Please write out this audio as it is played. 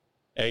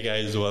Hey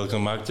guys,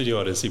 welcome back to the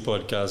Odyssey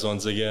podcast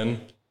once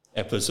again.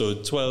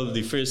 Episode 12,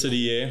 the first of the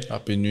year.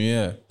 Happy New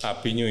Year.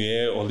 Happy New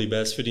Year. All the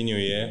best for the new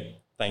year.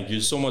 Thank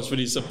you so much for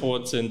the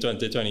support in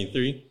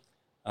 2023.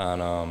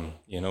 And,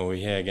 we're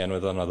here again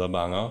with another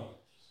banger.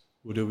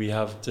 Who do we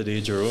have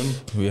today, Jerome?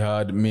 We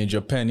had Major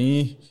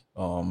Penny,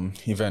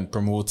 event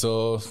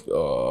promoter,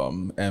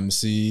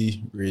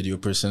 MC, radio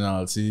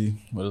personality.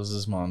 What else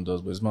this man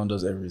does? But this man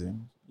does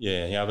everything.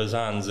 Yeah, he have his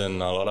hands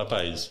in a lot of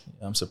pies.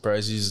 I'm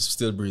surprised he's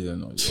still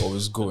breathing. He's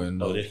always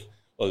going.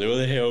 Although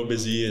they hear how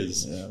busy he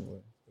is. Yeah, boy.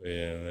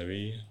 Yeah,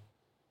 maybe.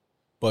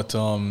 But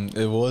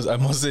I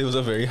must say it was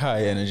a very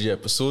high energy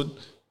episode.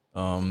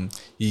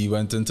 He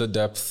went into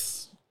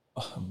depth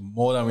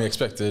more than we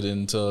expected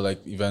into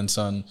like events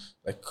and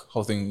like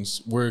how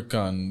things work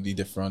and the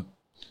different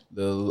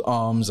little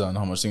arms and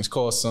how much things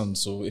cost. And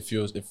so if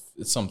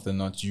it's something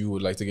that you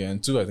would like to get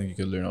into, I think you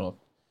could learn a lot.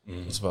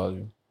 It's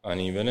value. And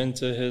even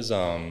into his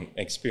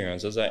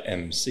experience as an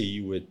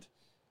MC with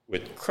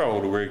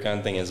crowd work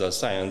and things, there's a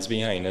science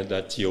behind it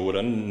that you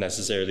wouldn't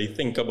necessarily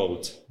think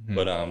about.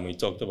 But we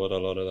talked about a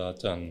lot of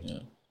that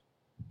and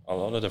a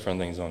lot of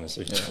different things,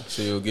 honestly. Yeah.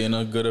 So you'll gain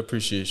a good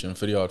appreciation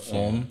for the art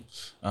form,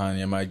 and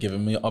you might give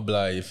him a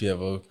blight if he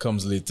ever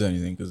comes late to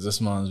anything, because this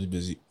man's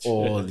busy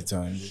all the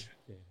time.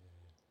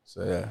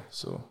 So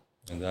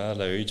And let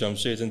me jump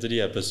straight into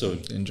the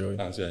episode. Enjoy.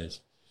 Thanks,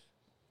 guys.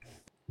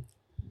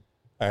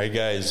 All right,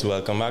 guys,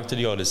 welcome back to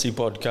the Odyssey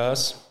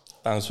podcast.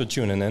 Thanks for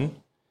tuning in.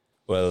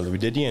 Well, we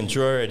did the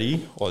intro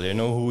already. All you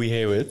know who we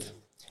here with.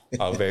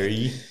 A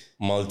very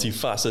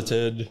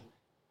multifaceted,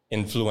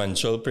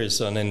 influential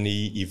person in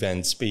the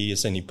event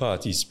space, in the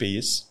party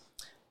space.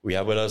 We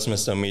have with us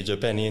Mr. Major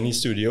Penny in the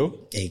studio.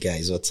 Hey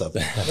guys, what's up?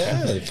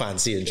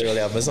 Fancy intro.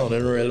 I'm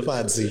sounding real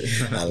fancy.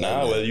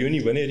 Well, you didn't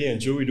even hear the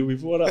intro we do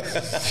before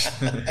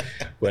that.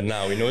 But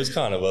now we know it's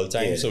Carnival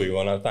time, so we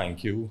want to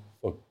thank you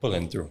for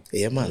pulling through.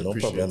 Yeah, man, no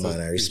problem,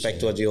 man. I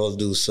respect what you all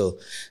do, so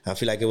I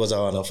feel like it was an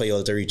honor for you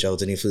all to reach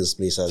out in the first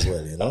place as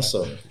well, you know?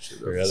 So I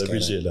really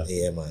appreciate that.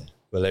 Yeah, man.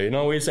 Well, let me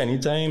not waste any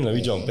time. Let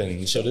me jump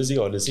in. So this is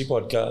the Odyssey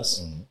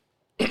podcast.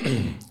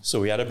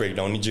 So we had to break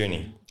down the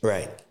journey.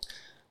 Right.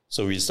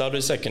 So we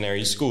started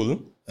secondary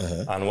school.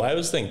 And what I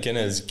was thinking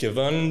is,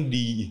 given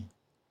the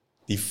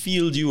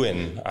field you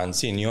in and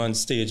seeing you on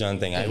stage and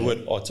thing, I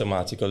would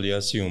automatically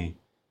assume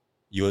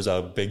you was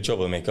a big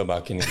troublemaker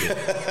back in the day.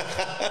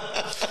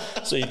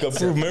 So you can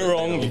prove me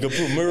wrong. You can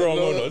prove me wrong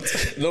or not.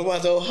 No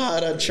matter how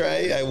hard I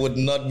try, I would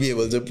not be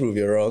able to prove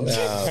you wrong.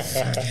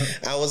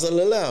 I was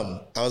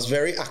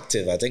very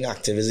active. I think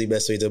active is the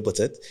best way to put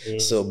it.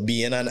 So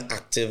being an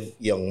active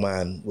young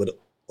man would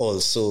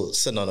also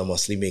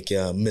synonymously make you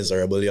a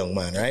miserable young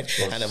man, right?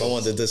 I never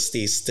wanted to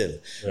stay still.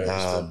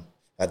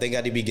 I think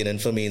at the beginning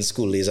for me in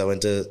school days, I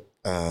went to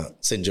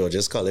St.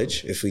 George's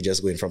College, if we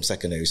just going from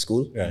secondary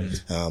school,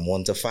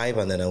 1 to 5,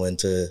 and then I went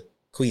to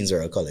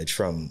Queensborough College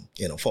from,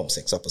 Form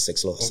 6, Upper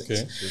 6, Lower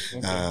 6.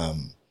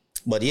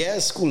 But yeah,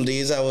 school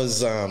days, I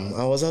was a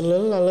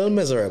little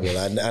miserable.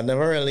 I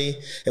never really,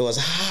 it was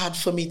hard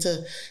for me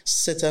to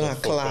sit in a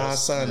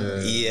class and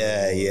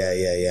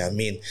I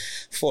mean,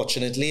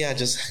 fortunately, I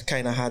just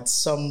kind of had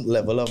some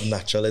level of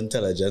natural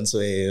intelligence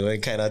where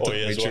it kind of took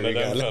me through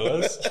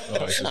regardless.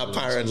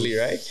 Apparently,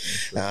 right?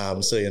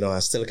 So, I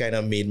still kind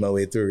of made my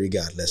way through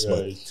regardless.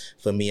 Right.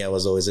 But for me, I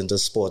was always into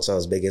sports. I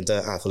was big into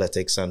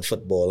athletics and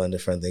football and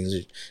different things.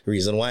 The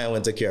reason why I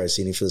went to QRC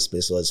in the first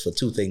place was for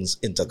two things,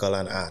 intercol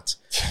and art.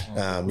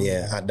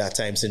 At that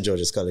time, St.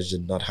 George's College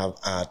did not have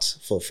art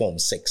for Form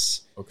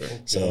 6.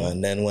 Okay. So,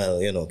 and then,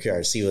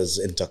 QRC was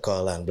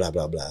intercol and blah,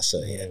 blah, blah.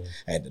 So, I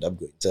ended up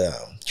going to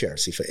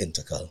QRC for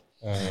intercol.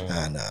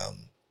 And,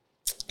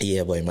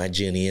 boy, my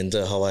journey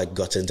into how I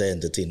got into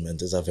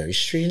entertainment is a very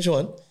strange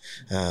one.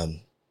 I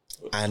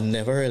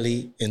never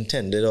really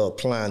intended or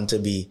planned to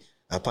be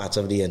a part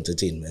of the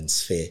entertainment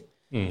sphere.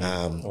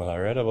 Well, I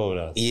read about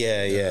that.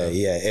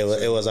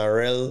 It was a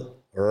real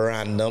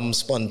random,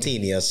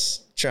 spontaneous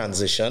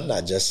transition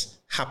that just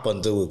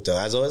happened to work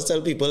out. As I always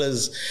tell people,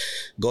 is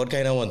God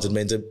kind of wanted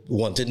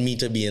me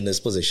to be in this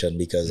position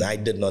because I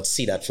did not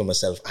see that for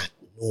myself at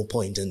no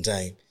point in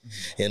time.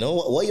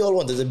 What you all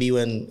wanted to be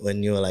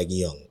when you were like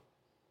young?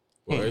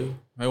 Boy,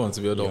 I want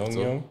to be a doctor.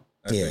 Young.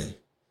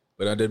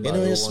 But I did.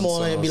 You're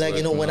small and be like,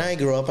 when I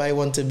grow up, I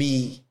want to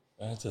be.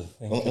 That's a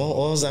thing. What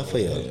was that for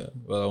you? Yeah.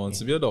 Well, I want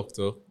to be a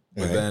doctor.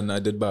 But then I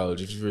did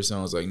biology first, and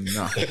I was like,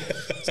 nah.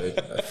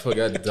 I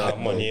forgot that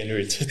money in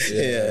it.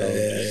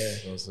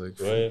 Yeah. I was like,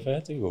 well, if I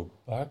had to go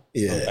back,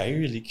 I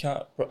really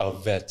can't. A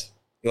vet.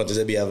 You wanted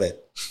to be a vet?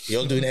 You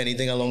all doing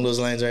anything along those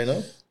lines right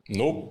now?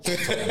 Nope. But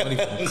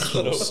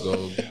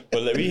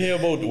let me hear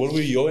about what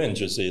were your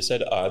interests? You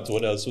said art.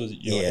 What else was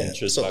your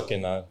interest back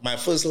in that? My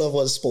first love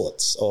was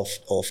sports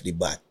off the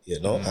bat,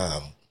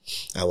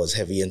 I was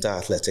heavy into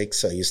athletics.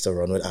 So I used to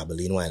run with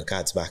Abilene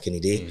Wildcats back in the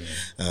day.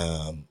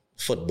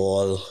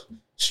 Football,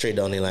 straight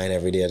down the line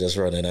every day, just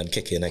running and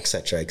kicking,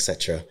 etc.,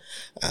 etc.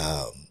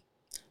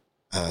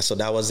 So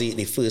that was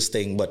the first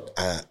thing. But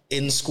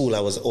in school, I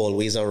was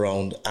always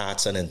around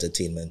arts and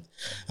entertainment.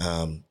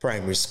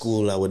 Primary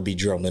school, I would be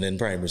drumming in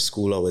primary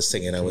school. I was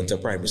singing. I went to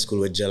primary school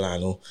with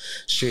Jelano.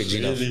 Strange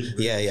enough.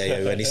 Yeah.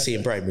 We went the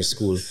same primary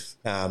school.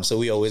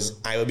 So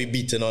I would be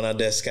beating on a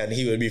desk and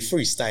he would be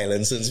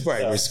freestyling since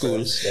primary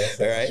school.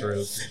 Right?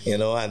 You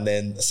know, and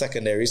then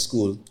secondary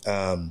school,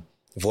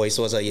 Voice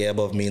was a year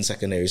above me in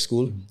secondary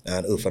school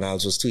and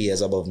Urfanals was 2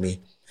 years above me.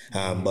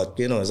 But,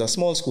 you know, it's a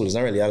small school. It's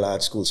not really a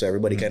large school, so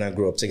everybody kind of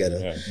grew up together.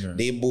 Yeah.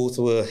 They both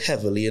were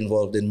heavily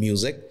involved in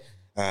music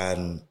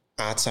and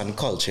arts and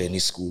culture in the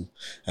school.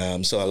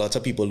 So a lot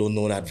of people don't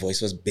know that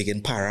Voice was big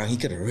in Parang. He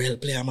could really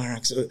play a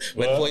maraca. So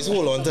when Voice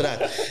hold on to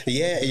that,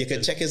 you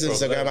can check his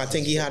Instagram. I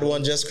think he had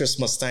one just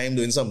Christmas time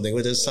doing something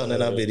with his son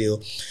in a video.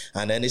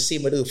 And then the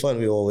same with Urfan,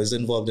 we were always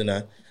involved in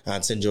that.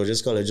 And St.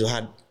 George's College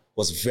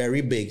was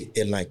very big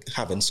in like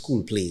having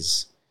school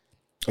plays.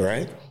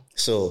 Right?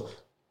 So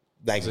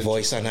like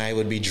Voice and I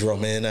would be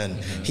drumming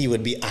and he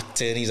would be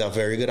acting. He's a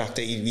very good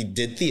actor. He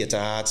did theater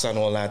arts and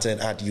all that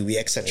at UE,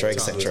 etc.,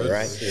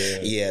 right?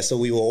 Yeah. So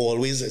we were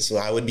always, so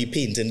I would be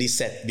painting the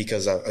set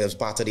because I was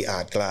part of the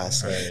art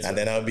class. Right. And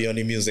then I would be on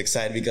the music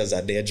side because I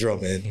did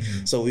drumming.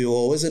 So we were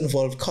always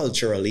involved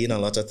culturally in a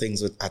lot of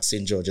things at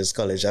St. George's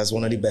College. That's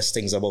one of the best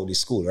things about the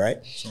school, right?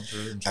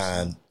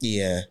 And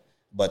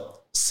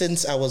but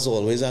since I was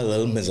always a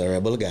little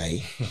miserable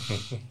guy,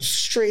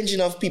 strange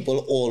enough,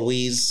 people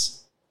always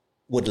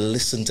would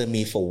listen to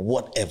me for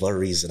whatever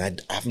reason. I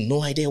have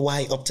no idea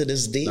why up to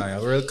this day.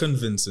 Nah, real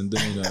convincing to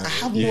me. I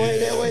have no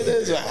idea why it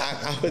is.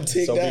 I would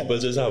take Some that. Some people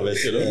just have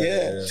it, you know?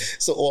 Yeah.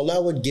 So all I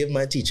would give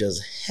my teachers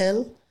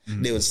hell,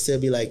 they would still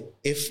be like,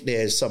 if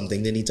there's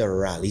something they need to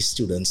rally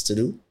students to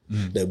do,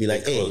 they'll be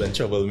like, hey.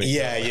 Troublemaker.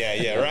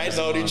 Yeah. Right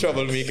now the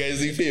troublemaker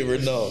is the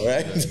favorite now,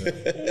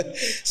 right?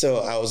 So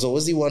I was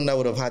always the one that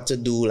would have had to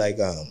do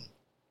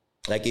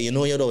like, you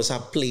know, you'd always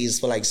have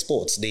plays for like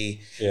sports day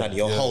and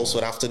your house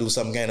would have to do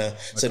some kind of,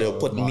 so they'll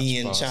put me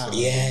in charge.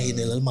 In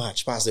a little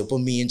march pass, they'll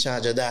put me in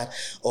charge of that.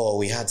 Or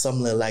we had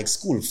some little like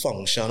school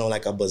function or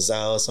like a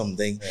bazaar or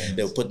something.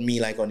 They'll put me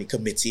like on the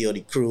committee or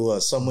the crew or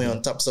somewhere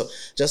on top. So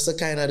just to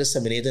kind of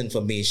disseminate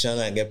information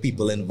and get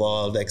people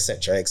involved,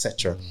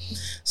 etc.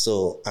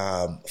 So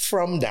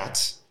from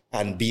that,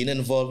 and being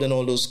involved in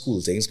all those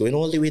school things, going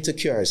all the way to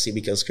QRC,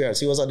 because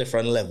QRC was a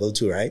different level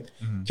too, right?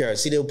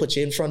 QRC, they'll put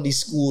you in front of the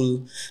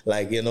school,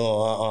 like, you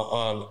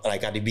know,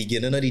 like at the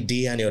beginning of the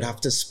day, and you would have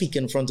to speak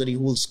in front of the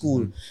whole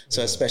school.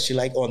 So especially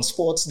like on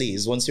sports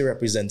days, once you're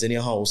representing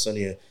your house and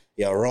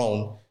you're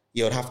around,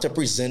 you would have to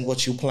present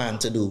what you plan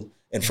to do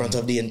in front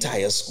of the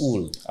entire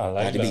school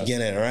at the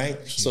beginning, right?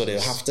 So they'll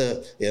have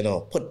to, you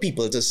know, put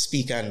people to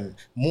speak, and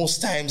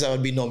most times I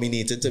would be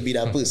nominated to be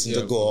that person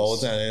to go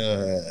out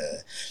and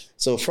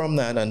so from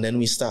that, and then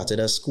we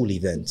started a school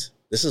event.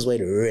 This is where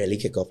it really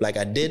kicked off. Like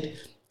I did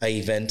an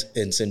event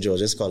in St.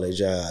 George's College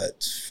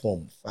at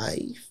Form 5,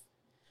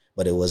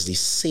 but it was the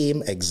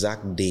same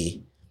exact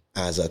day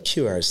as a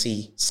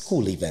QRC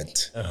school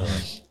event.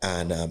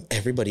 And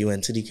everybody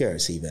went to the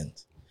QRC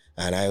event.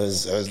 And I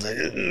was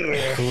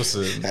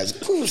like, that's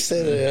cool.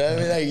 I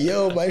mean, like,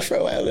 yo, my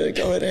friend, why did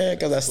I come in here?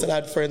 Because I still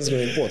had friends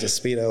going to Port of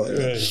Spain.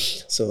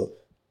 So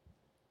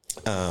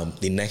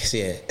the next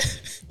year,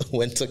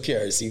 went to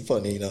QRC,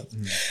 funny, you know,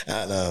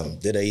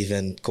 and did an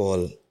event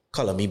called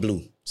Color Me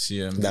Blue.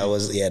 CMB. That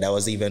was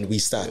the event we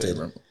started.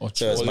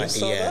 So it was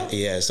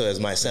so it was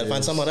myself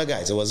and some other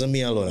guys. It wasn't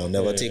me alone. I'll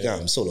never take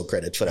solo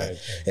credit for that.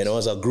 And it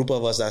was a group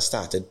of us that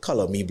started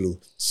Color Me Blue.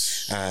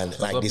 And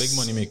like a this big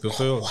money maker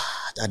for you.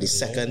 At the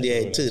second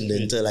year, it turned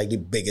into like the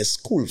biggest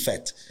school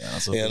fete.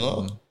 You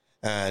know?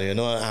 And, you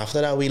know,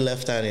 after that we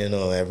left and, you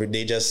know, every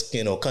day just,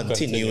 you know,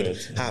 continued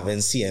having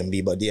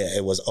CMB. But yeah,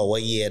 it was our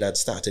year that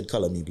started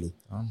Color Me Blue.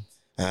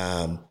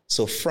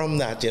 So from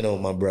that, you know,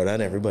 my brother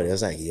and everybody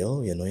was like,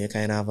 yo, you know, you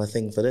kind of have a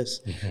thing for this.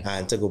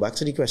 And to go back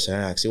to the question,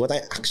 actually, what I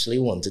actually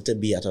wanted to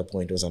be at a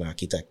point was an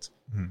architect.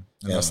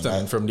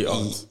 Understand from the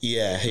art.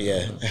 Yeah,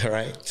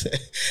 right.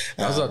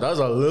 That's a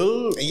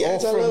little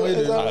off from a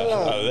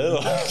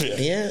little.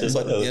 Yeah,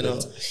 but, you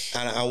know,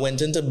 and I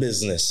went into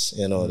business,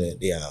 you know,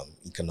 the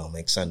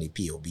economics and the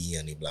POB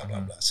and the blah, blah,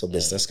 blah. So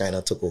business kind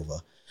of took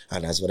over.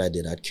 And that's what I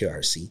did at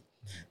QRC.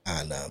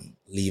 And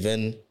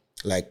leaving,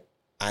 like,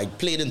 I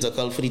played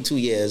intercult for the 2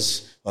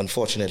 years.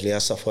 Unfortunately, I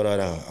suffered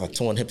a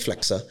torn hip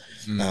flexor.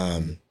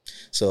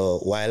 So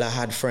while I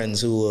had friends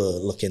who were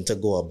looking to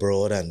go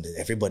abroad and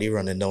everybody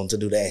running down to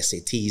do the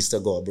SATs to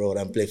go abroad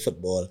and play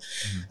football,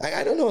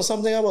 I don't know,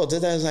 something about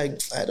it. I was like,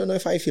 I don't know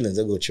if I feeling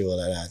to go through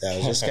all of that. I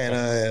was just kind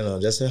of, you know,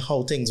 just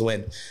how things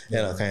went, you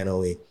know, kind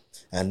of way.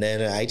 And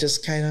then I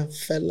just kind of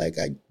felt like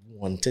I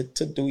wanted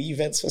to do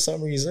events for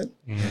some reason.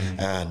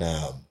 And,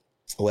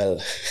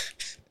 well...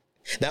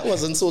 That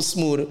wasn't so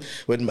smooth.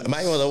 When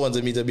my mother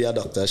wanted me to be a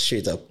doctor,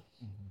 straight up.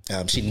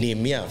 She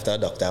named me after a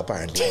doctor,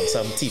 apparently, on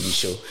some TV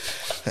show.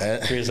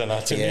 Grey's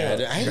Anatomy.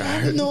 Yeah, I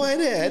have no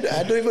idea.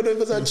 I don't even know if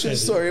it's a true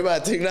story,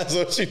 but I think that's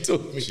what she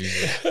told me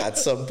at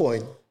some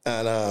point.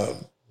 And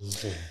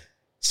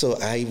so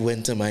I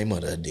went to my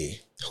mother day,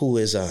 who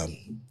is,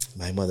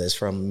 my mother is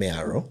from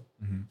Mearo.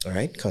 All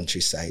right,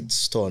 countryside,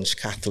 staunch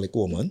Catholic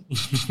woman.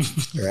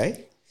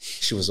 Right?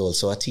 She was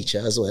also a teacher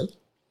as well.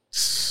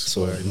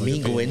 So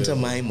me going to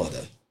my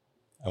mother,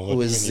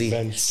 who is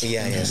I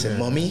said,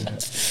 Mommy, I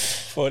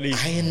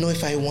don't know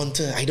if I want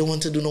to. I don't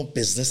want to do no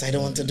business. I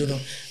don't want to do no.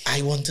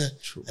 I want to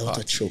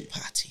throw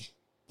party.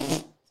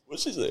 What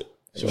she said?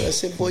 I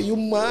said, boy, you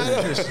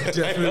mad?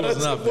 Definitely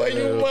was not. Boy,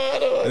 you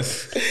mad?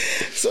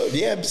 So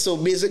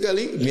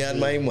basically, me and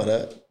my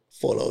mother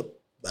fall out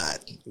bad.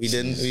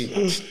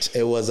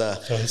 It was a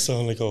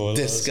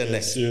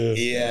disconnect.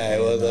 Yeah,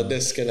 it was a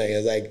disconnect.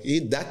 It's like,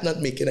 that not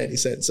making any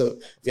sense. So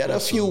we had a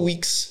few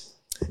weeks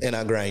in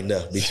a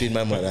grinder between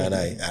my mother and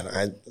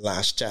I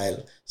last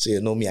child. So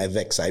you know me, I more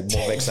vex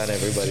than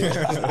everybody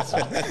else.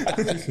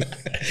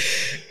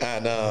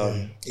 And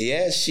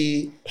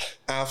she,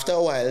 after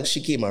a while, she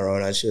came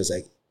around and she was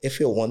like, if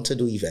you want to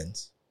do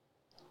events,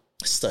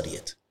 study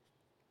it.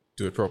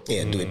 Do it properly.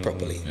 Yeah, do it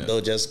properly. Yeah.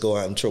 Don't just go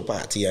and throw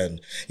party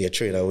and you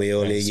train away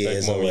all your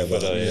years or whatever.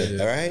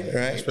 All right?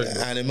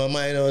 And in my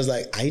mind, I was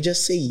like, I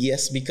just say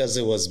yes because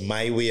it was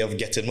my way of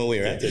getting my way,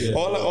 right?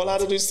 All I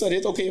had to do is study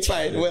it. Okay,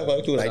 fine,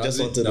 whatever. Cool. I just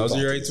want to do that was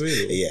the right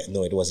way, though. Yeah,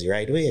 no, it was the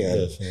right way.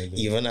 And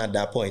even at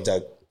that point,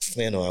 I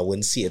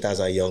wouldn't see it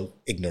as a young,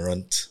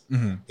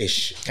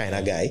 ignorant-ish kind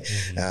of guy.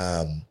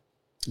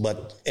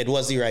 But it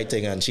was the right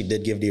thing, and she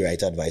did give the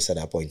right advice at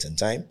that point in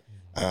time.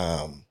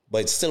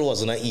 But it still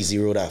wasn't an easy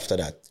road after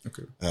that.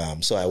 Okay.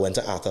 So I went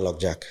to Arthur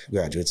Lockjack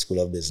Graduate School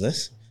of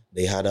Business.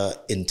 They had an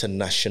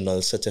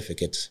international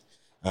certificate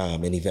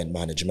in event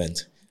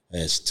management.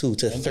 It's 2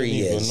 to 3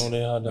 years. Still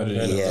have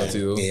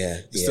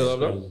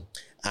that?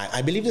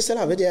 I believe they still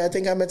have it. Yeah, I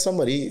think I met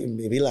somebody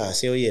maybe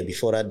last year or year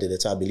before I did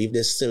it. So I believe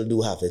they still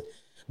do have it.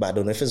 But I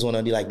don't know if it's one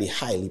of the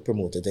highly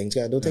promoted things.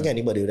 I don't think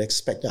anybody would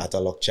expect Arthur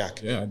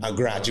Lockjack, a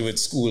graduate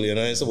school.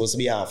 It's supposed to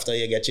be after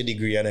you get your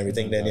degree and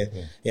everything.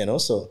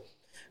 So.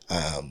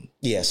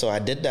 So I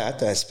did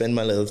that. I spent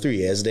my little 3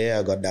 years there.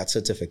 I got that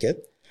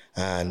certificate.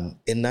 And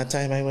in that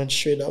time, I went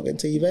straight out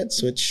into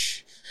events,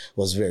 which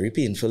was very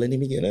painful in the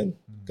beginning.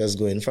 Because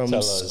going from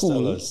school...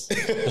 Tell us.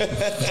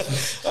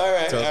 All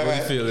right. Tell us what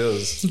you feel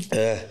is.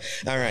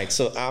 All right.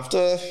 So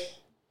after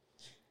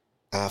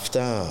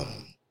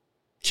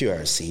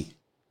QRC,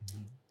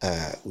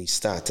 we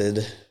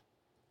started...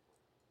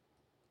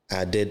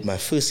 I did my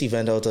first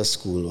event out of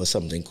school was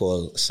something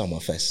called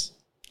Summerfest.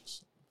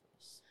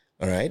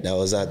 All right, that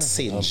was at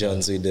St.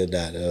 John's. We did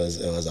that. It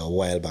was a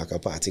while back, a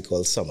party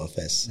called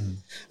Summerfest.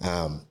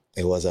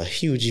 It was a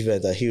huge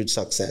event, a huge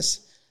success.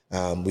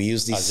 We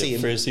used the same...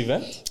 your first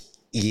event?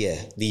 Yeah,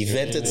 the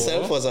event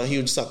itself was a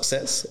huge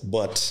success,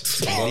 but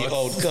the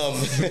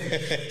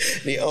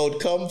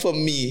outcome for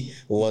me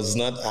was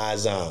not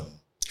as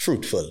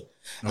fruitful.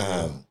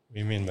 What do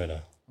you mean by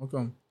that?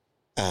 Okay.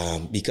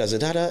 Because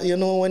it had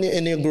when you're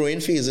in your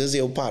growing phases,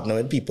 you partner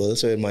with people.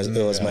 So it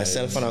was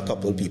myself and a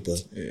couple people.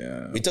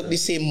 Yeah. We took the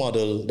same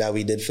model that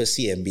we did for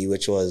CMB,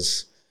 which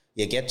was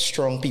you get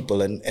strong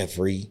people in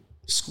every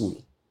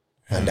school.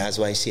 And that's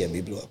why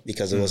CMB blew up,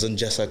 because it wasn't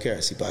just a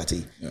currency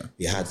party. Yeah.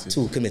 We had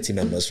 2 committee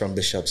members from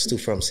Bishops, 2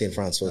 from St.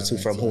 Francis, 2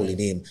 from Holy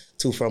Name,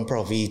 2 from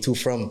Provi, 2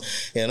 from,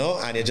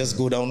 and you just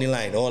go down the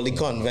line, all the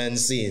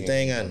convents,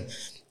 thing, and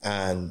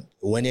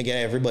when you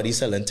get everybody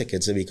selling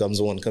tickets, it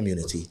becomes one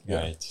community.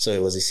 Right. So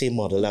it was the same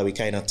model that we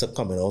kind of took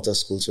coming out of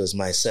school. So it was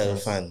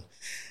myself and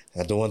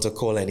I don't want to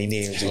call any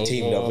names. We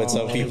teamed up with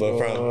some people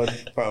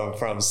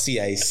from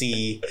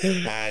CIC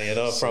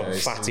and from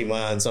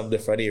Fatima and some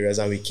different areas,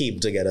 and we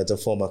came together to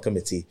form a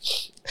committee.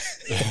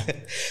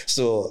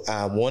 So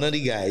one of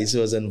the guys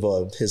who was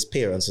involved, his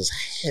parents was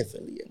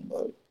heavily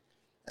involved.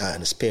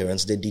 And his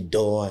parents did the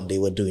door and they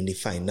were doing the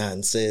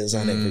finances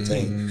and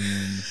everything.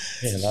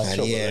 Yeah, that's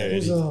trouble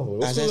already.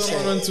 What's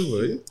going on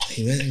too, right?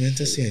 He went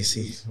to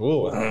CIC.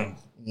 Oh,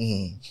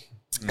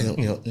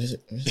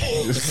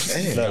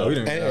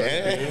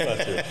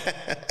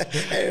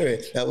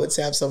 Anyway, I would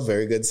say I have some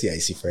very good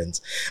CIC friends.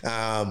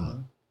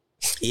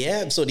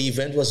 So the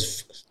event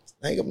was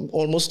like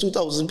almost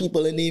 2,000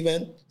 people in the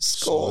event.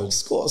 Score.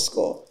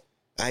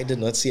 I did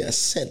not see a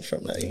cent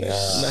from that event.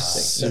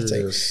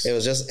 Nothing. It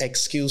was just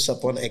excuse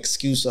upon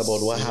excuse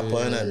about what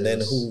happened and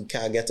then who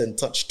can get in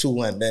touch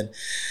to, and then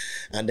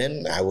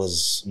I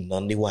was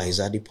none the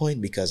wiser at the point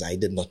because I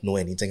did not know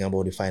anything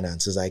about the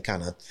finances. I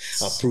cannot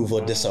approve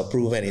or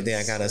disapprove anything.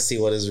 I cannot see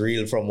what is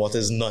real from what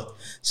is not.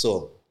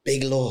 So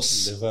big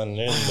loss.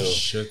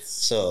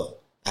 So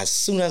as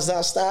soon as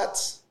that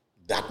starts,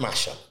 that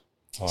mash up.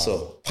 Wow.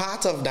 So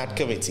part of that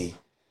committee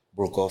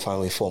broke off and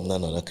we formed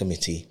another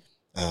committee.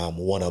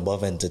 One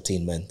Above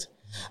Entertainment.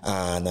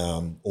 And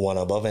One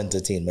Above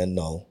Entertainment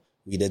now,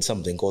 we did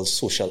something called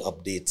social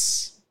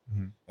updates.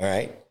 All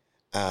right?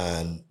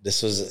 And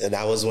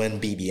that was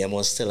when BBM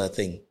was still a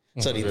thing.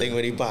 So the thing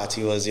with the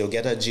party was you'll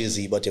get a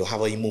jersey, but you'll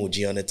have an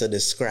emoji on it to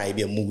describe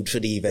your mood for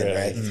the event,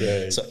 right?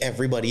 So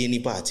everybody in the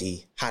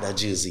party had a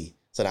jersey.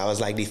 So that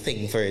was like the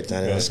thing for it,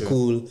 and it was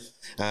cool.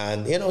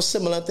 And,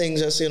 similar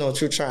things, just,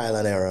 through trial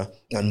and error.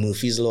 And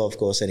Murphy's Law, of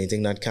course,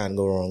 anything that can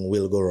go wrong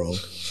will go wrong.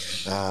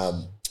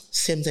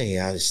 same thing.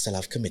 I still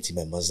have committee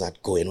members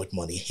that go in with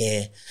money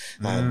here.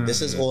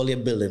 This is all your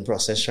building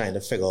process, trying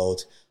to figure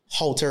out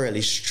how to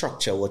really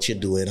structure what you're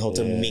doing, how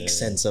to make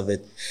sense of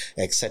it,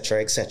 etc.,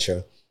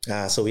 etc.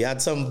 So we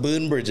had some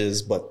burn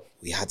bridges, but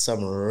we had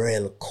some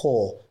real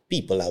core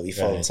people that we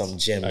found, some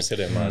gems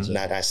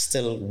that I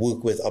still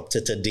work with up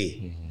to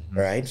today,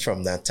 right,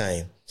 from that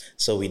time.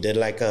 So we did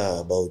like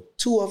about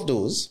 2 of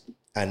those.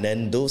 And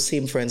then those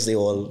same friends, they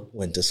all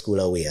went to school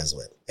away as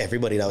well.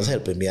 Everybody that was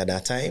helping me at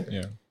that time,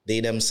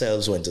 they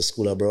themselves went to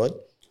school abroad.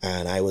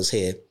 And I was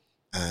here.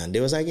 And they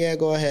was like, yeah,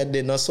 go ahead.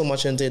 They're not so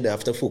much into it. They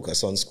have to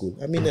focus on school.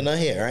 I mean, they're not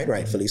here, right?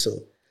 Rightfully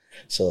so.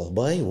 So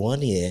by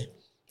 1 year,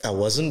 I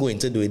wasn't going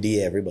to do it the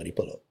year everybody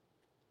pull up.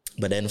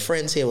 But then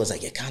friends here was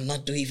like, you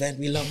cannot do event.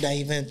 We love that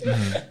event.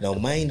 Now,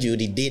 mind you,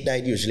 the date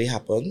that usually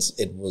happens,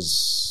 it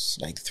was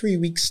like 3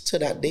 weeks to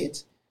that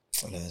date.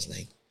 And I was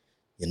like,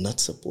 you're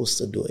not supposed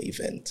to do an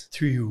event.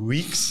 3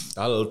 weeks?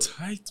 A little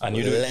tight. And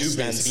you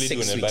basically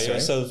doing it by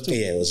yourself too?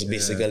 Yeah, it was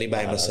basically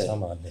by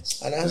myself.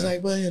 And I was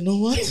like, well, you know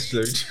what?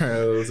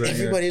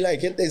 Everybody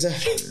like it.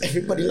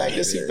 Everybody like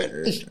this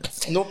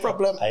event. No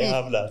problem. I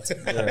have that.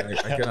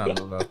 I can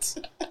handle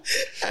that.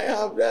 I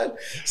have that.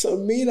 So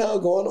me now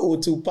going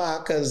O2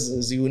 Park because it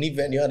was the only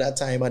venue at that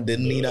time. I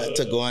didn't need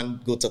to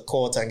go to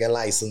court and get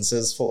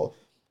licenses for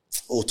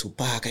O2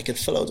 Park. I could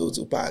fill out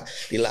O2 Park.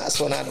 The last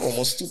one had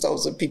almost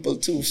 2,000 people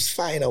too.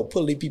 Fine, I'll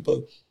pull the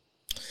people.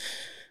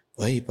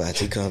 Why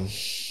party come?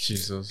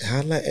 Jesus.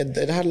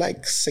 It had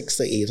like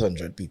 600 to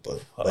 800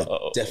 people.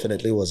 But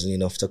definitely wasn't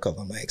enough to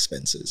cover my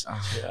expenses.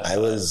 I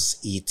was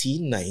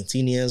 18,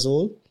 19 years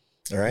old.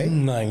 All right?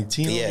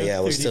 19? Yeah,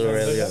 I was still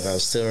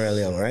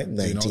really young. Right?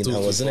 19. I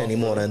wasn't any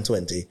more than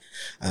 20.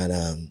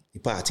 And the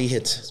party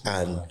hit.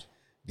 And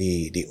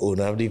the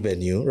owner of the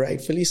venue,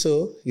 rightfully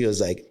so, he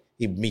was like,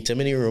 he meet him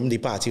in the room, the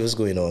party was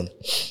going on.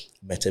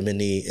 Met him in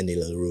the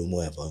little room,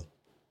 wherever.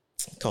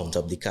 Count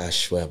up the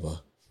cash, wherever.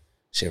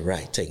 Said,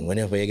 right, thing.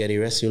 Whenever you get the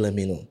rest, you let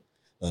me know.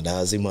 Now, that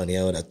was the money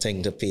I would have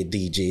taken to pay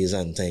DJs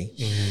and thing.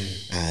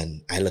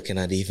 And I looking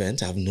at the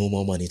event, I have no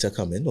more money to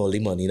come in. All the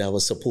money that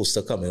was supposed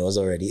to come in was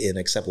already in,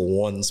 except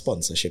one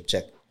sponsorship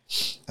check.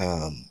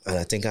 And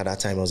I think at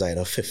that time it was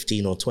either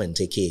 15 or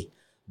 20K.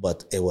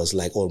 But it was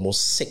like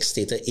almost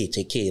 60 to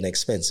 80K in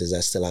expenses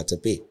I still had to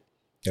pay.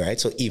 All right,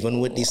 so even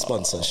with the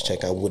sponsors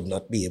check, I would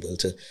not be able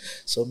to.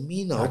 So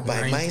me now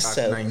by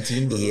myself,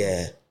 19, bro.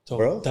 Yeah, So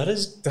bro, that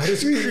is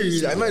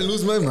crazy. I might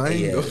lose my mind.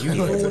 Yeah. Though. You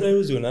know what I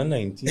was doing at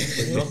 19,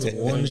 but not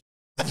one.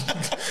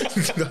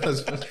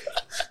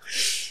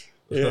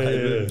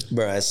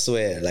 Bro, I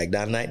swear, like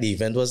that night the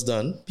event was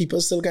done, people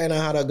still kind of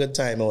had a good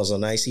time. It was a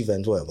nice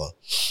event, whatever.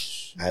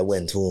 I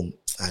went home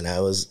and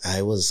I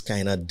was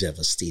kind of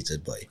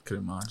devastated, boy. Could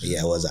imagine.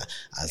 Yeah, I was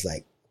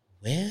like,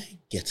 where I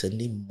getting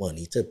the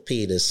money to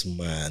pay this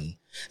man?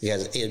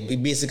 Because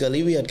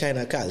basically we had kind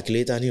of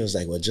calculated and he was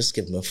like, well, just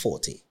give me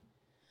 40.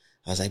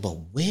 I was like, but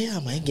where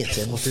am I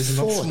getting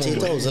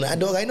 40,000? I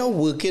not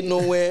working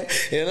nowhere.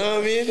 You know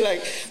what I mean?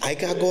 Like, I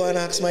can't go and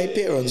ask my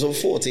parents for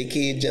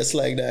 40K just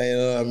like that. You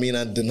know what I mean?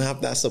 I didn't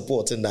have that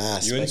support in that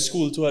aspect. You in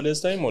school too at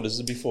this time, or this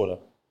is before that?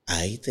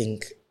 I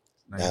think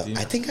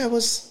I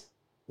was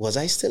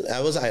I still?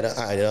 I was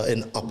either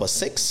in upper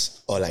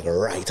 6 or like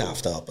right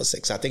after upper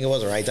 6. I think it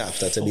was right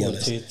after, to be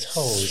honest.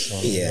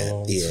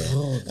 Yeah.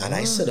 And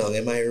I sit down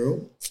in my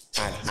room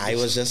and I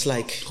was just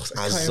like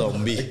a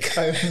zombie.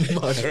 Right?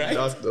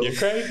 You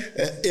cried?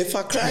 If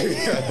I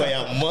cry, but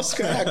I must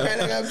cry. I cry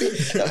like a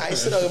bitch. I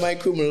sit down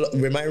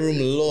in my room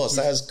lost.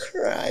 I was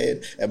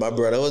crying. And my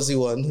brother was the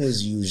one who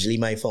was usually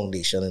my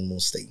foundation in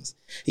most things.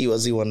 He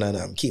was the one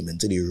that came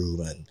into the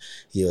room and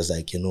he was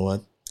like, you know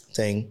what,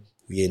 thing,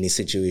 we're in this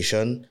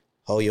situation.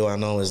 How you are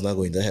now is not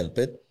going to help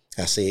it.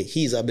 I say,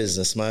 he's a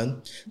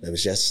businessman.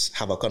 Let's just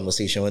have a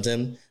conversation with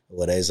him.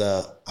 Whether it's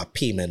a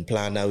payment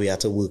plan that we had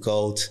to work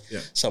out,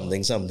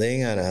 something.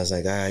 And I was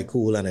like, all right,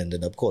 cool. And I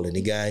ended up calling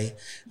the guy.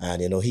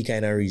 And, he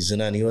kind of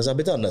reasoned and he was a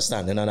bit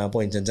understanding at that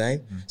point in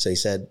time. So he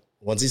said,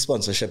 once the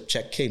sponsorship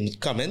check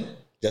come in,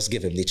 just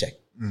give him the check.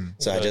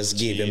 So I just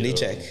gave him the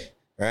check.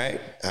 Right?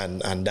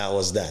 And that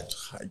was that.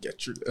 I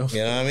get you.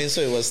 You know what I mean?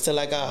 So it was still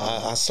like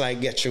a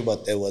slight get you,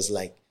 but it was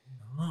like,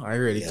 I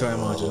really can't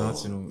imagine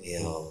that,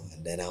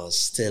 and then I was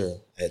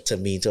still, to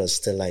me, it was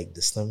still like,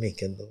 this not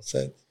making no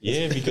sense.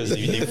 Yeah, because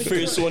the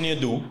first one you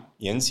do,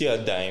 you didn't see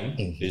a dime,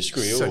 they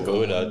screw you over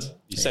with that.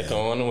 The second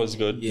one was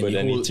good, but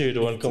then the third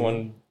one come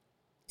on.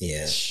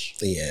 Yeah.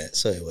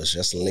 So it was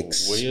just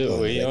licks.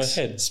 Where your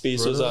head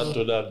space was at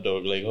to that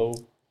dog? Like, how?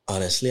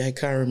 Honestly, I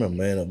can't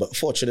remember, but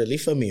fortunately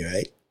for me,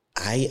 right,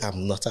 I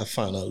am not a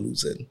fan of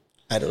losing.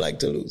 I don't like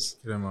to lose.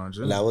 Can you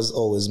imagine? That was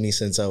always me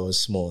since I was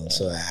small.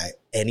 So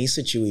any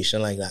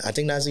situation like that, I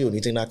think that's the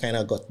only thing that kind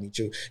of got me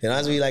through. And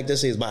as we like to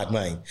say, it's bad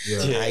mind.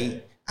 Yeah.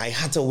 I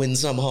had to win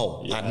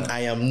somehow, and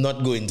I am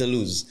not going to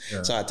lose.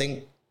 Yeah. So I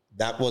think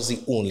that was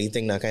the only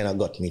thing that kind of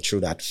got me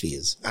through that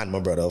phase. And my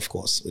brother, of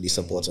course, with the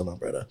support of my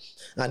brother.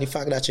 And the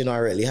fact that, I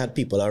really had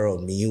people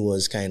around me who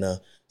was kind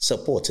of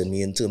supporting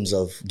me in terms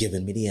of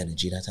giving me the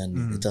energy that I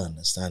needed to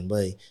understand.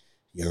 But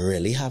you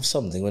really have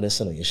something with this,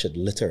 you know, you should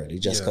literally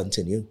just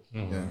continue.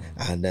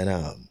 And then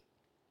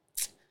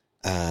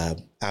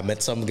I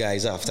met some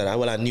guys after that.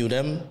 Well, I knew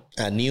them.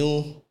 I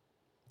knew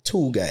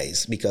two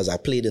guys because I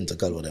played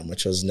intercal with them,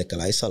 which was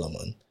Nikolai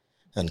Solomon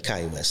and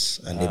Kai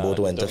West, and they both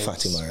went to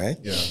Fatima, right?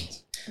 Yeah.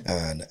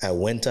 And I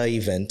went to an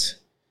event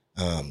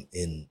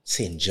in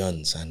St.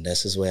 John's, and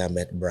this is where I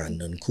met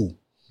Brandon Koo.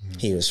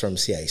 He was from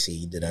CIC.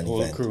 He did an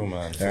event. Crew,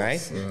 man. All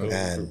right.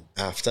 And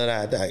after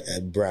that,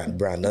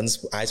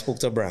 I spoke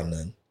to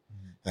Brandon.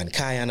 And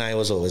Kai and I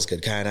was always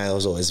good. Kai and I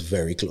was always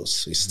very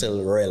close. We're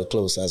still real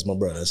close as my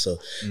brother. So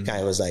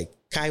Kai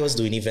was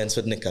doing events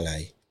with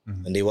Nikolai,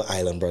 and they were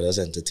Island Brothers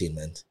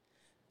Entertainment.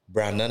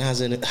 Brandon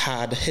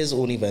had his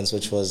own events,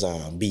 which was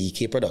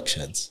BEK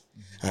Productions.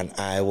 And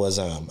I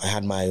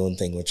had my own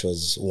thing, which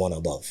was One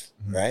Above,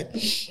 right?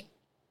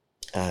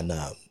 And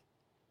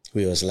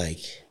we was like,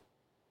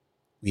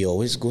 we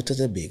always go to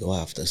the Tobago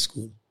after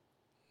school.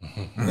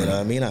 You know what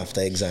I mean?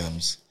 After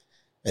exams.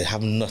 They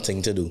have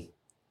nothing to do.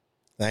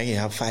 Like, you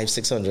have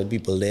 500-600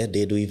 people there,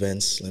 they do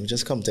events. Let me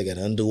just come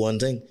together and do one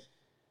thing.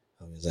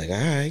 I was like, all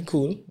right,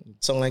 cool.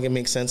 Sound like it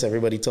makes sense.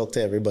 Everybody talk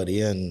to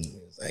everybody, and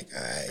it was like,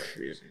 all right,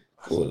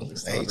 cool.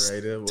 That's how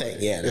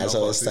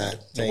it started.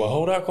 But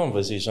how that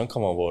conversation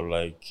come about?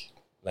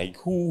 Like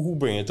who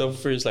bring it up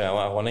first? Like,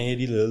 I want to hear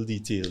the little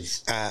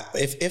details.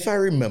 If I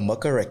remember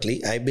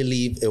correctly, I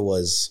believe it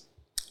was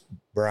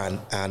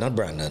not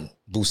Brandon,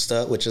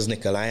 Booster, which is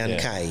Nikolai, and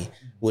Kai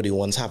were the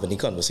ones having the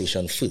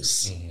conversation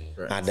first.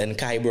 Right. And then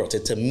Kai brought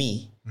it to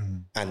me,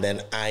 and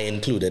then I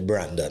included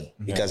Brandon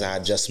because I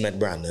had just met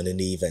Brandon in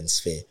the event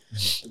sphere.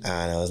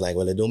 And I was like,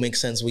 well, it don't make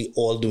sense we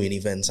all doing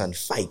events and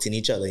fighting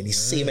each other in the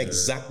same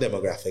exact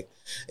demographic.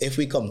 If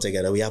we come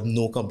together, we have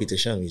no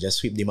competition. We just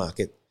sweep the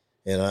market.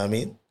 You know what I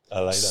mean? I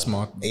like that.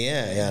 Smart.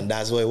 Yeah, and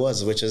that's what it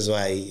was, which is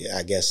why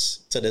I guess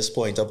to this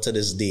point, up to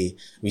this day,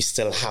 we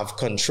still have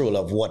control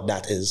of what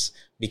that is,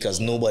 because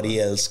nobody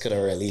else could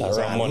have really. We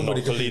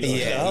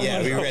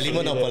really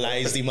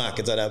monopolized the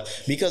market of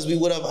that, because we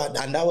would have,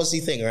 and that was the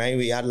thing, right?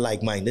 We had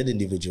like-minded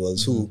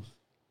individuals who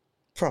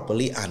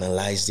properly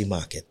analyzed the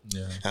market,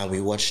 and we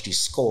watched the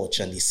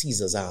Scorch and the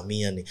Caesar's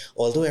Army, and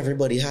although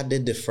everybody had the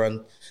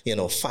different,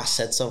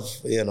 facets of,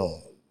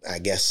 I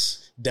guess,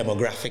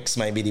 demographics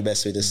might be the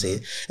best way to say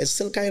it. It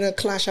still kind of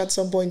clash at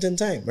some point in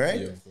time,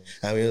 right?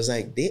 And we was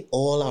like, they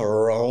all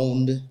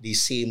around the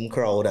same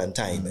crowd and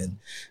timing.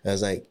 I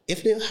was like,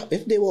 if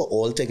they were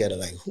all together,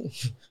 like,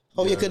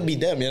 how you could beat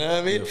them, you know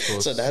what I mean?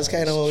 So that's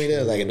kind of how it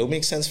is. Like, it don't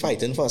make sense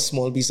fighting for a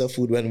small piece of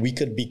food when we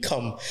could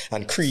become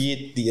and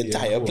create the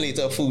entire plate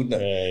of food now.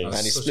 And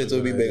the split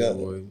will be bigger.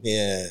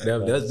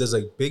 There's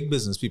like big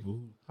business people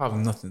who have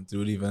nothing to do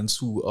with events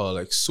who are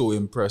like so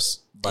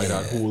impressed by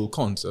that whole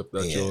concept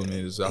that Joel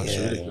made. Is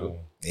actually ridiculous.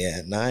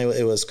 Yeah,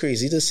 it was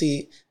crazy to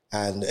see.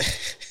 And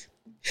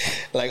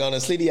like,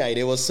 honestly, the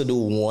idea was to do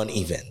one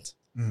event.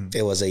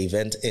 It was an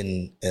event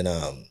in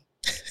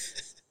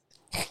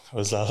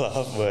was that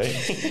laugh, boy?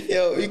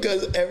 Yo,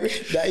 because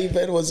that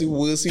event was the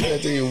worst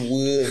event in the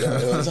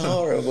world. It was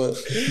horrible.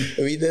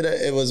 We did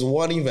it. It was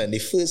one event. The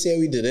first year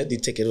we did it, the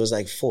ticket was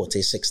like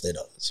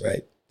 $40-$60,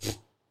 right?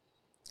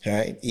 All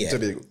right, yeah.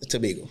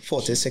 Tobago.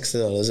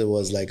 $40-$60. It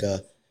was like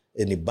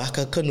in the back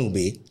of Canoe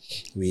Bay,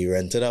 we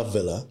rented a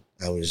villa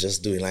and we was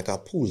just doing like a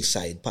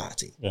poolside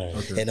party. Right.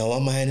 Okay. In our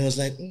mind, it was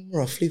like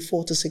roughly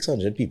 400 to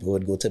 600 people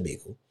would go to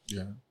Tobago.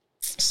 Yeah.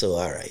 So,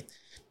 all right.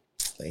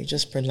 You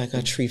just print like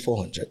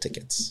 300-400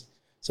 tickets.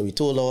 So we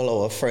told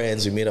all our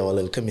friends, we made our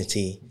little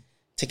committee,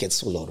 tickets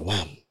sold out,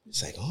 wham.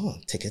 It's like,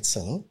 tickets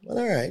sold out? Well,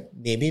 all right.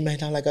 Maybe it might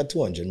have like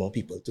 200 more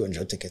people,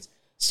 200 tickets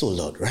sold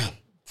out, ram.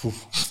 I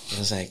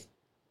was like,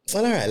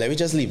 well, all right, let me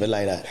just leave it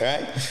like that,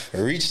 right?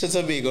 Reached to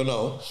Tobago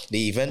now.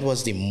 The event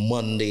was the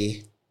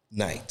Monday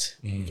night,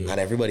 and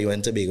everybody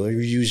went to Tobago,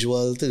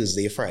 usual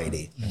Thursday,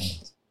 Friday.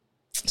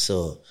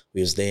 So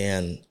we was there,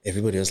 and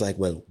everybody was like,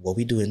 well, what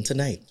we doing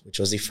tonight? Which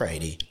was the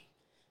Friday.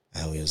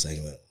 And we was like,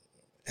 well,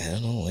 I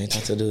don't know, what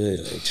have to do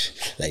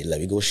it. Like,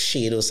 let me go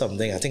shade or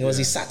something. I think it was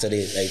the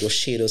Saturday, like go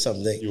shade or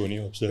something. The only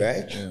option.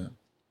 Right? Yeah.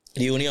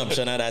 The only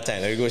option at that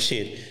time, let me go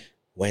shade.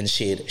 When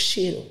shade,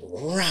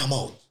 ram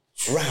out.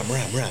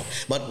 Ram.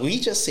 But we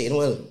just saying,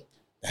 well,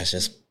 that's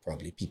just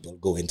probably people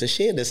going to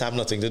shade. This have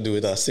nothing to do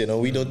with us.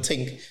 We don't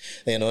think,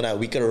 that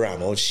we could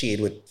ram out shade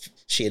with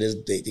shade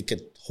is they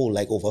could hold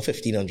like over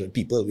 1,500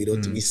 people. We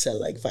don't we sell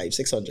like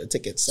 500-600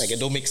 tickets. Like, it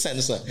don't make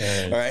sense now.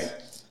 All right?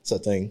 So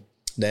thing.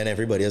 Then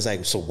everybody was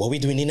like, so what we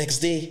doing the next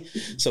day?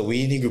 So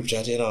we in the group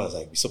chat, I was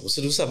like, we supposed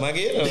to do something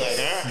again? I was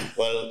like,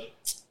 well,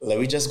 let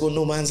me just go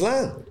No Man's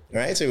Land.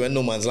 Right? So we went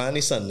No Man's Land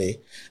this Sunday,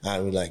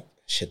 and we like,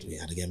 shit, we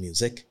had to get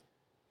music.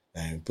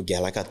 And we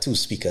get like 2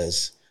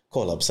 speakers,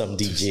 call up some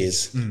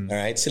DJs. All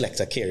right?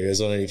 Selector Carrier was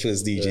one of the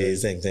first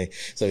DJs, thing.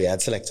 So we had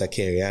Selector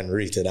Carrier and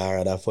Rated R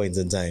at that point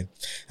in time.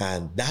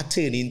 And that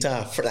turned into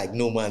like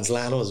No Man's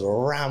Land. It was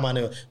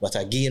ramming. But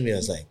again, we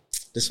was like,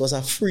 this was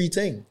a free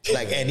thing.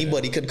 Like,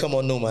 anybody could come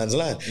on No Man's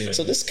Land.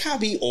 So this can't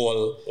be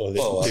all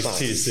power.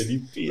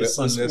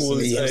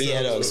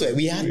 So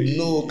we had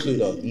no clue,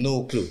 dog.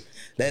 No clue.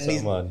 Then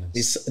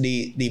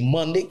the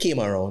Monday came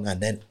around,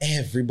 and then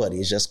everybody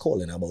is just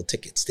calling about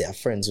tickets. They have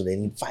friends who they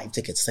need 5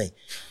 tickets. Saying,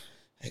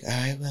 like, all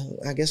right, well,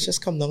 I guess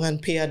just come down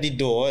and pay at the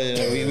door. You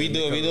know, we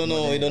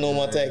don't know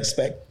what to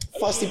expect.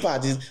 First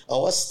parties,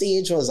 our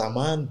stage was a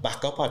man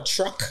back up a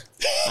truck,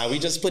 and we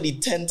just put the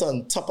tent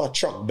on top of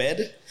truck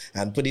bed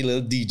and put the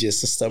little DJ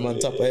system on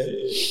top of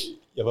it.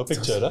 You have a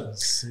picture of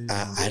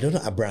that? I don't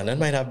know. Brandon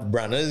might have.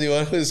 Brandon is the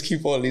one who's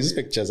keep all these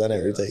pictures and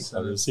everything.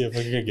 I'll see if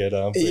I can get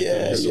them.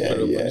 Yeah,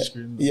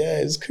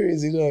 it's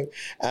crazy, dog.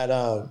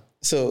 And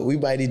so we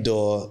by the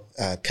door.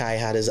 Kai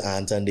had his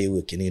aunt and they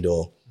work in the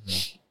door.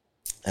 Mm-hmm.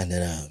 And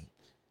then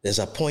there's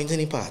a point in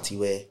the party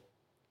where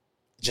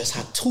just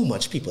had too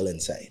much people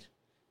inside.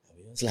 And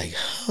we was like,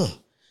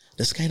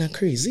 that's kind of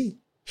crazy.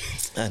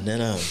 And then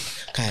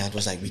Kai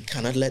was like, we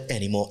cannot let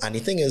any more. And the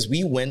thing is,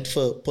 we went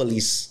for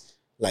police,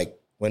 like,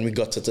 when we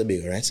got to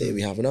Tobago, right? Say,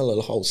 we having a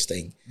little house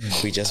thing.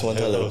 We just want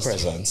a little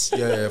presence.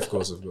 Yeah, of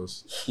course.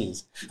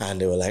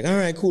 And they were like, all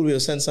right, cool, we'll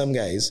send some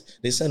guys.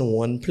 They sent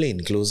one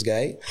plainclothes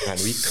guy,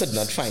 and we could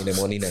not find him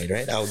on the night,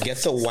 right? I'll get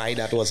to why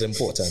that was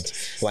important,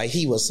 why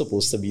he was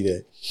supposed to be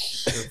there.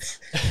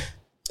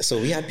 So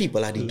we had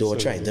people at the door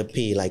trying to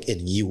pay, like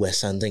in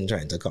US and thing,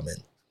 trying to come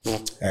in.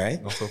 All right?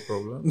 Not a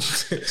problem.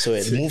 So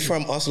it moved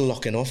from us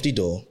locking off the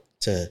door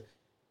to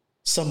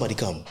somebody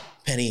come,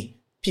 Penny,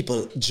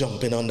 people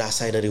jumping on that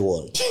side of the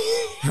wall.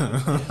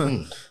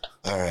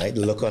 All right,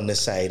 look on the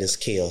side, it's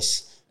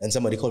chaos. And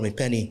somebody called me,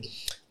 Penny,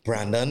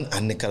 Brandon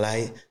and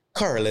Nikolai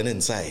quarreling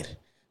inside.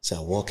 So I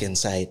walk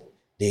inside,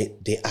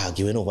 they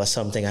arguing over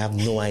something, I have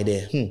no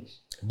idea.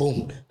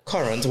 Boom,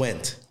 current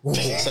went.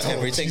 So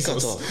everything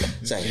cut off.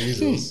 It's like,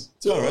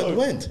 current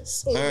went.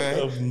 All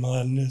right.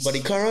 But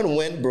the current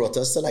went brought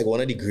us to like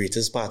one of the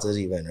greatest parts of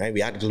the event, right?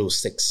 We had glow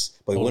sticks,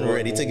 but we weren't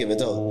ready to give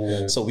it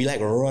up. So we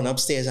like run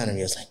upstairs and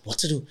we was like, what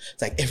to do?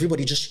 It's like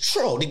everybody just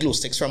throw the glow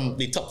sticks from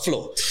the top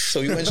floor.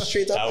 So we went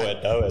straight up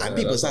and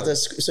people started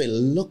screaming. So it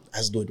looked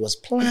as though it was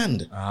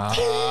planned.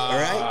 All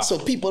right. So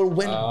people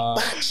went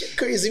batshit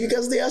crazy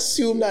because they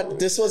assumed that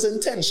this was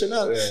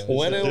intentional.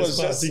 When it was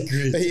just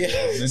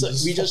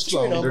so we just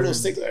threw out glow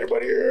sticks.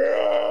 Everybody.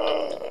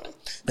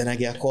 Then I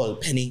get a call,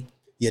 Penny,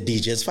 your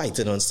DJ's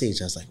fighting on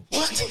stage. I was like,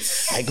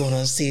 what? I go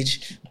on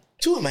stage,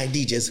 2 of my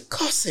DJs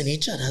cussing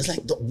each other. I was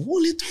like, the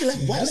whole it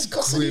like, why is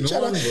cussing each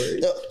other?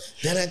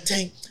 Then I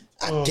think,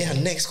 their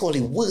next call,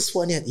 the worst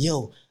one yet,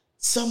 yo,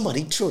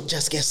 somebody throat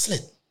just get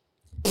slit.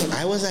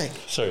 I was like,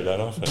 sorry, that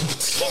off.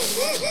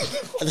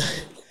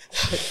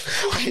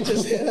 I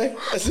just hear like,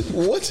 I said,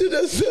 what you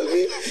just tell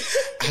me?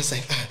 I was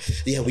like,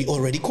 yeah, we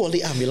already called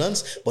the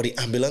ambulance, but the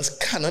ambulance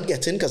cannot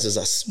get in because it's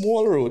a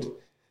small road,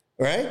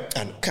 right?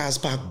 And cars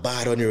park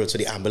bad on the road, so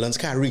the ambulance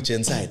can't reach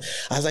inside.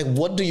 I was like,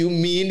 what do you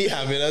mean the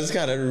ambulance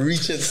cannot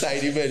reach inside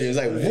the venue? It's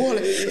like,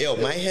 what? Yo,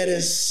 my head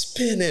is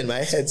spinning. My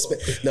head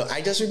spinning. No,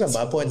 I just remember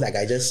a point, like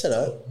I just said,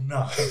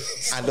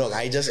 and dog,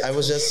 I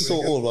was just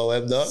so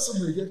overwhelmed, dog.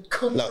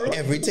 Like,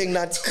 everything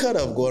that could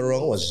have gone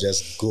wrong was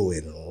just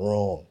going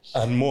wrong.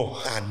 And more.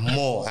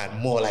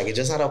 Like it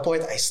just had a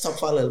point, I stopped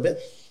for a little bit.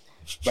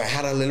 But I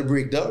had a little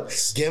breakdown,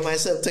 get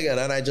myself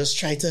together, and I just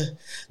tried to.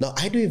 Now,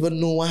 I don't even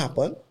know what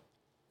happened,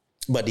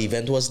 but the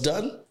event was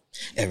done.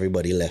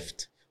 Everybody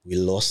left. We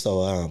lost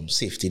our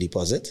safety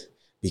deposit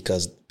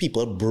because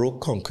people broke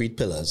concrete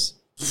pillars.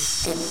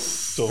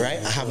 Right?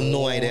 I have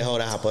no idea how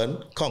that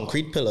happened.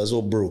 Concrete pillars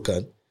were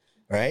broken.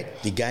 Right?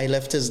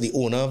 The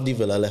owner of the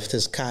villa left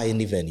his car in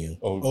the venue.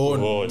 Oh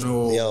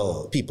no.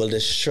 Yo, people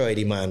destroyed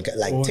the man.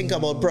 Like, think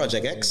about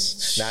Project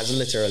X. That's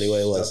literally what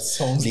it was.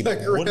 That sounds like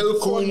real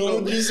going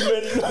on these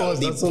men.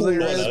 The pool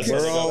was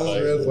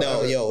brown.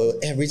 No, yo,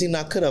 everything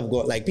that could have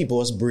gone, like people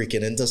was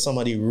breaking into some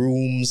of the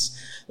rooms.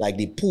 Like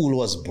the pool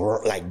was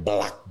like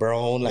black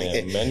brown.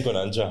 Like men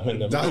gonna jam in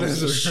them.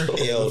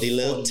 Yo, the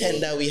little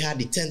tent that we had,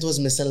 the tent was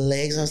missing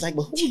legs. I was like,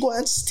 but who go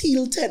and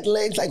steal tent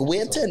legs? Like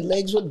where tent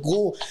legs would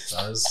go?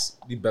 That's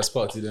the best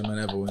party that man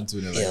ever went to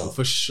in life,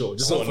 for sure.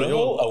 Just I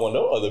wonder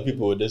how other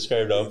people would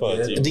describe that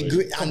party.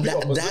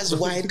 And that's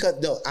why it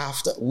got though.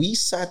 After we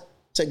sat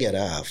together,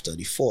 after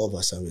the 4 of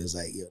us, and we was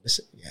like, yo,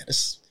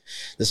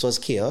 this was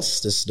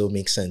chaos. This don't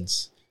make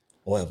sense.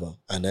 Whatever.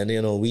 And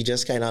then, we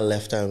just kind of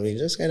left and we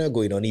just kind of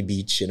going on the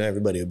beach.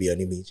 Everybody would be on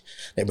the beach.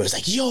 Everybody's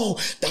like, yo,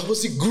 that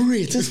was the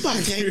greatest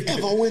party I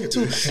ever went to.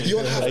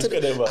 You'll have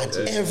to.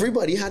 And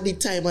everybody had the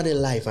time of their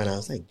life. And I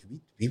was like,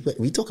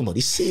 we talking about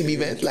the same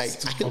event? Like,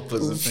 I'm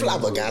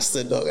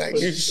flabbergasted, dog. Like,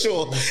 you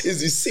sure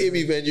it's the same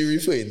event you're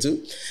referring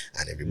to?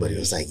 And everybody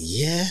was like,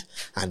 yeah.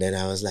 And then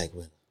I was like,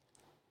 well,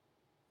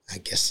 I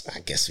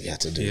guess we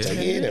had to do it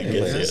again.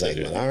 Everybody was like,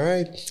 well, all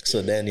right.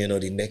 So then,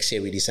 the next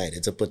year we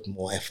decided to put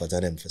more effort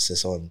and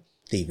emphasis on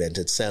the event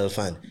itself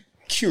and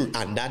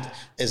that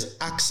is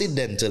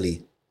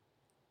accidentally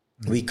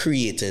we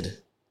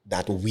created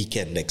that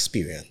weekend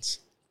experience.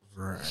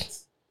 Right.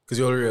 Because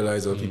you all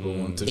realize what people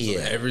want to do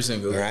every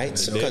single right.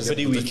 So because for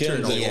the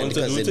weekend, because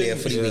they're there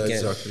for the weekend.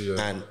 Exactly,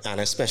 yeah. And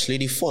especially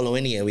the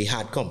following year we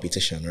had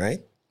competition,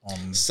 right?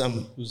 Who's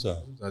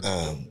that?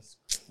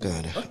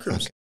 God.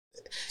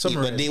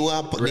 But they were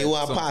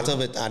a part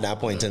of it at that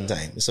point in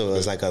time. So it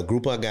was like a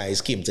group of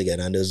guys came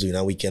together and they was doing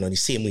a weekend on the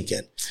same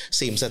weekend.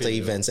 Same set of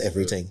events,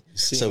 everything.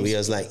 So we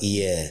was like,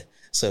 yeah.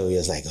 So we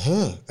was like,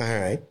 all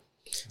right.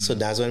 So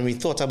that's when we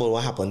thought about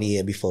what happened the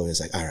year before. It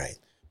was like, all right,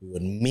 we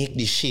would make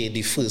the Shade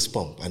the first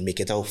pump and make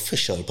it our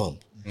official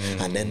pump.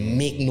 And then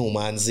make No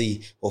Man's the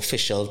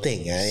official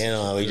thing.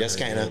 And, we just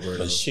kind of...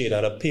 But Shade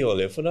had a pay all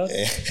for that.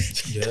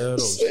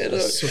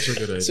 That's such a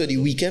good idea. So the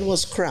weekend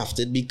was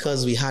crafted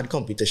because we had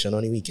competition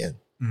on the weekend.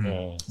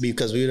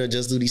 Because we would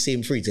just do the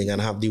same free thing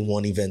and have the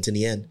one event in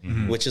the end,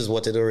 which is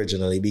what it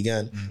originally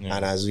began.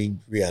 And as we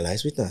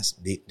realized with us,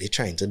 they're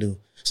trying to do.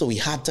 So we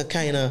had to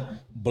kind of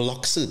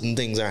block certain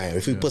things. All right,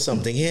 if we put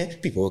something here,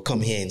 people will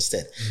come here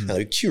instead. And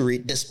we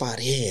curate this part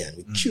here, and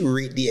we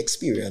curate the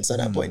experience at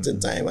that point in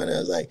time. And I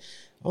was like,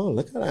 oh,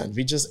 look at that.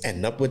 We just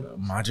end up with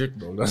magic,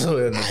 bro. That's how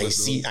I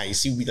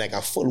see like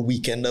a full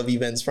weekend of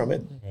events from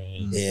it.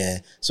 Yeah.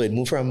 So it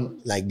moved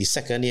from like the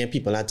second year,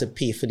 people had to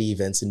pay for the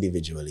events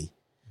individually.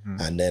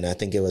 And then I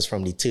think it was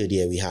from the third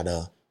year, we had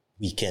a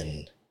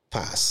weekend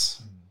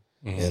pass.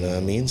 You know what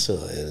I mean? So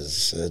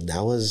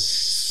that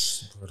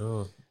was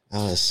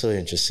so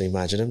interesting.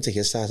 Imagine them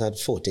tickets start at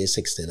 $40,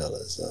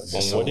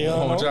 $60.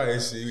 How much I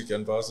see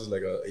weekend pass is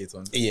like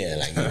 800. Yeah,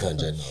 like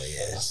 800 now,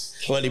 yeah.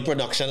 Well, the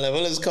production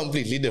level is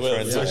completely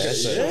different.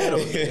 That's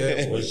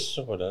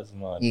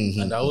mad.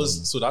 And that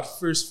was, so that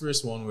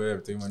first one where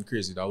everything went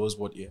crazy, that was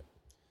what year?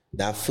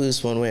 That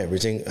first one where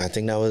everything, I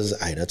think that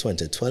was either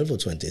 2012 or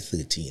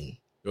 2013.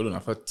 You're doing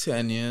that for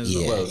 10 years?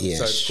 Yeah, well, yeah.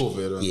 besides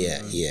COVID.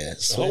 Yeah.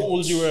 So how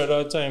old you were at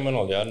that time and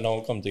all that now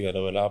come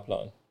together with that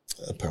plan?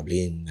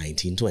 Probably in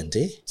 1920.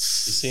 The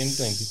same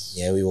thing.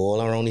 Yeah, we were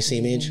all around the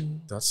same age.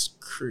 That's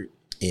great.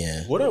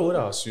 Yeah. What I would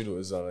ask you though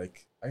is that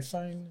like, I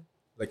find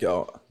like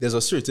there's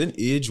a certain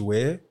age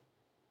where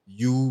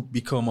you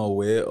become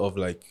aware of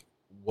like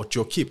what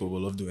you're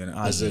capable of doing,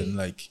 as in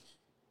like,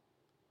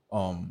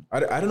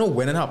 I don't know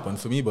when it happened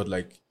for me, but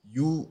like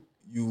you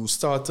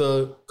start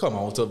to come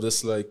out of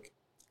this like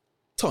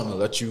tunnel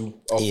that you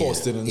are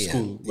forced in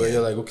school, where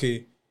you're like,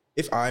 okay,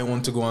 if I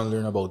want to go and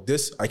learn about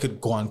this, I could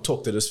go and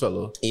talk to this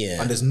fellow.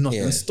 Yeah. And there's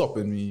nothing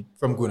stopping me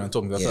from going and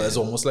talking to that fellow. It's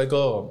almost like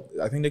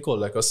I think they call it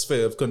like a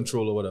sphere of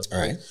control or whatever.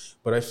 Right.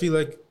 But I feel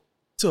like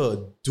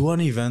to do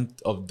an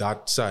event of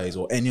that size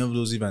or any of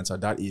those events at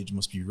that age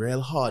must be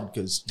real hard,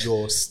 because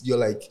you're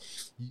like,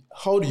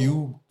 how do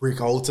you break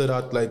out of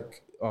that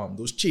like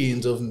those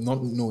chains of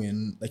not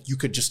knowing? Like you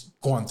could just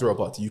go and throw a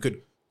party. You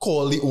could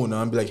call the owner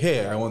and be like,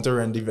 hey, I want to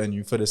rent the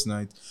venue for this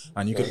night.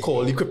 And you could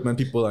call the equipment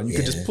people and you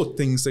could just put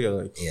things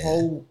together. Like,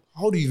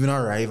 how do you even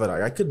arrive at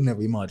that? I could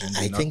never imagine.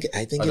 I think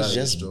it's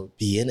just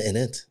being in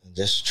it,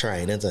 just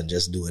trying it and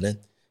just doing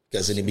it.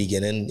 Because in the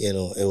beginning, you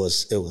know, it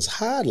was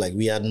hard. Like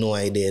we had no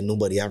idea.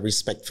 Nobody had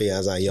respect for you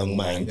as a young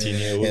man.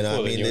 19-year-old. You know what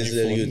I mean? This is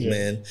a youth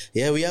man.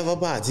 Yeah, we have a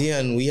party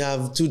and we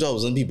have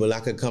 2,000 people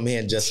that could come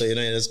here just so, you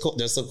know,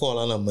 just to call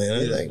on them.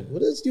 Man. Like,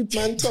 what does youth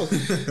man talk?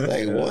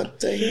 Like, what?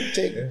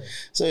 Take.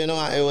 So, you know,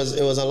 it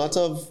was a lot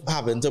of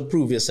having to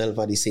prove yourself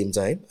at the same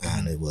time.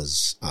 And it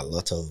was a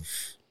lot of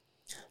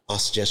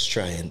us just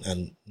trying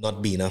and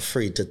not being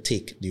afraid to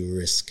take the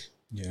risk.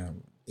 Yeah.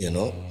 You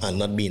know, and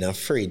not being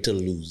afraid to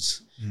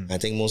lose. I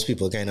think most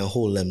people kind of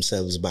hold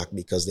themselves back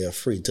because they're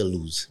afraid to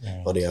lose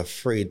or they're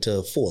afraid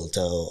to falter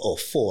or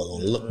fall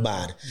or look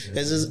bad.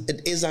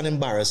 It is an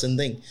embarrassing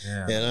thing.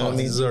 Yeah. You know what I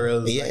mean? This is a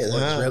real,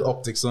 real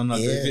optics on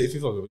that. Yeah. If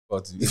you talk about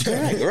parties.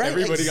 Right.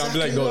 Everybody can be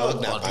like, no,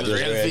 that party, real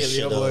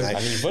failure, boy.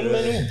 And even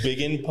when big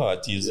in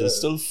parties, they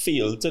still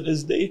fail to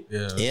this day.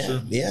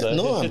 Yeah.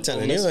 No, I'm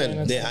telling you,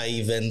 there are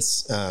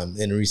events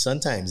in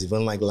recent times,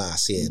 even like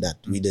last year, that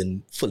we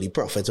didn't fully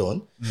profit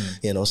on.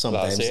 You know,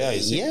 sometimes.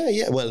 Last year,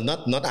 yeah. Well,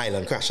 not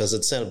Island Crashers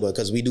itself,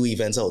 because we do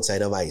events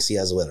outside of IC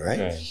as well,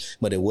 right?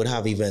 But it would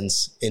have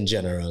events in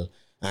general,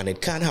 and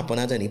it can happen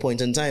at any point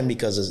in time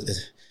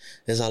because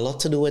there's a lot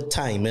to do with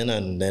timing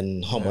and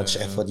then how much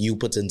effort you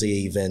put into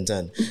your event,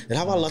 and it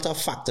have a lot of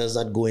factors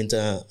that go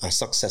into a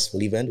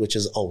successful event, which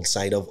is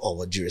outside of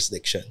our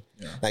jurisdiction.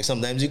 Like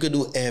sometimes you could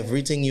do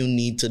everything you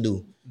need to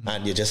do,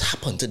 and you just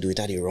happen to do it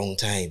at the wrong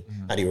time,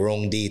 at the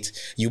wrong date.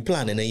 You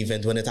plan an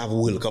event when it have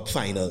World Cup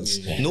finals.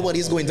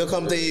 Nobody's going to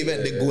come to the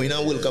event. They're going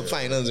on World Cup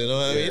finals, you know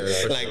what I mean?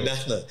 Like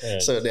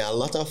that. So there are a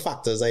lot of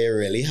factors that you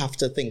really have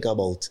to think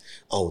about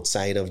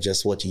outside of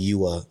just what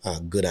you are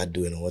good at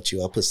doing or what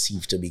you are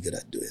perceived to be good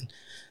at doing.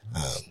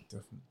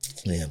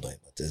 Yeah, but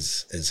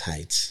it's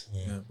heights.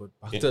 Yeah, but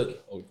back to...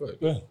 Oh,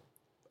 go ahead.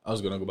 I was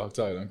going to go back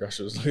to Island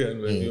Crashers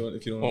again,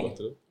 if you don't want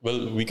to.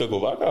 Well, we could go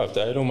back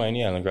after. I don't mind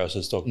the Island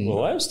Crashers talk.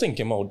 Well, I was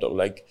thinking about though,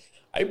 like,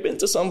 I've been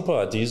to some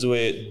parties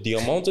where the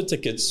amount of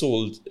tickets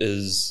sold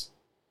is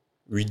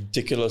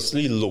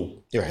ridiculously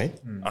low. Right.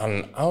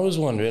 And I was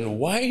wondering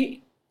why,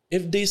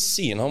 if they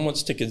seen how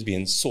much tickets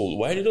being sold,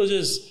 why did they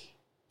just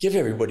give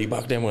everybody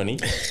back their money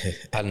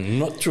and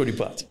not throw the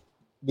party?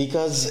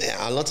 Because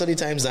a lot of the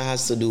times that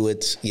has to do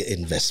with your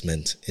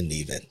investment in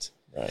the event.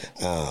 Right.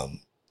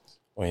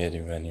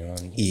 The venue.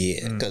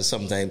 Yeah, because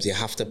sometimes you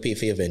have to pay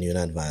for your venue in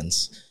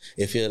advance.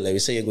 If you're, like we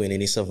say, you're going in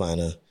the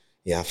Savannah,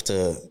 You have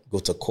to go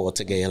to court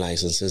to get your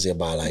licenses, your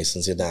bar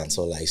license, your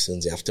dancehall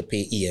license. You have to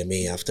pay EMA,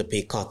 you have to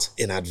pay cut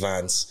in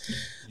advance.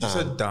 You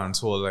said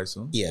dancehall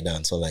license? Yeah,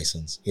 dancehall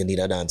license. You need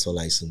a dancehall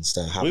license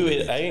to have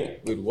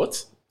Wait,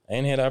 what? I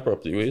didn't hear that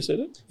properly. What you said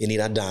it? You need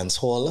a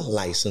dancehall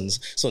license.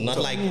 So not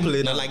like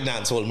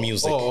dancehall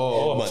music.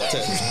 But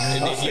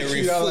if you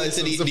refer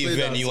to the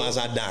venue as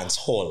a dance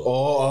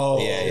hall.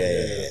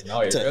 Yeah.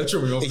 Now you're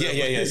true.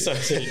 Yeah. So,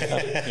 You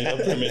need a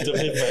permit to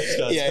play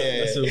vibes.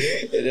 Yeah.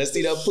 You just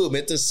need a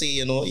permit to say,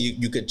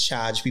 you could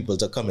charge people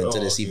to come into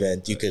this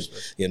event. You could,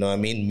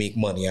 make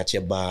money at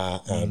your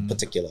bar and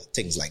particular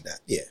things like that.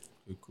 Yeah.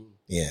 Cool.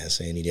 Yeah,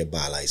 so you need your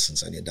bar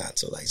license and your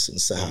dancer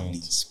license to have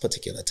these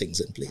particular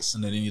things in place.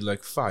 And then you need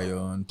like fire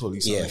and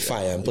police. Yeah,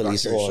 fire and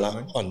police all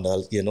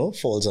under,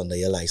 falls under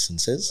your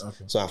licenses.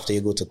 Okay. So after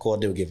you go to court,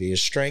 they'll give you your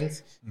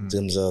strength. In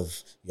terms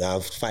of you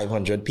have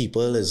 500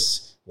 people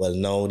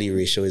now the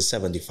ratio is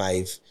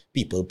 75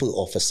 people per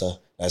officer.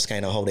 That's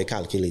kind of how they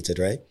calculate it,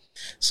 right?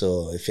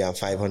 So if you have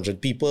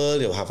 500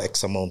 people, you'll have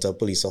X amount of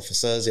police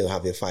officers, you'll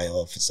have your fire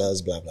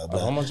officers, blah, blah,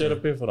 blah. How much do you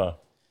pay for that?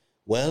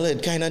 Well,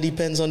 it kind of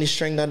depends on the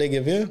strength that they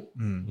give you.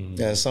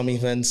 Some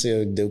events,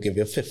 they'll give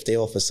you 50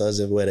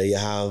 officers, whether you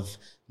have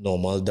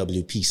normal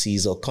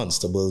WPCs or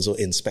constables or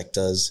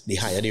inspectors. The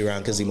higher the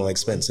rank is, the more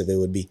expensive it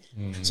would be.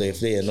 So if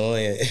they,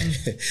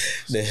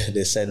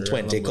 they send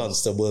 20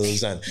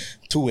 constables and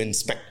 2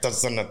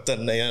 inspectors and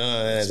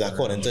it's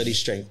according to the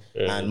strength.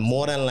 And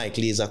more than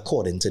likely is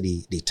according to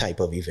the type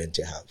of event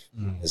you have.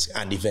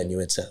 And the venue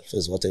itself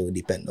is what it would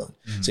depend on.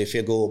 So if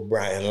you go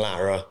Brian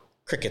Lara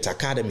Cricket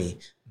Academy,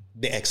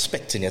 they're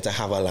expecting you to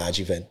have a large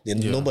event.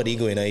 Nobody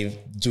going to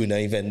do an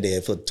event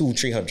there for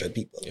 200-300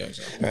 people. Yeah,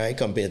 exactly. Right?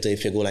 Compared to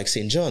if you go like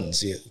St.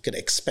 John's, you could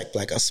expect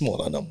like a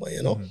smaller number,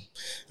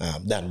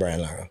 than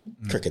Brian Lara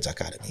Cricket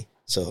Academy.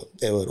 So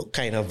it would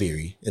kind of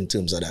vary in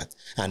terms of that.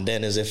 And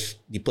then as if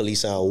the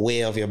police are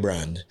aware of your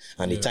brand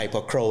and the type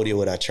of crowd you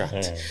would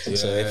attract.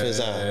 So if it's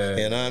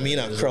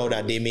a crowd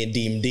that they may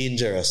deem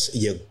dangerous,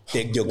 you're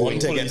going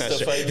to get that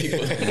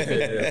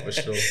straight. For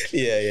sure.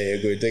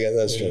 You're going to get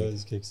that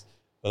straight.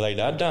 But like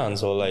that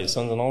dance or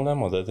license and all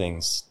them other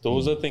things,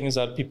 those are things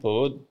that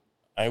people would,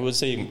 I would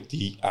say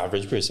the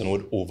average person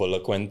would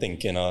overlook when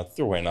thinking of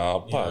throwing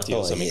a party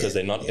or something because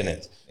they're not in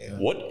it. Yeah.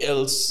 What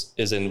else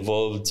is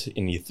involved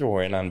in the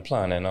throwing and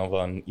planning of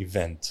an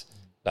event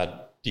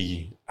that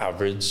the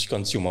average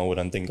consumer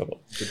wouldn't think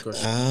about? Good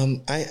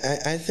question.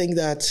 I think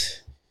that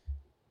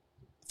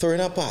throwing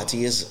a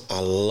party is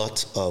a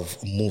lot of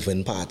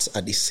moving parts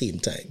at the same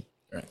time.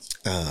 Right.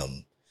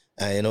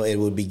 It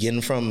would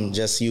begin from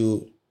just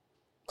you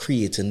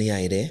creating the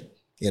idea,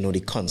 the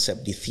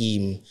concept, the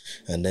theme,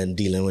 and then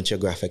dealing with your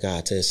graphic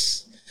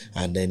artists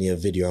and then your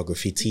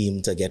videography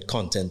team to get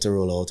content to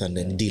roll out, and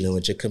then dealing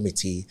with your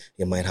committee.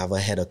 You might have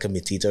a head of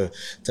committee to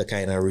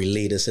kind of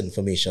relay this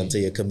information to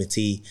your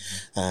committee.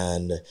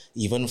 And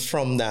even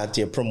from that,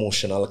 your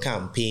promotional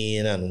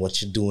campaign and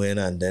what you're doing,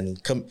 and then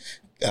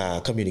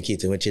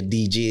communicating with your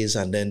DJs.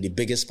 And then the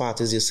biggest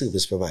part is your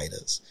service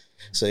providers.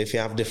 So if you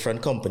have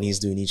different companies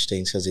doing each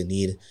thing, because you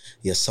need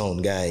your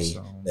sound guy,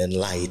 then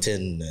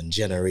lighting and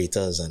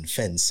generators and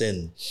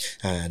fencing,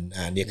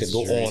 and you could go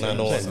on and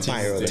on,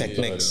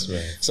 pyrotechnics.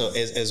 Right. So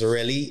it's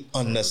really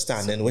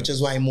understanding, which is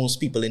why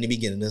most people in the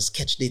beginning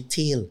catch their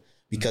tail,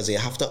 because you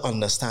have to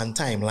understand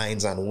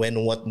timelines and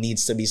when what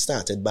needs to be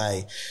started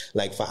by.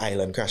 Like for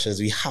Island Crashers,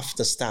 we have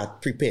to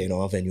start preparing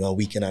our venue a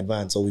week in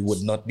advance, or we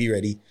would not be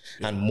ready.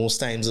 And most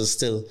times it's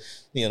still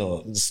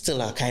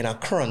a kind of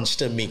crunch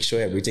to make sure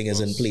everything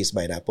is in place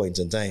by that point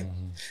in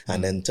time.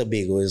 And then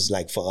Tobago is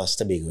like, for us,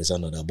 Tobago is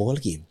another ball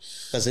game.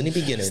 Because in the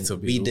beginning,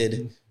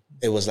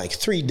 it was like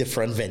 3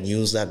 different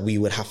venues that we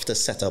would have to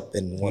set up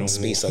in one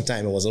space at a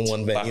time. It wasn't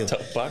one venue.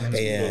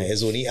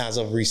 It's only as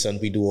of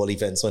recent we do all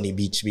events on the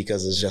beach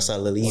because it's just a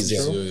little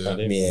easier. So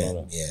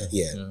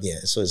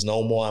it's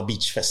now more a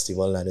beach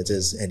festival than it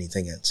is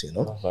anything else, Do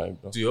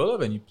you all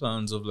have any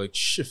plans of like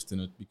shifting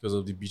it because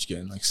of the beach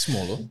getting like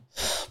smaller?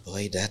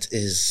 Boy, that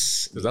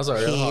is that's a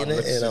real pain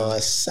in our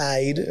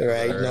side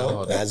right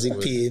now. That's the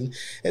pain.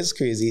 It's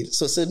crazy.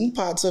 So certain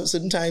times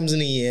in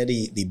the year,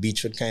 the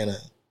beach would kind of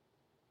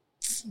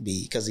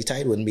be, because the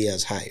tide wouldn't be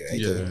as high, right?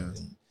 Yeah.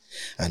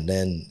 And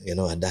then,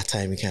 at that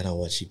time, we kind of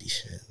watch the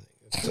beach.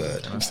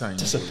 Good.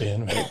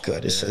 Disappearing, right?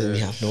 God, we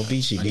have no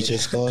beach. The beach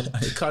is gone.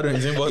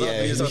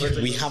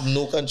 We have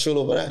no control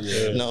over that.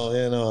 Yeah. Now,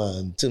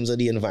 in terms of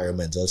the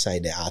environmental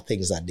side, there are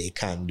things that they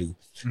can do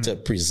to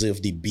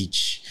preserve the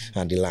beach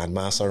and the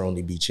landmass around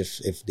the beach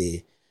if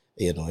they'll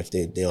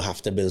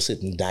have to build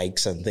certain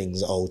dikes and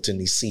things out in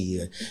the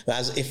sea,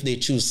 as if they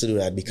choose to do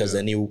that, because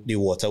then the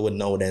water would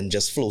now then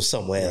just flow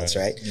somewhere else,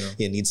 right? Yeah.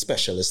 You need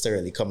specialists to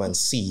really come and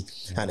see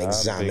and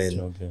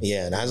examine.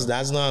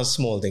 That's not a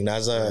small thing.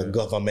 That's a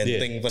government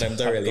thing for them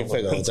to really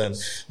figure out.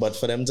 But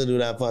for them to do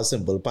that for a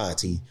simple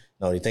party,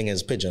 now the thing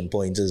is, Pigeon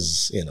Point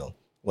is,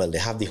 they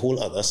have the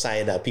whole other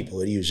side that people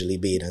would usually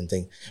bathe and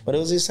thing. But it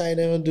was this side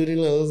they would do the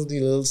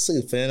little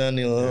surfing and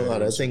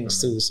other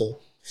things too. So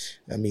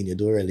I mean, you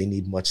don't really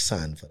need much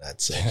sand for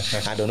that. So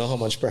I don't know how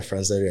much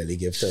preference they really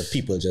give to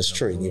people just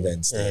throwing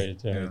events there.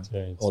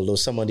 Right. Although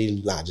some of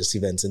the largest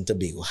events in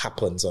Tobago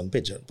happens on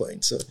Pigeon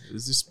Point. So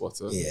Is this spot?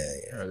 yeah.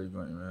 Really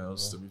going anywhere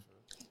else to be fair.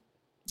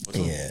 But,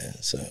 Yeah.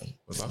 So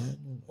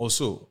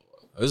also,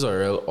 this is a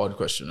real odd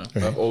question.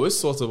 Huh? I've always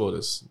thought about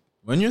this.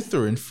 When you're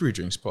throwing free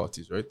drinks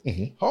parties, right?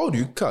 How do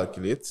you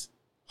calculate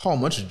how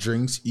much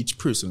drinks each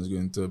person is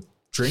going to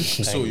drink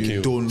so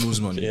you don't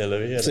lose money? Yeah,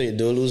 let me hear so that. you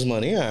don't lose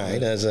money, all right?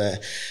 There's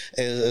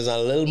a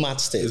little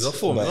math stage. Is a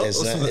formula?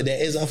 But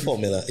there is a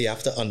formula. You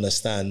have to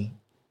understand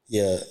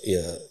your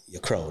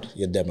crowd,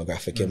 your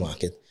demographic, your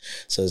market.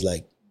 So it's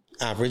like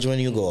average when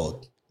you go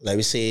out. Like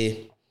we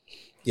say,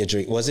 you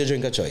drink. What's your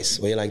drink of choice?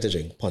 What you like to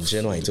drink? Punch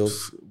and white oak.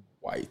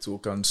 White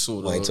oak and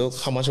soda. White oak.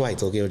 How much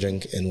white oak you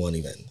drink in one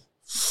event?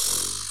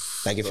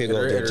 Like if you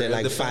go to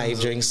like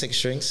 5 drinks,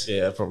 6 drinks.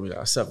 Yeah, probably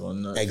like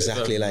 7.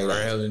 Exactly like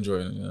that. Real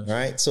enjoying it. Yeah.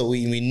 Right? So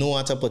we know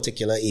at a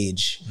particular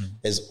age,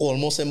 it's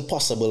almost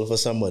impossible for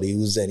somebody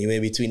who's anywhere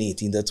between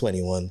 18 to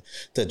 21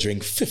 to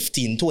drink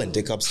 15,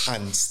 20 cups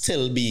and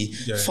still be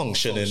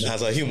functioning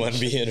as a human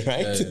being,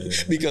 right?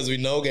 Because we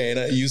now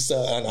getting used to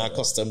and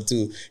accustomed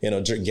to,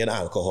 drinking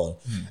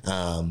alcohol.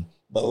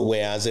 But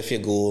whereas if you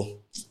go,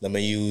 let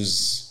me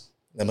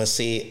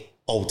say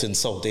out in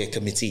South Air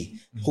Committee,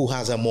 who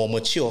has a more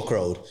mature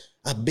crowd,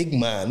 a big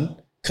man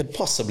could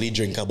possibly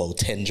drink about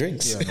 10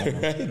 drinks.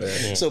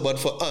 Right? So, but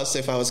for us,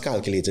 if I was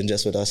calculating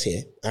just with us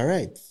here, all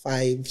right,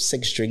 5,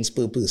 6 drinks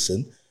per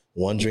person,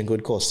 1 drink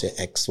would cost you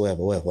X,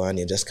 whatever, and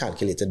you just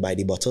calculate it by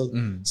the bottle.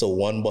 So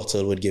 1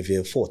 bottle would give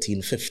you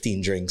 14,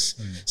 15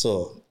 drinks.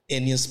 So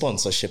in your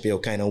sponsorship, you'll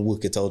kind of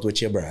work it out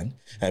with your brand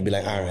and be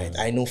like, all right,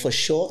 I know for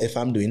sure if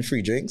I'm doing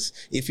free drinks,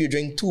 if you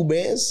drink 2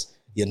 beers,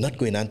 you're not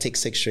going and take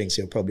 6 drinks.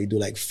 You'll probably do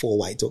like 4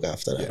 white oak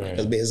after that.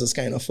 Because beers is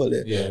kind of full.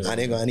 And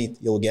you're going to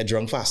you'll get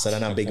drunk faster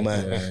than a big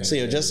man. So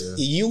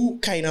you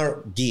kind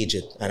of gauge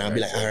it. And I'll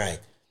be like, all right,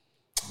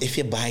 if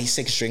you buy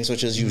 6 drinks,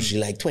 which is usually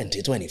like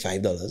 $20,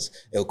 $25,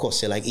 it'll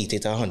cost you like $80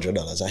 to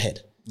 $100 a head.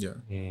 Yeah.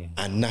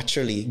 And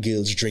naturally,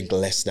 girls drink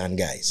less than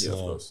guys. Yeah, of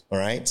course. All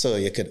right. So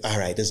you could, all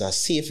right, there's a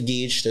safe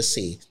gauge to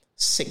say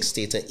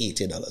 $60 to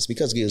 $80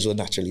 because girls will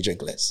naturally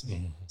drink less.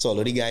 So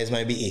although the guys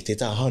might be $80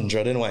 to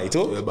 $100 in white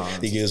oak,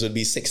 the girls would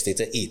be $60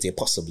 to $80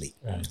 possibly.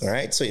 All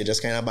right. So you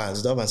just kind of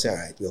balance it up and say, all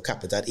right, we'll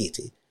cap it at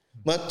 80.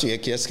 But you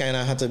just kind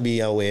of have to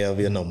be aware of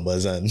your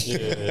numbers and.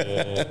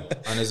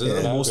 And is it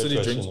that most of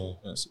the drinks?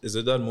 Yes. Is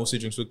it that most of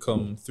the drinks would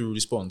come through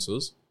the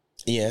sponsors?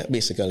 Yeah,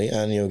 basically,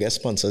 and you get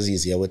sponsors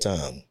easier with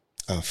a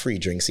free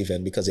drinks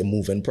event because you're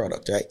moving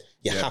product, right?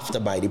 You have to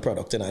buy the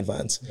product in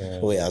advance.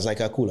 Whereas like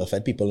a Cooler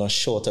Fed, people are not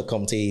sure to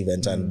come to the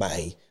event and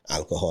buy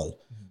alcohol.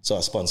 So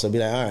a sponsor will be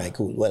like, all right,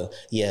 cool. Well,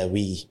 yeah,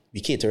 we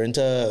catering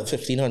to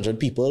 1,500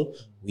 people.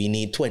 We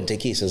need 20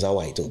 cases of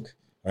white oak.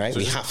 Right? So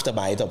we have to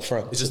buy it up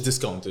front. It's just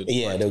discounted.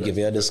 Yeah, they'll give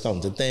you a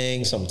discounted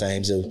thing.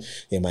 Sometimes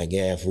you might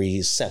get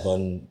every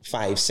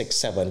 5, 6,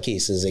 7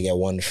 cases, they get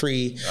 1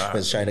 free.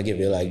 It's trying to give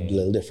you like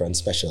little different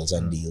specials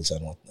and deals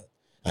and whatnot.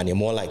 And you're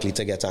more likely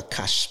to get a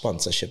cash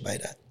sponsorship by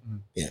that.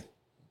 Yeah.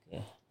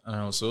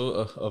 And also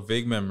a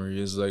vague memory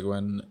is like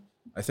when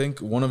I think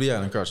one of the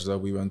island crashes that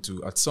we went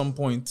to, at some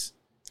point,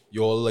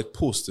 you all like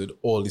posted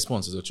all the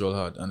sponsors that you all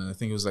had. And I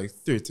think it was like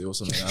 30 or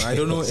something. And I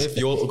don't know if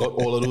you all got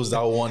all of those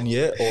that 1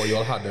 year or you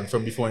all had them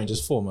from before and you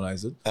just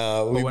formalized it.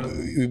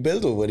 We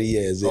built over the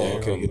years. Yeah. Oh,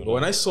 okay. But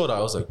when I saw that, I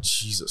was like,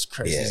 Jesus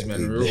Christ, these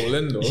men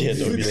rolling though.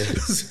 Don't be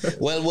there.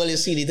 Well, you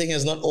see, the thing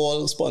is not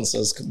all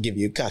sponsors give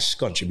you cash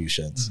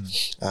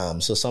contributions.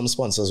 So some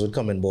sponsors would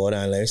come on board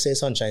and let's say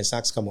Sunshine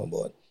Stacks come on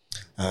board.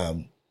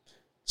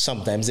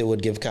 Sometimes they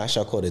would give cash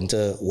according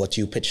to what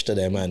you pitch to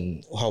them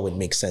and how it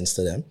makes sense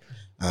to them.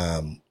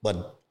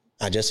 But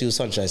I just use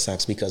Sunshine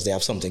Snacks because they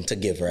have something to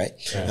give, right?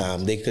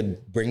 They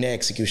could bring their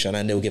execution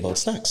and they'll give out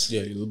snacks.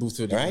 Yeah, you'll boost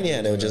it. Right?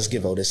 Yeah, they'll just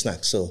give out the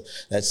snacks. So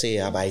let's say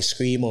you have ice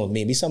cream, or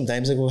maybe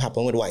sometimes it will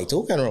happen with White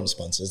Oak and rum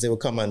sponsors. They will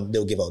come and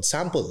they'll give out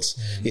samples.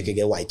 You could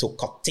get White Oak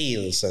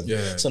cocktails.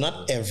 And so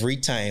not every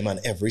time and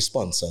every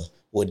sponsor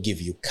would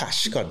give you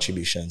cash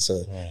contribution.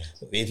 So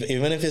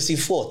even if you see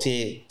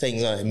 40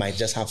 things, it might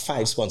just have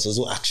 5 sponsors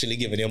who are actually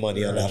giving you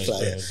money on that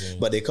flyer,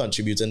 but they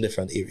contribute in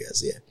different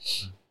areas.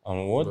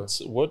 And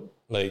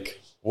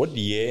what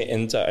year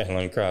into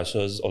Island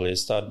Crashers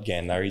always start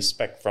getting that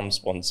respect from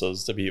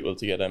sponsors to be able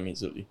to get them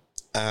easily?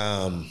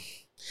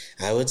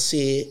 I would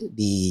say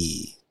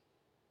the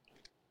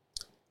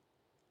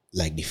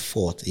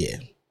 4th year.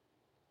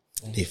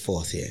 The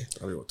 4th year.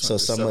 So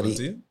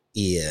somebody,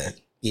 yeah.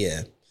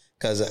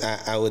 Because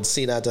I would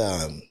say that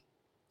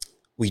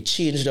we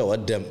changed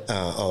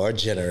our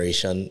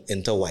generation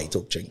into White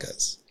Oak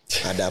drinkers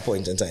at that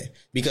point in time.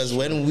 Because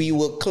when we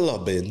were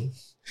clubbing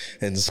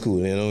in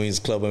school, we's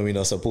clubbing, we're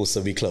not supposed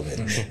to be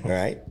clubbing,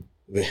 right?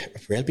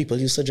 Real people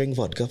used to drink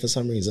vodka for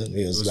some reason.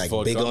 It was like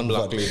big on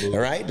vodka,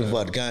 right?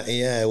 Vodka,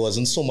 it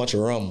wasn't so much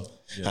rum.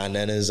 And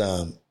then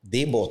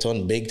they bought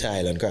on big to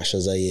Island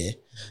Crashers a year,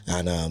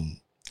 and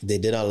they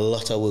did a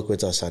lot of work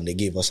with us, and they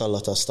gave us a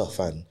lot of stuff,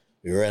 and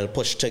We were all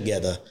pushed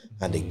together,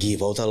 and they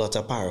gave out a lot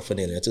of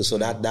paraphernalia too. So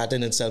that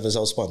in itself is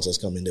how sponsors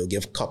come in. They'll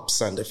give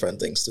cups and different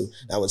things too.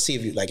 That would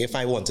save you. Like if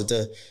I wanted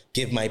to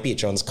give my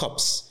patrons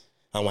cups,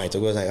 and White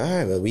Oak was like, all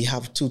right, well, we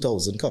have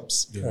 2,000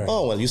 cups. Yeah.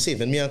 Oh, well, you're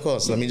saving me a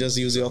cost. Let me just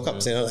use your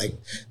cups. You know, like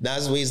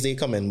that's ways they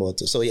come in more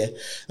too. So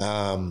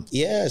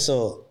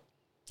so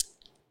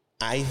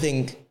I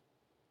think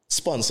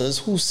sponsors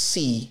who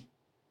see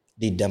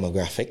the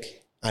demographic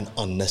and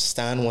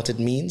understand what it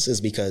means is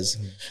because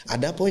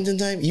at that point in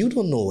time, you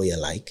don't know what you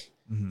like.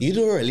 You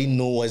don't really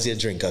know what's your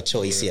drink or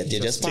choice yet.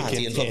 You're just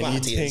partying for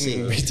partying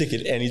sake. We take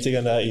it anything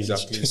on that.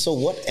 Exactly. So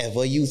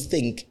whatever you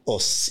think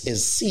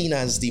is seen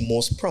as the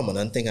most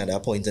prominent thing at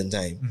that point in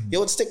time, you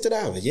would stick to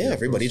that. Yeah,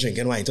 everybody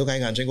drinking White Oak, I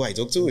can drink White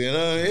Oak too, you know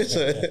what I mean? So,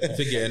 if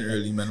you're getting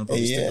early, man, I'll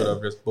probably stick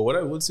with that. But what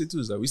I would say too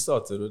is that we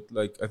started with,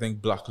 like, I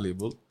think Black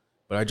Label.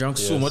 But I drank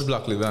so much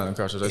Black Label and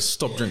crashes. I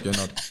stopped drinking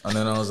that. And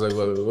then I was like,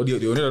 well,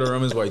 the only other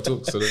rum is White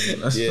Oak. So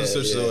then I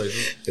switched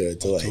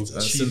to White Oak.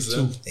 And since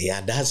then,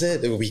 that's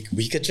it.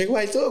 We could drink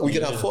White Oak. We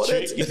could afford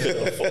it.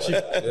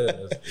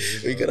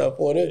 We could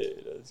afford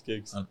it.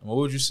 And what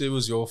would you say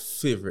was your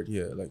favorite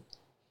year? Like,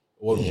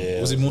 what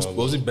was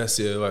the best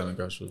year of Island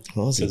Crash?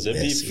 Because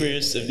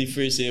if the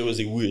first year was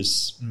the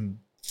worst.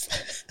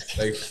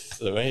 Like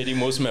the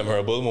most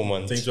memorable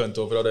moment. Things went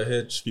over without a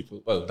hitch.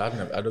 People, well, that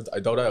never. I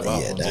doubt that ever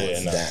happened.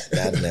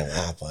 That never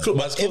happened.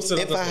 But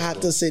if I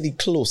had to say the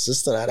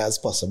closest to that as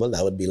possible,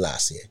 that would be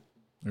last year.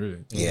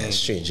 Really? Yeah,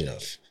 strange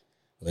enough.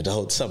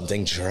 Without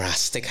something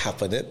drastic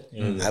happening,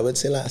 I would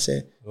say last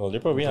year. Well, they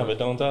probably have it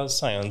down to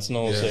science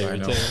now. So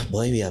everything.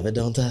 Boy, we have it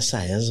down to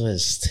science, but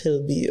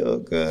still be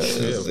good.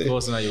 Yeah, of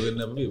course, now you would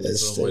never be able to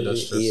avoid that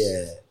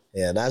stress.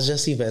 Yeah, that's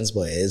just events,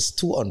 boy. It's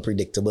too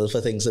unpredictable for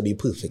things to be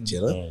perfect,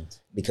 you know? Right.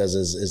 Because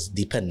it's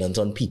dependent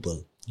on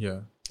people.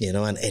 Yeah. You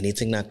know, and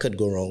anything that could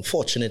go wrong.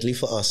 Fortunately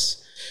for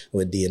us,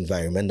 with the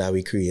environment that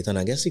we create, and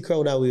I guess the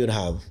crowd that we would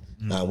have,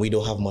 we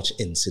don't have much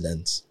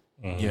incidents.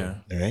 Yeah.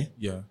 Right?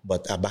 Yeah.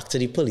 But back to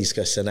the police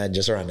question, I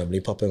just randomly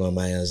pop in my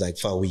mind. I was like,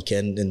 for a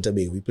weekend in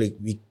Tobago,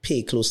 we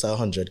pay close to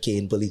 100K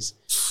in police.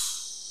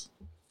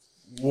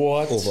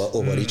 What?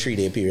 Over the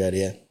 3-day period,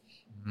 yeah.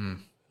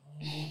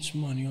 How much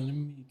money are they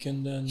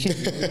making then? It's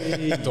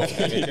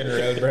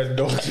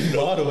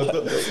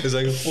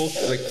like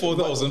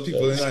 4,000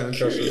 people in Island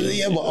Crash.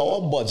 Yeah, but our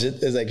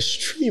budget is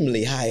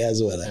extremely high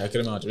as well. I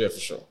can imagine, yeah, for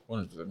sure.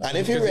 100%. And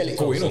if you really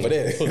going over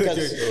there,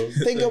 because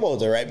think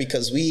about it, right?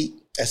 Because we,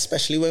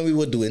 especially when we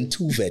were doing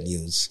 2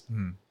 venues,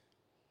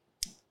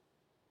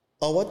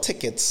 our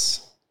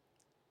tickets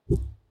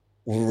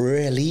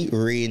really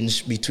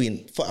range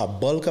between, for a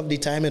bulk of the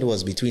time, it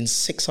was between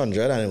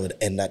 600 and it would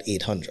end at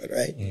 800,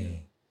 right?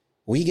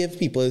 We give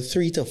people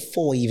 3 to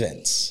 4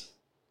 events,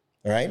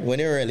 right? When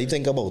you really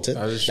think about it,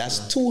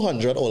 that's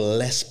 200 or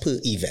less per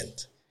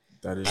event.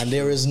 And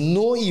there is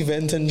no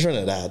event in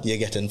Trinidad you're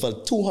getting for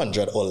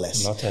 200 or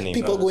less. Not any.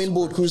 People go in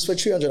boat cruise for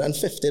 $350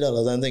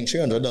 and think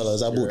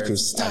 $300 a boat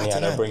cruise. And you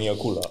had to bring your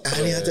cooler.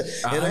 And you had to,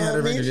 you know what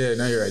I mean? Yeah,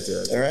 now you're right.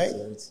 Yeah. All right?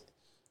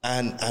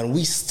 And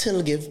we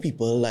still give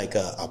people like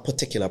a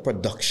particular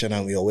production,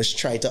 and we always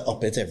try to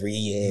up it every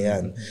year.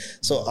 And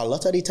so a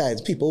lot of the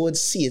times people would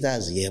see it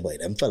as, yeah, boy,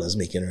 them fellas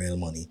making real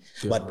money.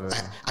 Yeah, but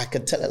I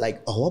could tell it,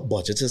 like, our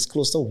budget is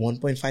close to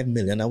 1.5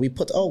 million that we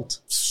put out.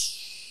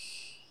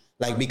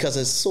 Like, because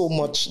it's so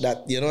much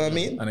that, you know what I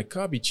mean? And it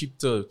can't be cheap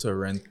to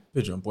rent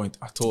Pigeon Point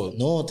at all.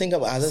 No, think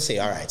about, as I say,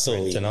 all right, so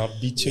that had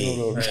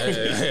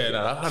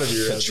to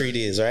be for 3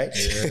 days, right?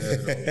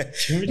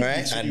 Yeah,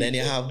 right? And then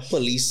you have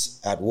police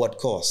at what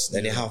cost?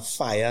 Then you have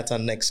fire at our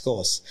next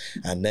cost.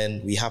 And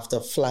then we have to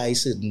fly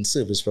certain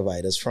service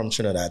providers from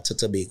Trinidad to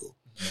Tobago.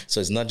 So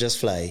it's not just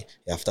fly,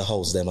 you have to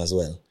house them as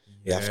well.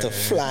 You have to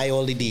fly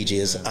all the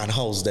DJs and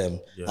house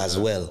them as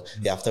well.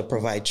 You have to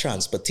provide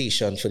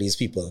transportation for these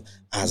people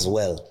as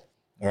well.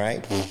 All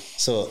right.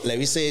 So let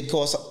me say it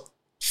costs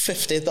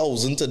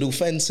 50,000 to do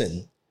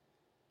fencing.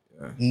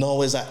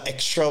 Now is an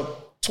extra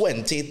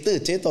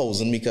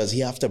 20,000-30,000 because he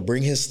have to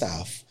bring his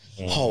staff,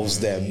 house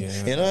them.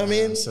 You know what I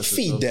mean?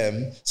 Feed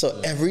them. So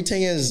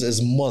everything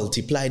is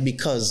multiplied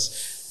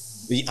because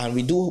we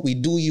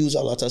do use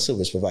a lot of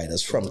service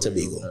providers from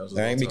Tobago,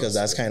 right? Because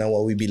that's kind of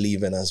what we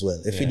believe in as well.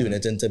 If we're doing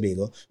it in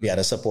Tobago, we had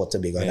to support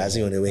Tobago, and that's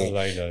the only way.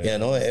 You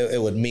know, it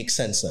would make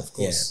sense. Of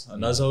course,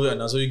 and that's how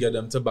you get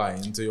them to buy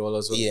into you all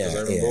as well. Because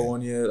I remember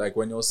one year, like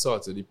when you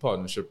started the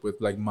partnership with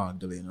like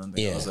Magdalena, and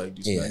I was like,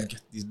 they're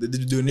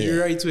doing it the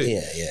right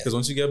way. Because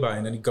once you get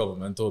buying, any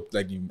government or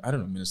like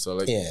minister,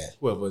 like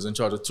whoever is in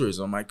charge of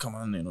tourism might come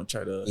and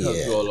try to help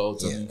you all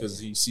out, because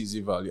he sees the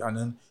value, and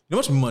then. You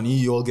know how much money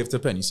you all give to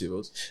penny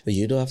savers?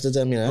 You don't have to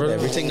tell me that.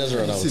 Everything does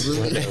run out.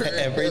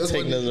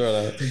 Everything does run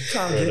out. You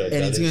can't get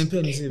anything in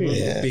penny savers.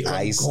 Yeah.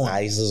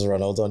 Ice is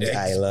run out on the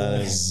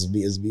island.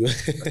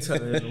 I'm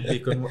telling you, no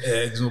bacon, no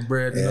eggs, no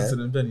bread, nothing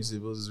in penny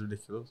savers is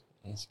ridiculous.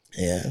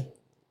 Yeah.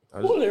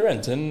 Who are they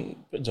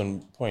renting Pigeon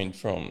Point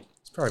from?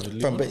 It's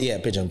privately.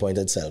 Pigeon Point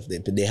itself.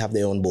 They have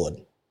their own board.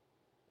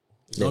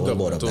 Their own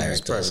board of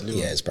directors.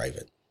 It's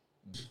private.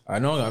 I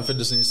know I'm fit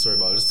this in story,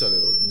 but I'll just tell you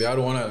though. They had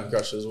one island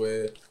crashes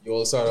where you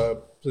all sort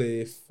of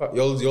play,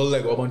 you all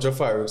like a bunch of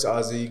fireworks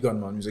as the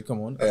gunman music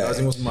come on. That's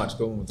the most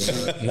magical moment.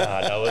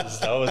 Nah, that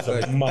was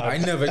Like, mad. I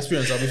never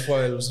experienced that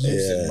before. It was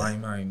just in my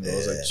mind. I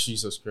was like,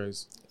 Jesus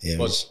Christ. Yeah,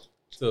 But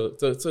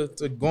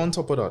to go on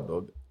top of that,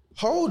 dog,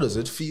 how does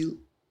it feel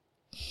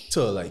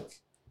to like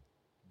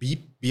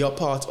be a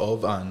part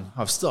of and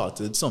have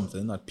started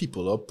something that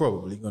people are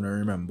probably gonna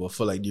remember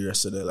for like the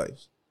rest of their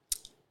lives?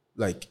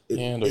 Like,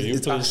 Yeah, though, you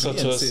it's play actually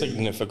such a insane.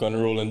 significant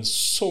role in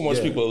so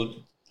much people.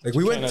 Like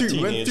we went kinda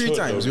three teenage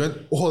times. hood, We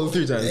went all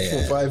 3 times.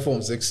 Yeah. 4, 5,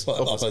 4, 6.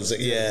 Opposite,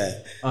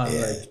 yeah.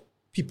 And like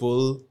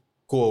people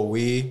go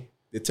away,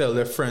 they tell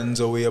their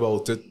friends away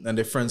about it, and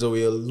their friends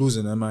away are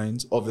losing their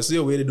minds. Obviously,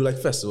 away they do like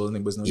festivals and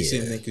things, but it's not the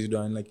same thing because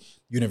you're doing like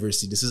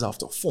university. This is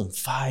after Form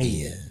 5.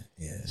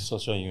 Yeah.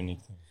 Such a unique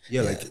thing.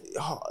 Yeah, like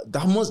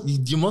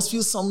that you must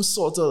feel some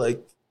sort of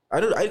like I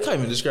can't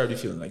even describe the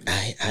feeling like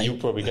that. You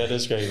probably got to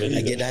describe it.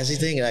 Like that's the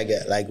thing.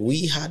 Like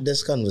we had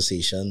this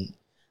conversation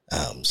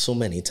so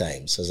many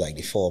times. So it's like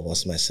the four of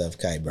us, myself,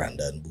 Kai,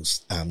 Brandon,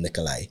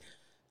 Nikolai.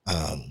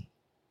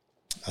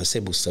 I'll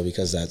say Booster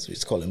because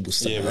it's called him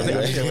Booster. Yeah,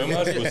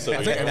 remember Booster.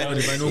 I think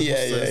everybody might know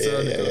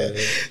Booster.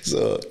 Yeah.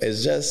 So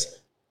it's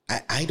just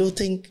I don't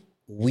think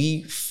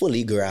we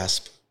fully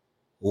grasp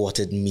what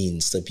it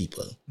means to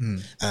people.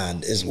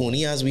 And it's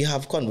only as we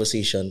have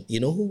conversation, you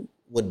know who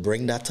would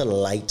bring that to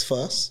light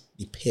for us?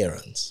 The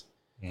parents.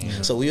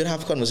 So we would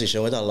have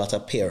conversation with a lot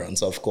of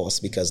parents, of course,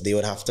 because they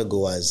would have to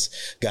go as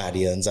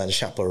guardians and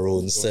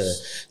chaperones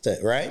to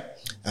right?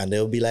 And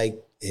they'll be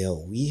like,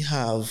 we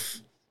have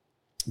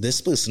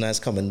this person has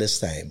come in this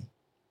time,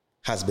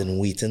 has been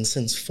waiting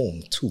since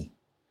Form 2.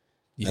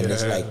 And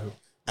it's like,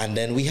 and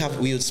then we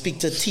would speak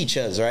to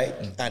teachers, right?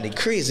 And the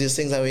craziest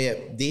things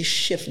that they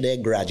shift their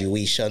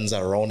graduations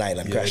around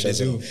island crashers.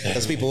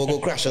 Because people will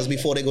go crashers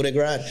before they go to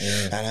grad.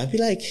 And I'd be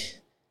like,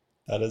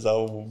 that is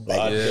how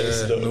bad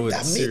this stuff. No,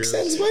 that makes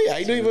sense, boy.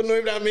 I don't even know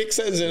if that makes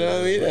sense, you know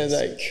what I mean? It's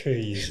like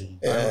crazy.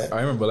 I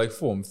remember like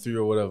Form 3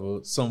 or whatever,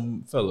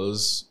 some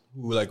fellas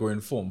who like were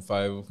in Form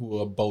 5 who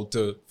were about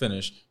to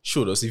finish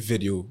showed us a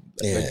video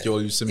like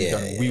y'all used to make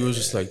and we were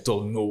just like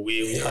told no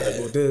way we had to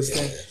go this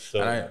thing.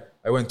 So, and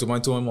I went to my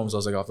mom's. I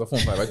was like, after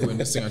Form 5 I go in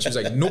this thing, and she was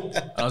like, nope.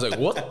 And I was like,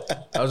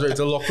 what? I was ready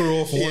to lock her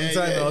off one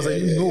time and I was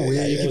like, no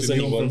way. I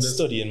wasn't even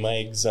studying my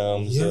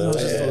exams. I was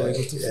just like,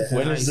 what the fuck?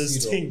 When is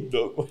this thing,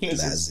 dog? When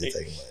is that's this the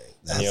thing? thing,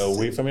 man. And you're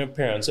away from your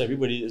parents. So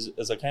everybody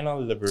is a kind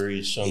of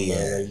liberation.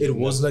 It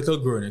was like a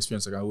growing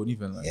experience. Like I wouldn't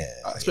even like,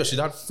 especially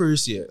that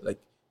first year. Like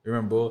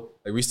remember,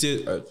 like we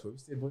stayed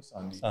boy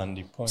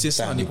Sandy Point.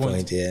 Sandy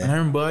Point. Yeah. And I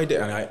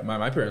remember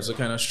my parents are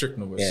kind of strict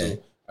now, so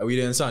we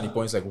there in Sandy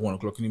Point. It's like 1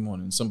 o'clock in the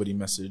morning. Somebody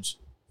messaged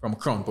from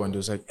Crown Point. It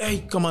was like,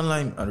 hey, come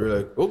online. And we were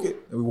like, okay.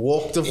 And we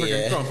walked to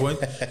freaking Crown Point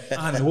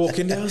and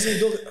walking there. I was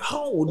like,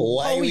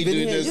 why are we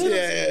doing this?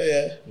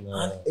 Yeah. No.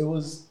 And it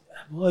was,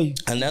 boy.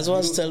 And that's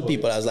what I tell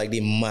people. I was like,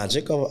 the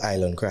magic of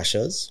island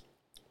crashers,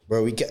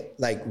 where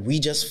we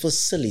just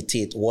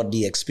facilitate what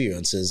the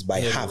experience is by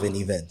having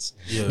events.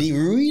 Yeah. The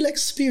real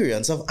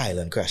experience of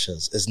island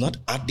crashers is not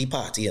at the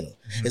party,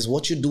 It's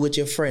what you do with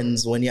your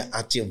friends when you're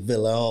at your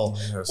villa or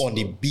on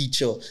the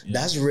beach.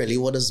 That's really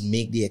what does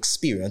make the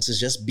experience. Is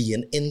just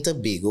being in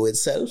Tobago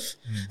itself,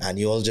 and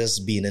you all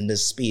just being in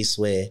this space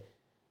where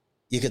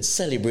you could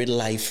celebrate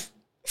life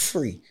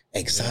free.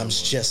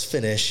 Exams just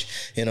finished,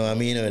 you know what I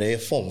mean? Or they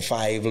Form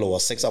 5, lower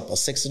 6, upper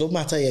 6. It don't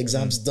matter, your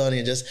exams done.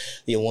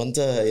 You want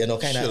to,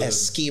 kind of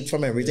escape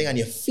from everything, and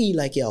you feel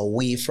like you're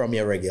away from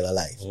your regular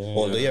life.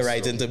 Although you're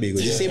right in Tobago,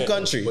 it's the same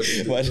country. But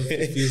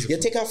you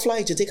take a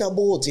flight, you take a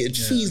boat, it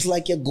feels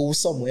like you go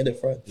somewhere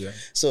different. Yeah.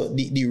 So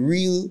the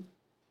real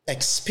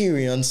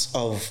experience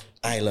of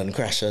island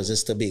crashers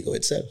is Tobago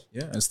itself.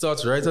 Yeah, and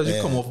starts right as you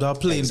come off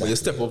that plane, but you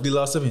step off the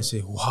last step and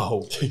say,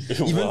 wow.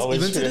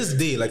 Even to this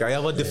day, like I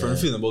have a different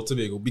feeling about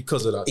Tobago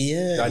because of that.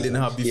 Yeah. That I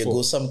didn't have before. You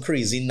go some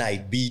crazy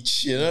night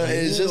beach,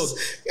 it's just...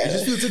 You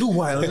just feel to do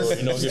wildness.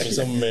 Give me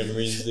some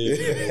memories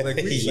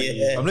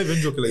there. I'm not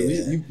even joking. Like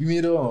we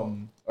made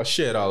a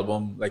shared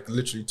album like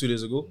literally 2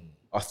 days ago.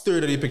 A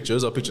third of the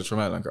pictures are pictures from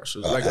island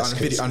crashes, like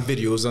and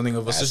videos and thing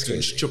of us just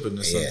doing tripping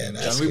or something.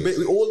 And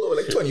we all know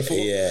like 24.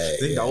 I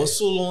think that was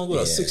so long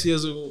ago, 6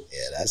 years ago.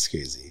 Yeah, that's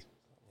crazy.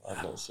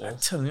 I'm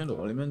telling you,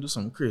 all the men do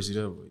something crazy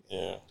there, boy.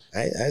 Yeah.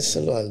 I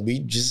still we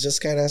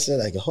just kind of said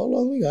like, how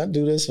long we gonna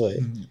do this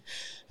way?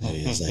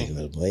 It's like,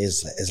 well, boy,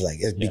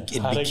 it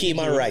became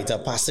a rite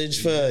of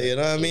passage for, you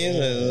know what I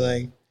mean?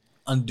 And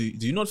and do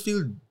you not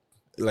feel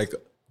like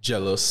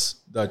jealous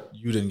that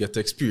you didn't get to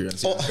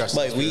experience it?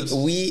 But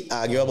we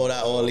argue about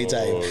that all the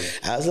time.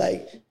 I was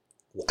like,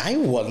 I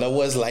wonder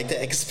what's like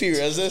to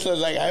experience this.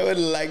 Like, I would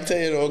like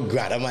to,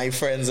 gather my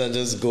friends and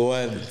just go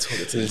and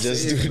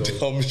just do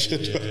dumb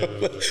shit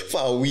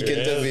for a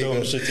weekend to be.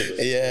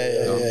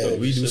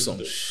 We do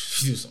some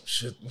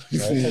shit.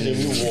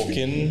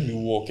 We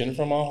walking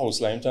from our house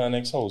line to our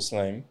next house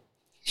line,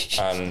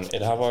 and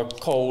it have a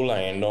cow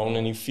lying down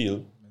in the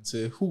field. And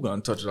say, who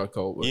gonna touch that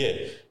cow? Bro?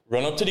 Yeah.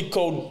 Run up to the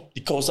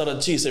cow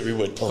started chase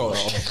everywhere.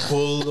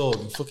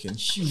 Bulldog, fucking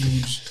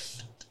huge.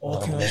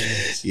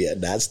 Yeah,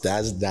 that's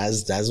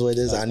what it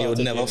is. And you would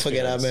never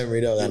forget that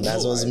memory, dog. And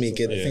that's what's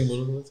making it. Think about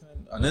it all the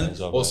time. And then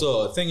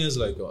also, the thing is,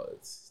 like,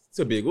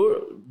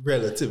 Tobago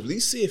relatively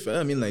safe.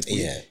 I mean, like,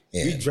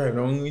 we drive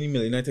around in the middle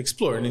of the night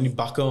exploring in the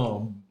back,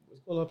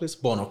 what's called that place?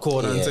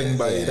 Bonacord and thing.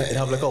 But it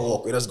have like a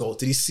walk. We just go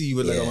to the sea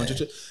with like a bunch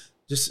of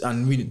just,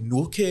 and we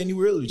no care in the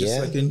world. We just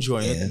like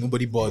enjoying it.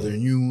 Nobody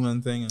bothering you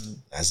and thing.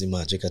 And that's the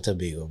magic of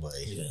Tobago, boy.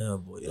 Yeah,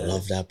 boy. I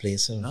love that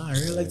place. So. Nah, I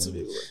really like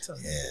Tobago.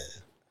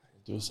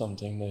 Do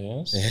something there,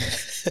 yes.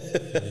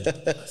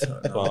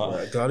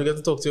 Glad to get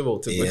to talk to you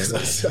about it.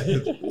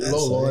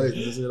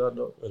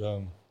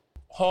 But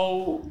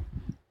how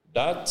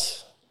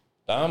that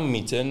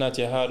meeting that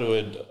you had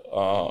with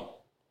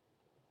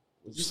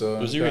was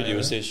the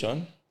radio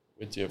station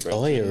with your brother?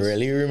 Oh, you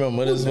really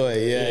remember this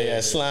boy? Yeah.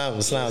 Slam.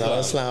 That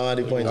was Slam at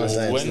the point in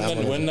time.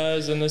 When that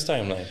is in this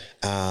timeline?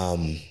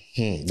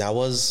 That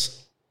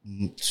was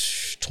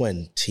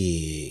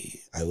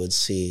 20, I would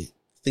say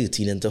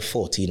 13 into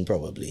 14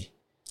 probably.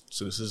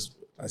 So this is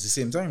at the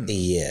same time?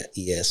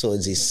 Yeah. So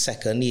it's the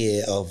second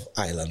year of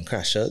Island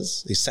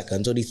Crashers. The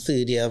second to the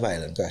third year of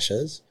Island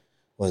Crashers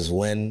was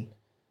when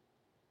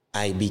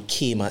I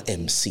became an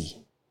MC.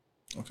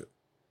 Okay.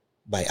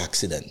 By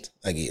accident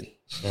again.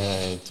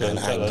 And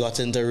I got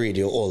into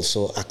radio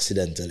also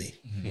accidentally.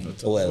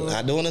 Mm-hmm. Well,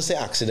 I don't want to say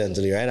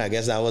accidentally, right? I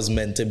guess that was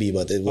meant to be,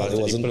 but it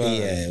wasn't.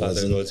 It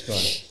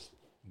wasn't.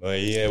 But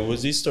yeah, what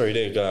was the story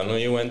there? I know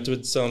you went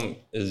with some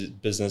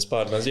business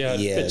partners. You had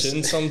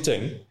pitching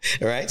something.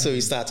 Right. So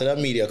we started a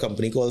media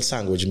company called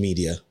Sandwich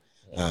Media.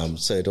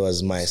 So it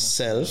was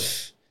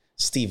myself,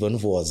 Stephen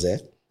Vorze,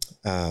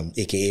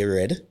 aka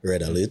Red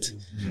Alert,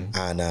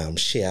 and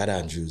Shayad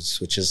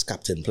Andrews, which is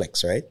Captain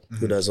Plex, right?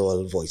 Who does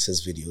all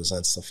voices, videos,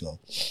 and stuff now.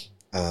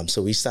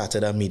 So we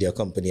started a media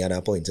company at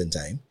that point in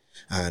time.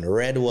 And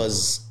Red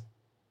was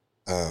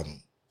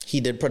he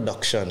did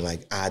production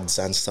like ads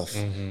and stuff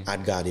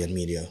at Guardian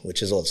Media,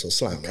 which is also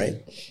Slam,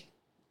 right?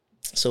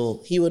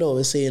 So he would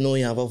always say,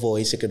 you have a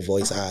voice, you could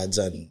voice ads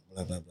and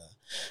blah, blah, blah.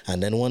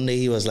 And then one day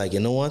he was like,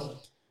 you know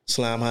what?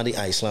 Slam had the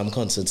iSlam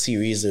concert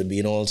series. There'd be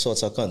in all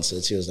sorts of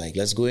concerts. He was like,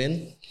 let's go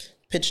in,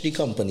 pitch the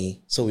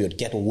company so we would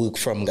get work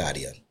from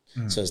Guardian.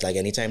 So it's like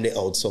anytime they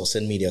outsource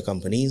in media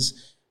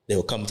companies, they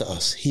will come to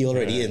us. He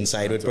already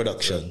inside with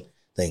production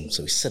thing.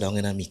 So we sit down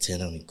in a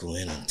meeting and we go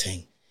in and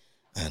thing.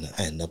 And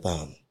I end up,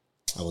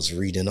 I was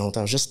reading out.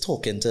 I was just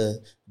talking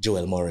to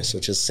Joel Morris,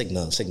 which is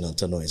Signal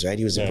to Noise, right?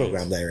 He was the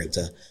program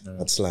director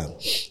at Slam.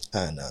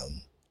 And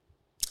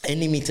in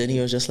the meeting, he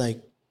was just like,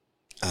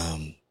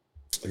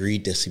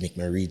 read this. He make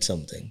me read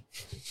something.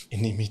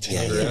 In the meeting?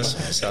 I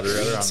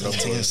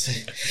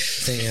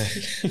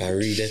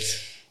read it.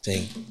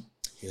 Thing.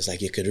 He was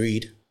like, you could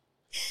read.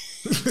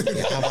 You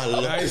have a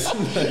look. Nice.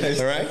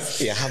 All right?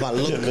 You have a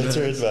look. I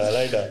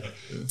like that.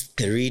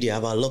 You read, you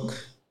have a look.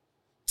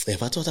 You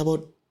ever thought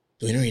about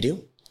doing radio?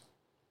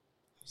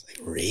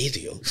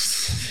 Radio? I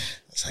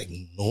was like,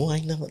 no, I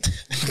never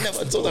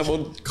thought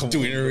about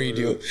doing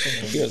radio.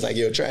 He was like,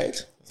 try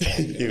it.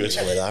 He was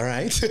like, all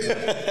right.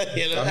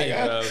 Okay.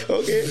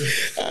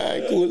 All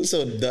right, cool.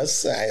 So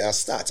thus I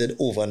started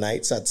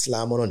overnights at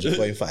Slam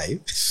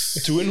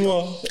 100.5. Doing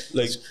what?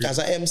 Like as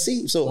an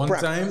MC. So one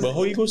time? But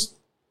how you goes?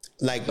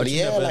 Like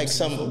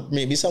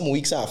maybe some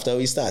weeks after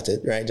we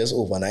started, right? Just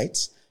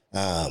overnights.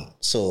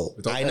 So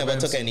I never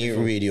took any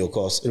radio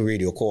course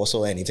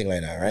or anything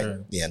like that, right?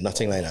 Yeah,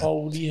 nothing like that.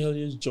 How the hell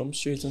you just jump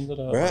straight into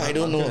that? Right, I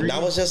don't know.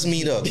 That was just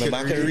me, dog.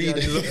 I can read.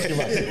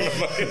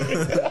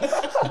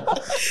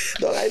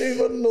 Dog, I don't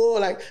even know.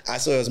 Like,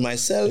 so it was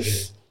myself,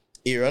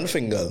 Aaron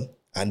Fingal,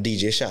 and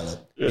DJ Charlotte.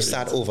 We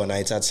start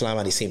overnight at Slam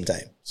at the same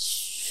time.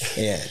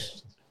 Yeah.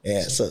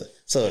 So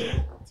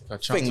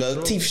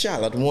Fingal, Thief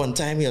Charlotte, one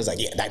time he was like,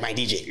 yeah, that's my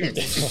DJ.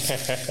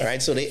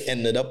 Right? So they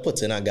ended up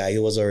putting a guy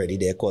who was already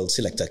there called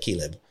Selector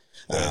Caleb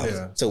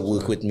to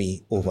work with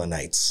me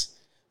overnights.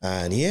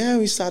 And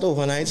we start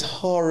overnights.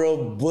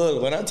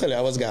 Horrible. When I tell you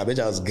I was garbage,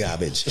 I was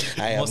garbage.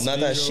 I am not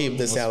ashamed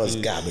to say I was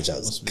garbage. I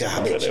was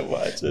garbage.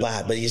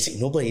 But you see,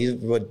 nobody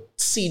would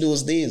see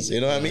those days.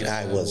 You know what I mean?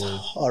 I was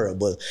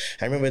horrible.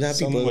 I remember that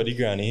somebody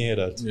granny hear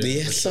that.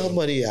 Yeah,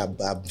 somebody. I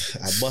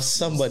bust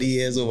somebody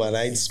ears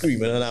overnight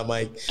screaming on that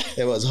mic.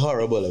 It was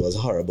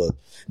horrible.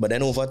 But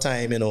then over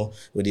time,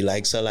 with the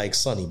likes of like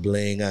Sonny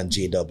Bling and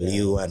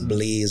JW and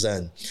Blaze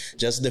and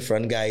just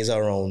different guys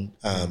around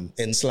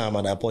in Slam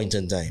at that point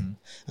in time.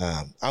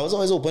 I was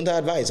always open to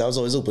advice. I was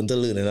always open to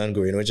learning and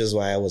growing, which is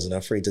why I wasn't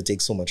afraid to take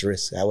so much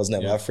risk. I was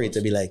never afraid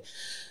to be like,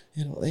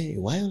 hey,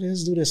 why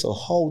let's do this or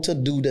how to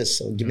do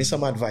this or give me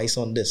some advice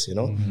on this,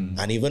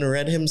 And even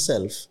Red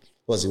himself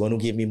was the one who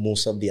gave me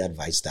most of the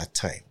advice that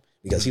time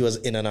because he was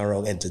in and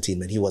around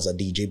entertainment. He was a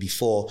DJ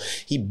before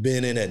he'd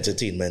been in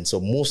entertainment. So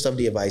most of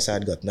the advice I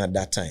had gotten at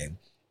that time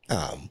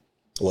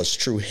was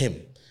through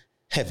him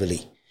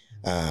heavily.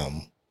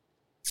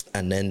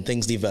 And then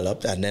things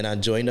developed, and then I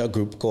joined a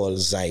group called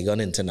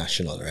Zygon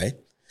International, right?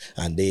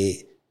 And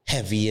they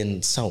heavy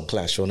in sound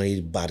clash, one of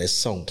the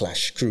baddest sound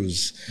clash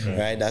crews,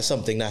 right? That's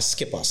something that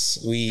skip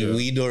us.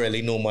 We don't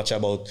really know much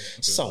about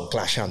sound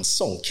clash and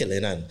sound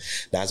killing, and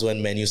that's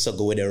when men used to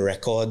go with the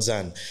records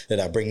and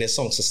they bring the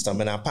sound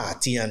system in a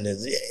party, and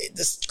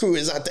this crew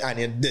is at,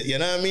 and you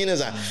know what I mean?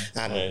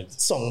 And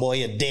song boy,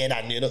 you're dead,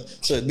 and you know.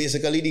 So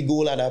basically, the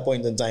goal at that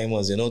point in time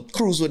was, you know,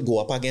 crews would go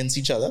up against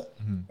each other,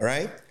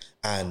 right?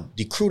 And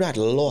the crew that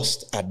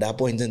lost at that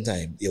point in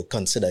time, you'll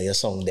consider your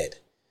song dead.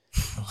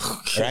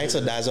 Okay. Right,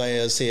 so that's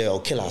why I say, "Oh,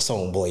 kill a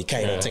song boy,"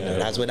 kind of thing.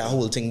 That's where that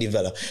whole thing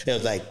developed. It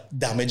was like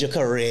damage your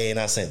career in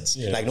a sense.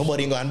 Like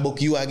nobody go and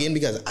book you again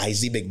because I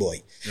see big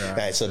boy.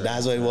 Right, so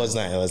that's what it was.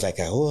 Now it was like,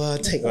 "Oh,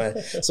 take one."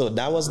 So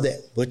that was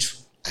the which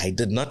I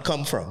did not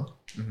come from,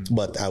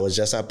 but I was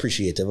just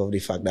appreciative of the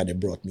fact that they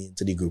brought me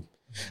into the group,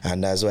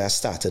 and that's where I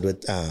started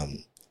with.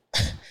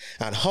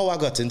 And how I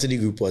got into the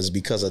group was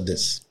because of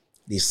this.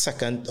 The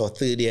second or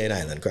third year in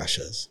Island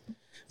Crashers,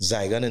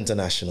 Zygon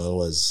International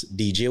was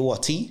DJ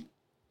Watty,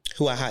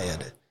 who I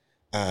hired,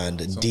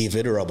 and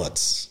David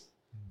Roberts,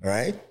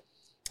 right?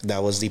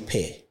 That was the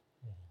pair.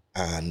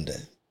 And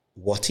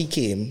Watty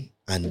came,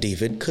 and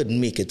David couldn't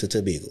make it to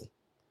Tobago.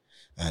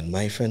 And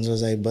my friends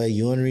was like, "But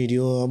you on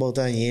radio about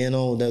a year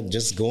now,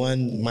 just go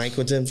and mic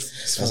with him."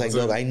 I was like,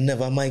 "Look, I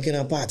never mic in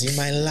a party in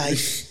my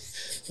life."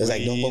 I was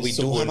like, "No, but we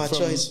do have a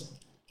choice."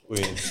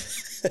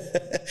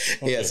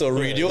 Yeah, so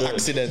radio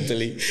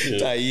accidentally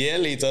a year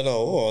later now,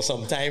 or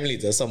some time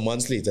later, some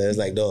months later, it's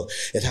like, no,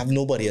 it have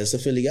nobody else to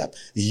fill the gap.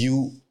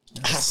 You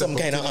have some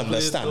kind of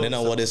understanding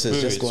of what this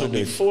is. Just go so and do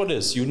it. before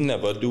this, you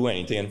never do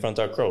anything in front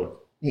of a crowd.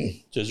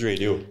 Just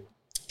radio.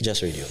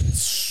 Just radio.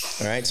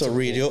 All right, so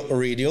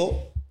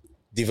radio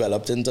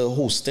developed into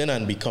hosting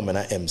and becoming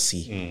an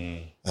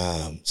MC.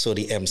 So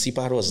the MC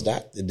part was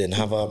that it didn't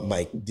have a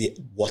mic.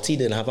 Watty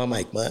didn't have a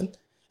mic, man,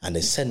 and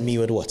they sent me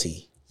with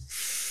Watty.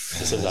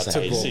 This is that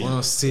IC.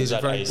 On stage, Is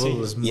that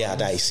IC? Yeah,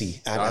 at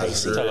IC. At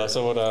IC. Tell us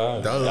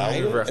about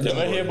that.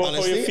 Never hear about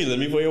how you feeling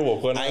before you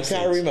walk on. I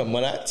can't remember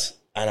that.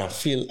 And I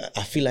feel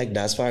like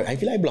that's far. I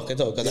feel like block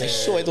it out because I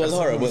sure it was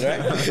horrible,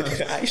 right?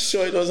 I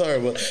sure it was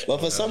horrible. But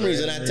for some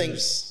reason, I think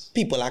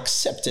people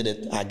accepted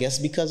it. I guess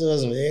because it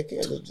was me. I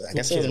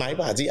guess it was my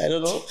party. I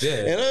don't know.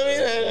 Yeah. You know what I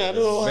mean? I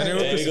don't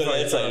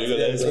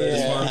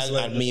know.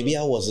 And maybe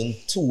I wasn't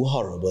too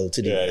horrible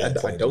to the I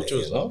doubt you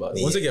was not bad.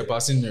 Once you get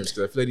past the nerves,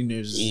 because I feel like the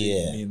nerves is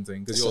the main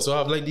thing. Because you also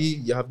have like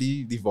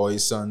the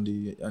voice and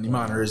the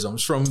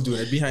mannerisms from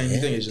doing it behind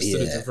the thing. It's just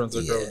stood it in front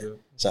of the crowd.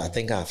 So I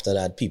think after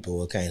that, people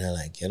were kind of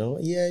like, you know,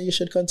 you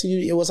should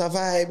continue. It was a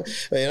vibe.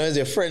 But, you know, it's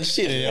your French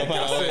shit. It was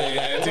a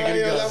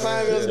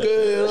vibe. It was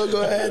good. You know,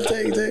 go ahead,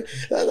 take. I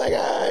was like,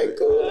 all right,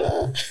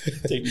 cool.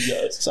 Take the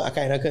guys. So I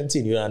kind of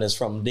continued, and it's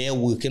from there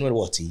working with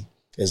Watty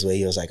is where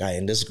he was like,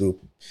 in this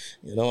group,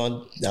 you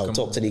know, I'll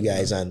talk to the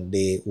guys, and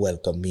they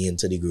welcome me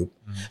into the group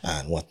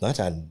and whatnot,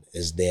 and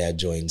is there I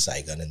joined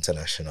Zygon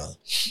International.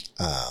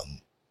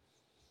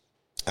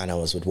 And I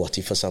was with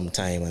Watty for some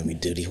time, and we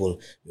go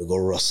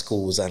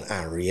Roscoe's and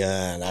Aria,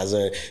 and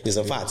there's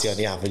a party on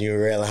the avenue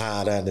real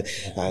hard and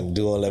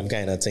do all them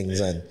kind of things.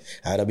 And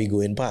I'd be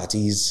going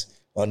parties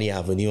on the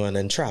avenue and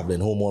then traveling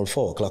home all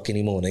 4 o'clock in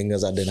the morning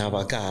because I didn't have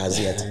a cars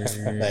yet.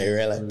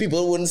 Like,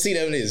 people wouldn't see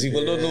them days.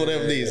 People don't know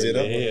them days, you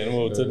know.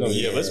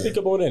 You ever speak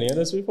about any of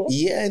this before?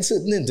 Yeah, in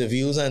certain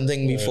interviews and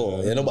things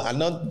before, you know, but I'm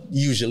not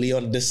usually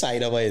on the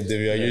side of an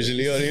interview. I'm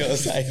usually on the other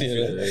side, you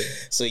know.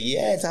 So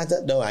yeah,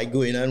 I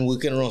go in and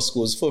work in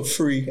Roscoe's for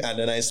free, and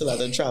then I still have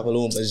to travel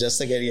home. It's just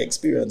to get the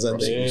experience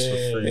and things. For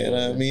free, you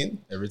know what I mean?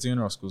 Everything in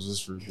Roscoe's is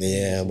free.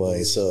 Yeah,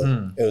 boy. So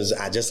it was.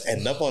 I just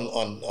end up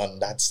on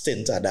that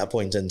stint at that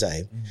point in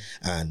time.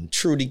 And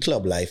through the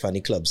club life and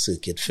the club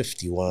circuit,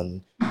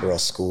 51,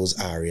 Roscoe's,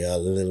 Aria, a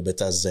little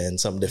bit of Zen,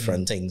 some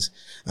different things.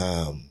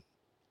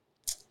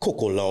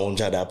 Coco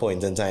Lounge at that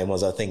point in time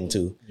was a thing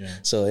too. Yeah.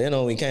 So, you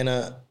know, we kind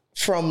of,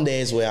 from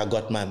there is where I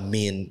got my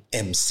main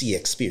MC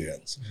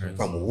experience.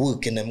 From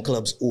working them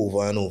clubs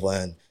over and over.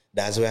 And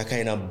that's where I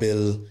kind of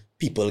build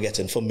people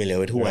getting familiar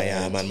with who I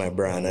am and my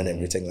brand and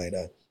everything like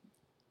that.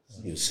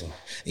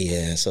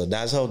 Yeah, so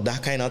that's how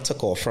that kind of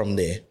took off from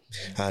there.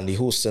 And the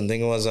hosting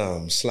thing was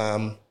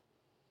Slam,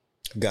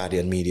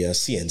 Guardian Media,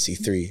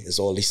 CNC3. It's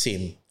all the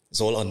same.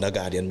 It's all under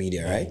Guardian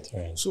Media, right?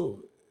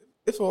 So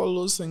if all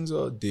those things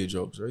are day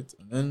jobs, right?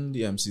 And then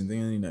the MC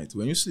thing in the night,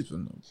 when you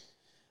sleeping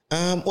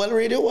now? Well,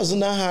 radio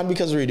wasn't that hard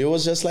because radio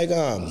was just like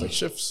it's like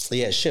shifts.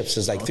 Yeah, shifts.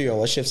 It's like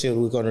 3-hour shifts you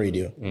work on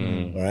radio.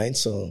 All right.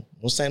 So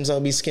most times I'll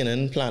be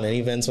skinning, planning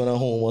events when I'm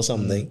home or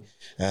something.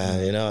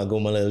 And you know, I go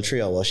my little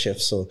 3-hour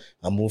shift. So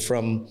I move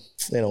from,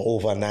 you know,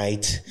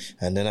 overnight,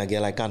 and then I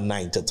get like a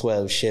 9 to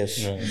 12 shift.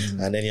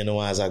 And then, you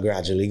know, as I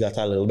gradually got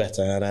a little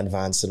better and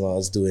advanced in what I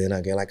was doing,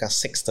 I get like a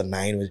 6 to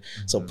 9.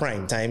 So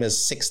prime time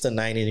is 6 to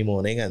 9 in the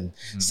morning and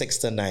 6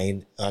 to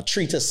 9,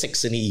 3 to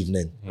 6 in the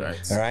evening.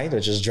 All right.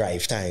 Which is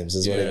drive times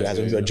is what it is.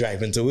 When you're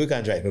driving to work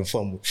and driving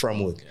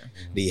from work.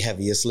 The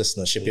heaviest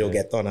listenership you'll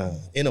get on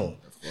you know.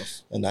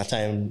 And that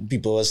time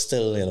people were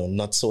still, you know,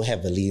 not so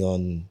heavily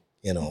on,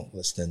 you know,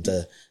 listening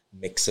to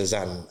mixes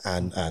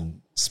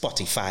and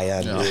Spotify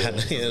and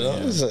you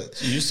know. So,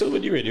 You still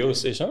with the radio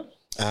station?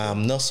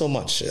 not so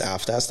much.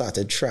 After I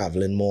started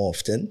traveling more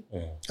often,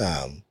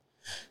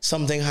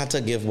 something had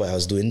to give where I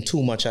was doing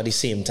too much at the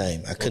same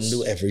time. I couldn't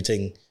do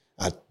everything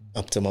at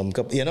optimum.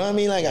 You know what I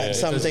mean? Like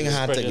something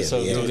had to give.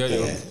 You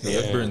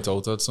get burnt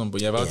out at some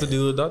point. You ever had to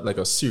deal with that? Like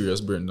a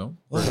serious burnout?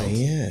 All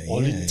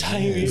the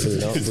time.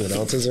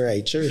 Burnout is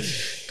right. True.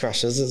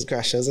 Crashes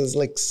is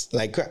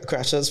like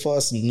crashes for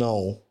us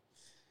now.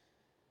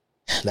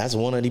 That's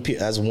one of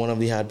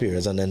the hard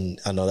periods, and then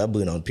another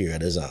burnout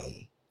period is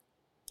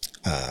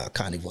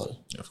Carnival.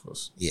 Of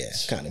course. Yeah,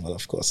 Carnival,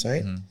 of course,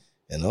 right?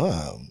 You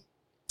know,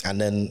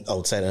 and then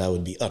outside of that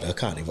would be other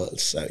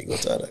carnivals. So we go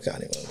to other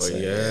carnivals.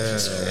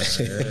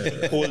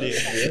 Oh, Holy.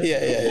 Yeah.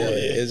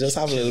 It's just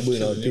have little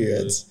burnout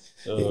periods.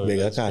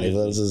 Bigger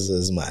carnivals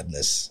is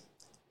madness.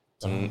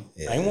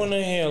 I want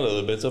to hear a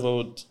little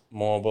bit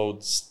more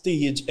about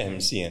stage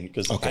MCing,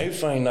 because I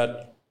find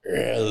that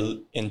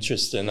real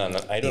interesting, and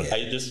I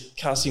just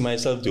can't see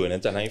myself doing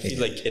it, and I feel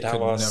like it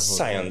have a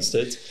science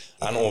to it,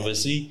 and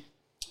obviously,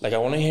 like I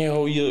want to hear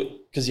how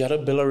because you had to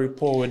build a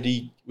rapport with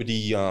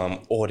the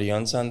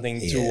audience and thing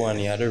too,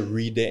 and you had to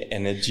read their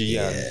energy,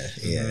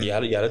 and you had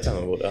to tell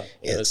me about that.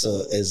 Yeah,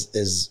 so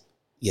is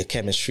your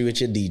chemistry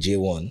with your DJ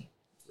 1,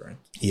 Right.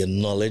 your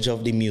knowledge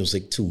of the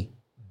music 2,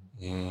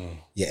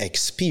 your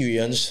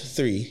experience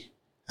 3,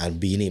 and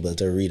being able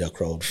to read a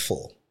crowd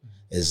 4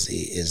 is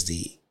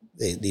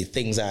the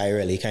things that I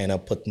really kind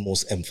of put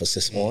most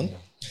emphasis on.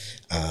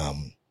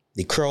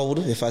 The crowd,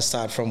 if I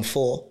start from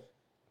 4,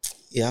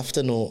 you have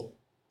to know.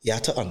 You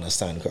have to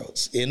understand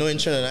crowds. You know, in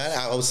Trinidad,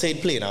 I'll say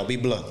it plain, I'll be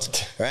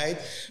blunt, right?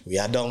 We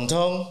are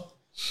downtown,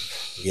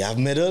 we have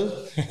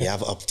middle, we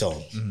have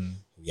uptown.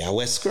 We are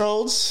west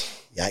crowds,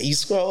 we are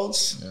east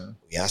crowds,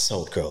 we are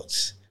south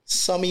crowds.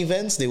 Some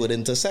events, they would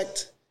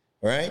intersect,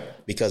 right?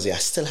 Because you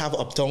still have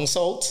uptown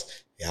south,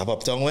 you have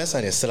uptown west,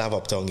 and you still have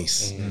uptown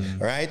east,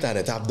 right? And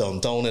it have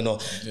downtown and all.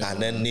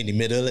 And then in the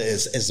middle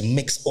is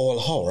mixed all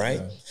how,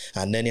 right?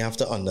 And then you have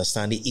to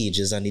understand the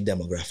ages and the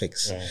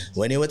demographics.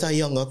 When you're with a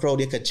younger crowd,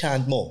 you could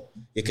chant more.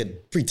 You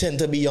could pretend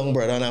to be young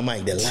brother on a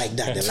mic. They like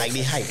that. They like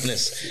the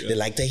hypeness. They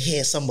like to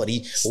hear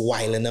somebody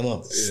wiling them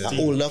up. An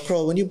older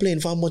crowd, when you're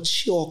playing for a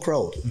mature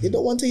crowd, they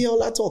don't want to hear all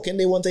that talking.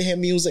 They want to hear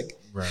music.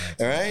 Right.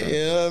 All right,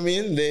 you know what I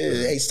mean?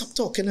 Hey, stop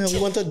talking. We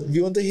want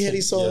to hear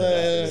this song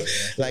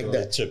like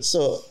that.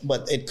 So,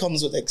 but it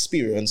comes with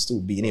experience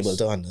too, being able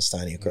to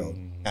understand your crowd,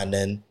 and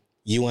then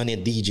you and your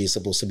DJ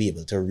supposed to be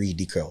able to read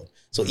the crowd.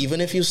 So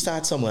even if you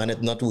start somewhere and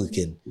it's not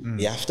working,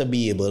 you have to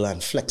be able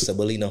and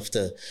flexible enough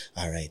to,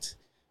 all right,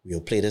 we'll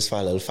play this for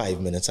a little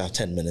 5 minutes or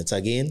 10 minutes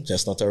again,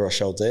 just not to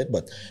rush out it,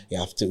 but we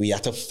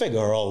have to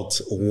figure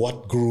out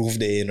what groove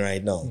they're in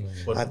right now.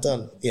 But not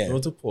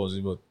to pause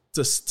it, but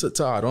just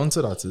to add on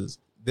to that is,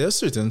 there are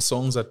certain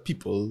songs that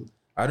people,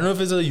 I don't know if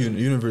it's a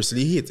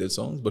universally hated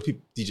songs, but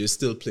DJs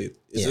still play it.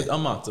 Is it a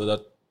matter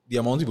that the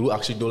amount of people who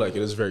actually don't like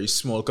it is very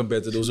small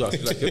compared to those who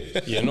actually like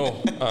it? You know,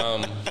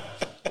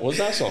 what's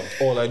that song?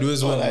 All I Do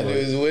Is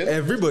Win.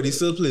 Everybody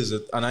still plays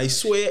it, and I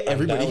swear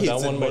everybody hates it.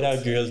 That one by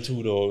that girl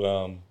too,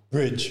 though.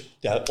 Bridge.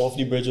 That off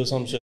the bridge or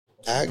some shit.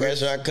 I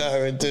guess I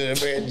car into the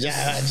bridge.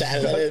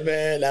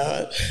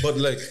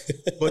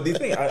 But the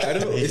thing, I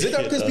don't know. Is it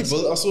that because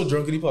people are so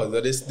drunk in the party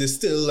that they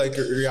still like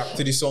react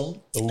to the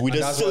song? We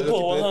just still put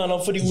our hand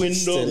up for the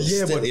window.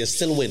 But you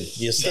still win.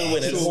 You still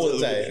win the whole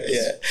time.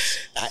 Yeah.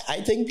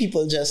 I think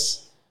people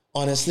just,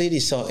 honestly,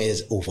 the song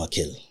is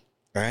overkill.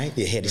 Right?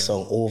 They hear the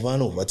song over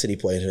and over to the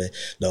point where,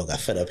 dog, I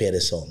fed up hear the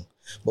song.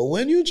 But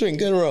when you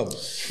drinking rum,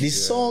 the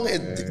song,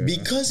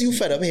 because you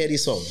fed up hear the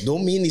song,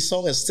 don't mean the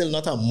song is still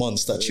not a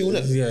monster tune.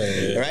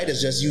 Right? It's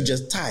just you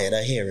just tired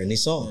of hearing the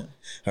song.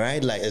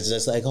 Right? Like it's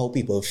just like how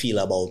people feel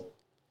about,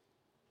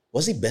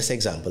 what's the best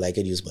example I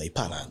could use by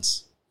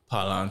Palance?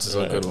 Palance is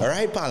a good one. All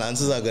right,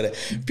 Palance is a good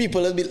one.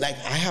 People will be like,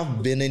 I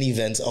have been in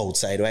events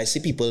outside where I see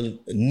people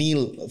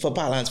kneel for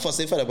Palance. First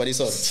they fed up by the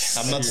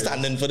song. I'm not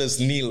standing for this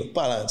kneel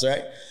Palance,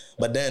 right?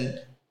 But then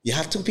you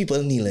have 2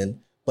 people kneeling,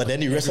 but then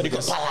the rest of the people,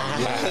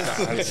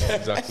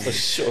 exactly. For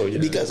sure, yeah.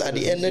 Because at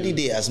the end of the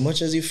day, as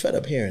much as you fed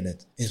up hearing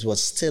it, it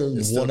was still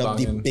one of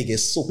the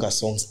biggest soca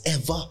songs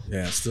ever.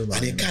 Yeah, still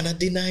banging. And you cannot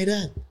deny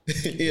that.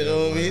 You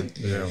know what I mean?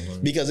 Yeah,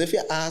 because if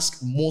you ask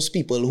most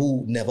people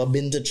who never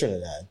been to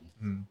Trinidad,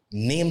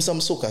 name some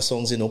soca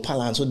songs,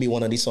 Palance would be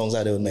one of the songs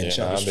that they would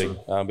mention.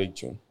 Yeah, big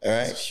tune. All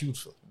right? It's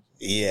huge.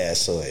 Yeah,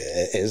 so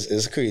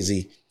it's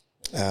crazy.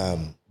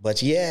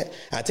 But yeah,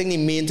 I think the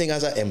main thing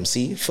as an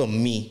MC, for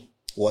me,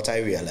 what I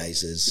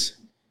realize is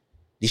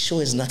the show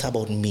is not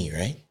about me,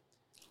 right?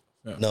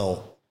 Yeah.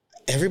 Now,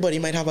 everybody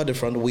might have a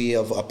different way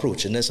of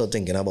approaching this or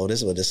thinking about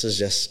this, but this is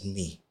just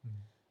me.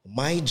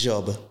 My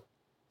job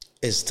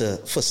is to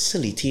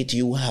facilitate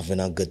you having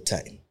a good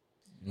time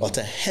or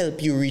to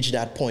help you reach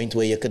that point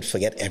where you could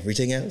forget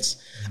everything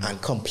else and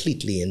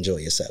completely enjoy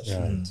yourself.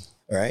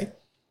 Right?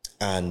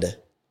 And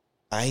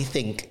I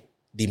think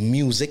the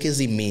music is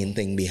the main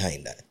thing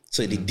behind that.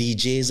 So the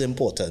DJ is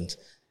important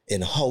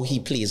in how he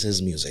plays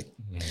his music.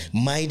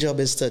 My job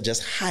is to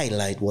just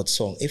highlight what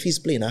song. If he's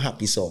playing a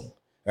happy song,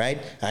 right?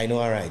 I know,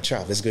 all right,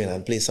 Travis going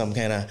and play some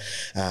kind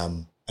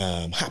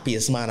of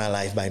Happiest Man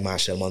Alive by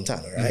Marshall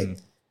Montana, right?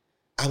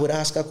 I would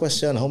ask a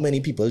question, how many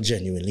people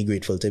genuinely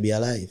grateful to be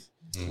alive?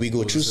 We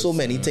go through so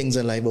many things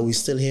in life, but we're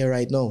still here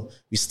right now.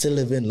 We still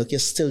living. Look, you're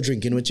still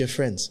drinking with your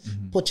friends.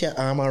 Put your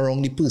arm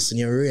around the person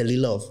you really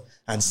love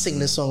and sing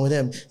the song with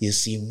them. You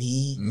see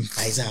me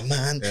as a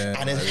man.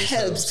 And it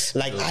helps.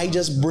 Like I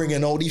just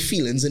bringing all the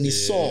feelings in the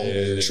song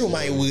through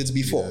my words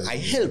before. I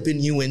helping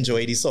you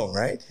enjoy the song,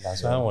 right?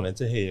 That's why I wanted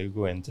to hear you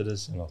go into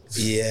this, you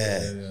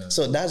know.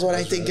 So that's what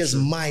I think is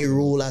my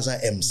role as an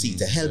MC,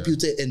 to help you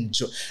to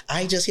enjoy.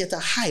 I just here to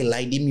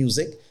highlight the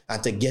music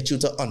and to get you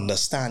to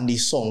understand the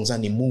songs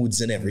and the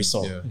moods in every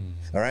song.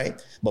 All right?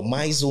 But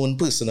my zone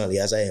personally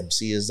as an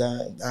MC is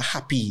a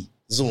happy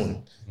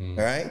zone. All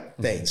right?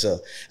 Thanks. So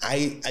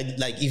I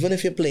like, even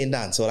if you're playing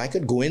dancehall, I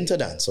could go into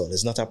dancehall.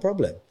 It's not a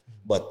problem.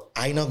 But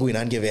I not going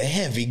and give a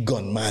heavy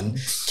gunman,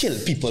 kill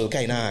people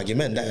kind of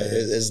argument. That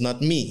is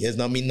not me. It's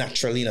not me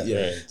naturally.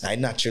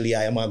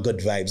 I am a good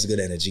vibes, good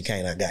energy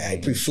kind of guy. I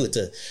prefer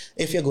to,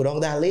 if you go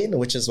down that lane,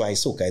 which is why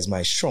soca is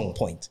my strong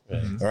point.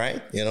 All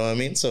right? You know what I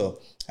mean? So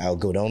I'll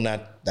go down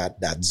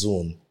that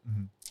zone.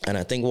 And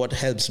I think what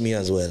helps me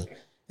as well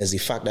is the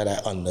fact that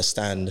I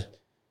understand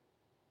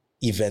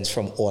events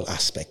from all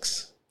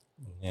aspects.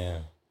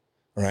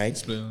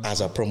 Right? As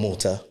a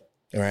promoter,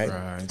 right?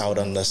 I would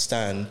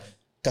understand,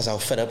 because I'll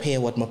fed up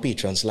here what my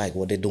patrons like,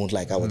 what they don't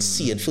like. I would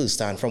see it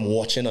firsthand from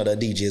watching other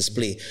DJs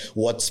play.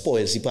 What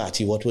spoils the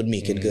party, what would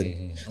make it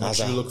good. What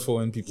you look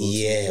for in people.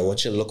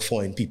 What you look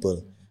for in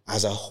people.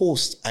 As a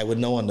host, I would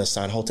now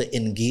understand how to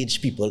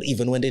engage people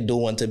even when they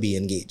don't want to be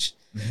engaged.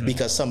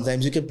 Because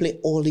sometimes you can play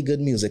all the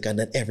good music and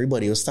then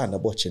everybody will stand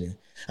up watching you.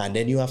 And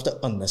then you have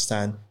to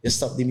understand, you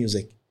stop the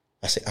music.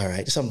 I say, all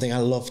right, something I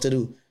love to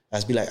do.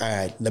 I be like, all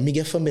right, let me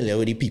get familiar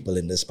with the people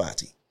in this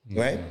party.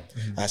 Right?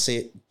 I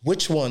say,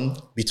 which one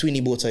between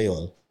the both of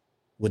y'all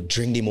would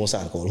drink the most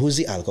alcohol? Who's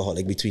the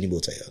alcoholic between the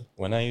both of y'all?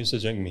 When I used to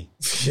drink, me.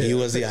 He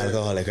was the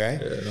alcoholic,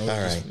 right? All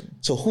right.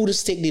 So who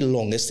does take the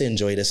longest to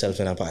enjoy themselves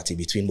in a party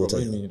between both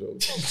of you?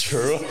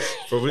 True.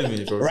 Probably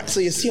me. Right. So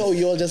you see how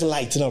you all just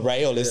lighten up,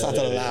 right? All they start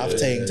to laugh,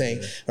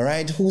 thing. All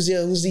right. Who's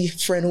the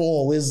friend who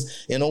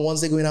always,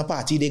 once they go in a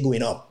party, they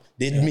going up.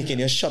 They're making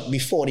you shut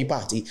before the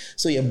party.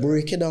 So you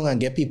break it down and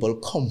get people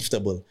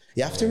comfortable.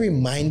 You have to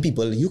remind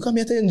people, you come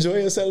here to enjoy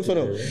yourself,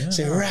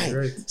 Say,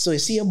 right. So you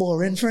see a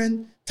boring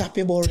friend, tap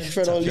your boring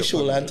friend on the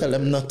shoulder and tell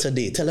them not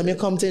today. Tell them you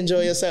come to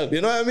enjoy yourself.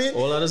 You know what I mean?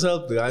 All that is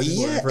help. The guys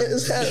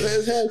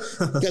it's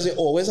help. Because you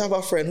always have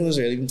a friend who's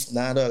really,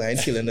 nah, dog, I ain't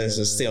feeling this,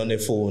 just stay on the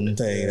phone.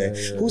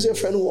 Who's your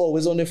friend who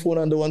always on the phone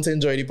and don't want to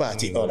enjoy the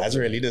party? Oh, that's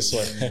really this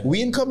one.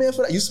 We ain't come here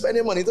for that. You spend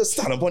your money to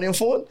stand up on your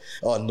phone?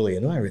 Oh, no,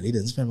 I really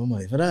didn't spend my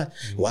money for that.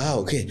 Wow,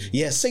 okay.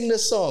 Yeah, sing the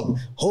song.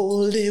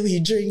 Whole day we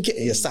drink it.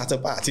 You start a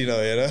party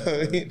now, you know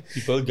what I mean?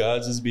 People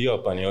guards just be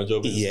up and your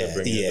job is to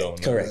bring it down.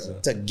 Correct. So.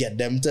 To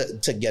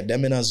get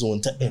them in a zone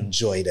to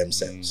enjoy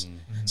themselves.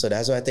 So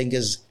that's what I think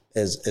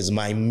is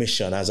my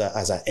mission as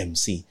a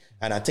MC.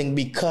 And I think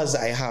because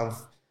I have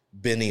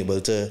been able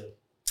to,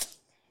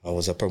 I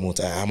was a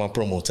promoter, I am a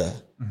promoter,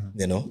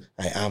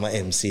 I am an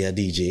MC, a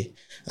DJ.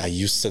 I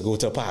used to go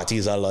to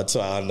parties a lot, so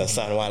I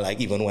understand why, like,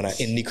 even when I'm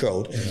in the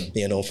crowd,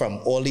 from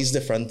all these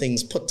different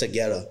things put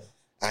together,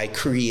 I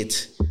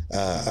create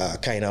a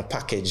kind of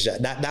package.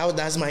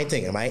 That's my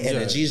thing. My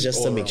energy is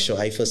just to make sure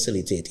I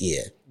facilitate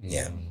here.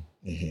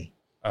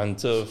 And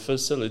to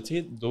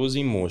facilitate those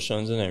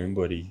emotions in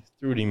everybody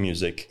through the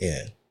music.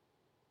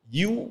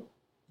 You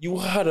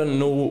had to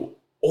know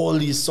all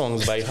these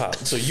songs by heart.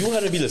 So you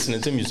had to be listening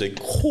to music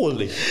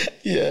wholly.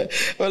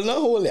 Well, not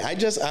wholly. I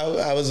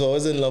was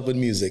always in love with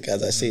music,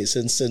 as I say,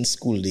 since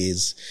school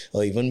days,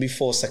 or even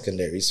before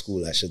secondary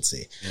school, I should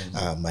say.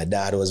 My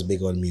dad was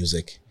big on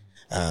music.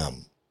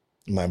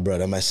 My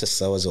brother, my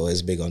sister was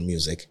always big on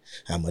music.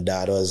 And my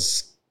dad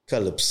was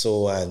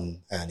calypso, and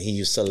he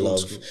used to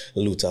love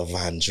Luther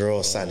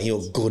Vandross, and he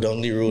would go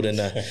down the road, and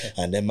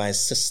then my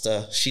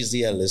sister, she's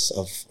the eldest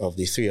of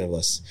the three of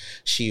us,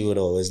 she would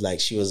always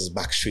she was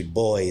Backstreet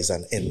Boys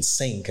and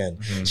NSYNC,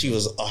 and she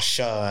was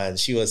Usher, and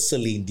she was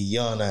Celine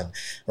Dion, and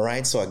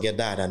right, so I get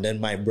that. And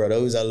then my brother,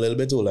 who's a little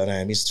bit older than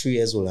I am, he's 3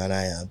 years older than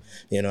I am,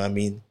 you know what I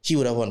mean, he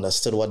would have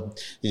understood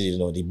what,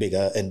 the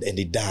bigger in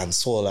the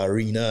dance hall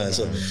arena.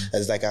 So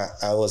it's like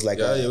I was like,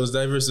 it was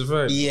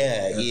diversified.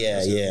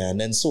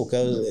 And then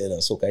soca,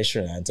 soca is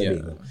Trinidad and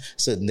Tobago.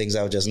 Certain things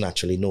I would just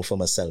naturally know for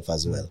myself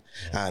as well.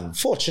 And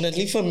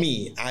fortunately for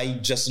me, I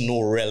just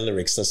know real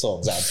lyrics to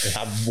songs.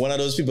 I'm one of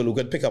those people who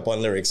could pick up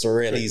on lyrics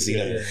real easy.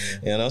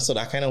 So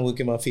that kind of work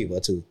in my favor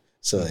too.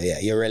 So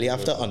you really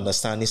have to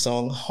understand the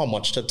song, how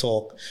much to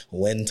talk,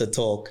 when to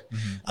talk.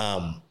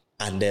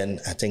 And then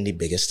I think the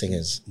biggest thing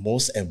is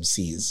most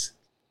MCs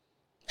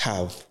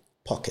have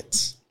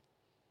pockets.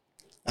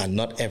 And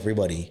not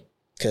everybody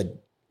could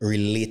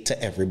relate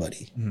to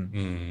everybody.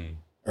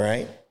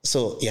 Right?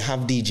 So you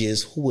have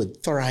DJs who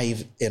would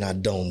thrive in a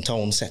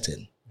downtown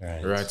setting.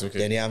 Right, okay.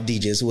 Then you have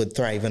DJs who would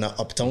thrive in an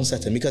uptown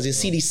setting, because you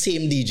see the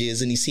same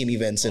DJs in the same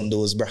events in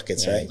those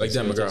brackets, right? Like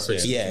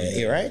demographics.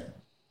 Yeah, right?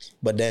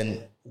 But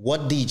then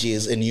what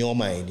DJs in your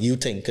mind you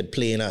think could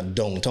play in a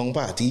downtown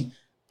party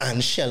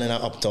and shell in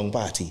an uptown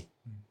party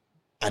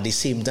at the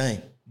same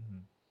time?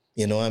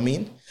 You know what I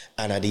mean?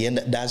 And at the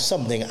end, that's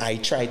something I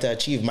try to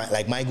achieve.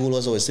 My goal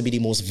was always to be the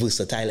most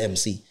versatile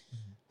MC.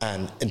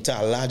 And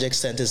to a large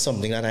extent is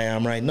something that I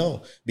am right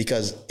now.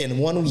 Because in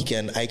one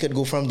weekend, I could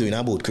go from doing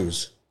a boat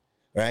cruise,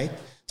 right,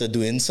 to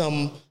doing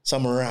some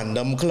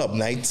random club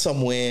night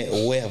somewhere,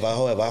 wherever,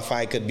 however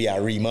far, it could be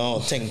a Rima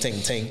or ting,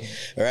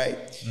 right?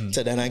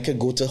 So then I could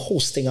go to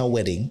hosting a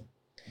wedding,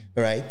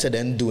 right, to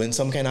then doing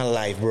some kind of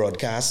live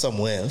broadcast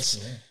somewhere else.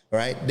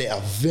 Right? There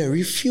are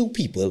very few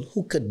people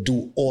who could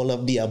do all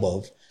of the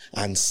above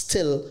and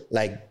still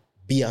like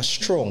be a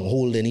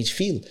stronghold in each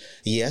field.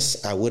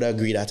 Yes, I would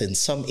agree that in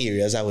some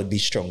areas I would be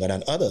stronger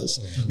than others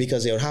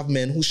because they would have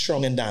men who's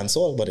strong in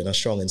dancehall but they're not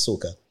strong in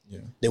soca.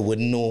 They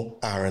wouldn't know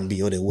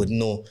R&B or they wouldn't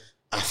know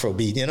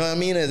Afrobeat. You know what I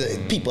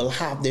mean? People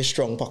have their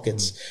strong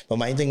pockets. But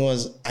my thing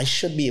was I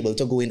should be able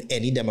to go in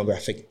any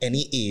demographic,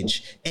 any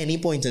age, any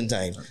point in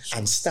time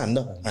and stand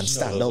up and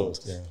stand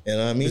out. You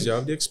know what I mean? Because you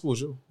have the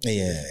exposure.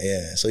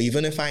 Yeah. So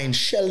even if I ain't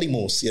shell the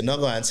most, you're not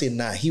going to say,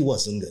 nah, he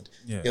wasn't good.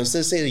 You'll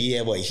still say,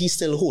 yeah, boy, he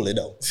still hold it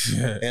out.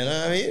 You know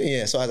what I mean?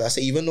 Yeah. So as I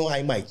say, even though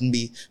I mightn't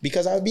be,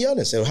 because I'll be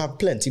honest, I'll have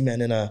plenty men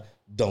in a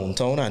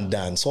downtown and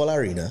dancehall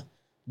arena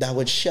that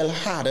would shell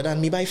harder than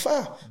me by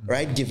far,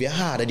 right? Give you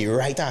harder, the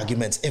right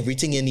arguments,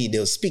 everything you need.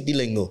 They'll speak the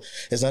lingo.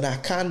 It's not that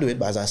I can't do it,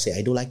 but as I say,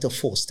 I don't like to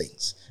force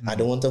things. I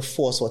don't want to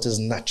force what is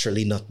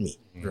naturally not me,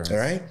 all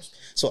right?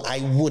 So I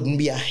wouldn't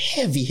be a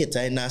heavy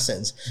hitter in that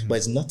sense, but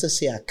it's not to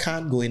say I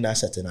can't go in that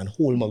setting and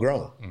hold my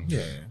ground,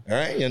 all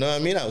right? You know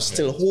what I mean? I'll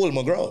still hold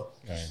my ground,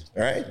 all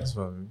right? That's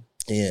what I mean.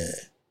 Yeah.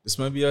 This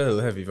might be a little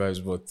heavy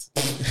vibes, but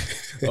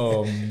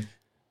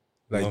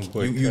like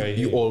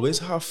you always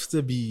have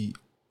to be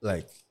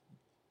like,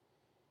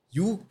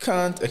 you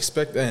can't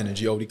expect the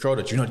energy of the crowd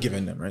that you're not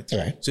giving them, right?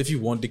 So if you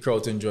want the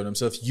crowd to enjoy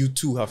themselves, you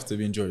too have to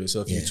enjoy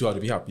yourself. You too have to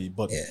be happy.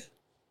 But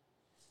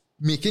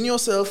making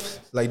yourself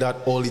like that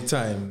all the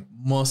time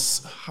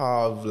must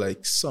have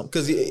like some,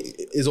 because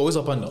it's always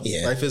up and down.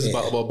 Life is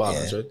about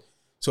balance, right?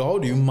 So how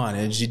do you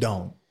manage the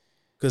down?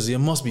 Because you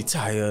must be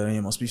tired and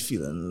you must be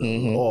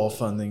feeling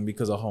off and thing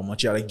because of how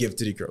much you gotta give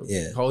to the crowd.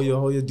 How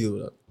you deal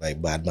with that?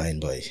 Like bad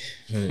mind, boy.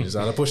 Just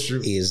gotta push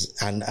through.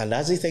 And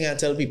that's the thing I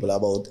tell people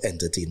about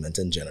entertainment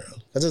in general.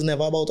 Because it's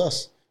never about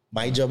us.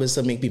 My job is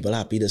to make people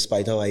happy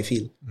despite how I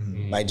feel.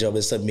 My job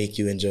is to make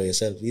you enjoy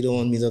yourself. You don't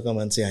want me to come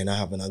and say I'm not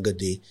having a good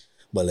day,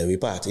 but let me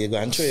party. You go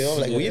and throw you off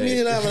like, what do you mean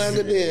you're not having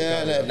a good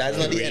day? That's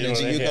not the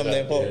energy you come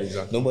there for.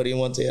 Exactly. Nobody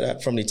wants to hear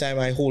that. From the time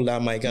I hold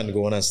that mic and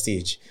go on a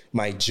stage,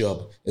 my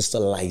job is to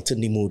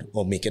lighten the mood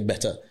or make it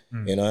better.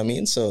 You know what I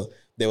mean? So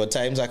there were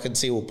times I could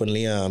say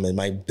openly, and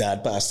my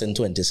dad passed in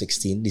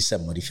 2016,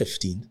 December the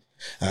 15th.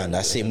 And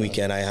that same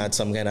weekend, I had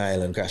some kind of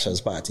Island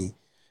Crashers party.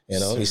 You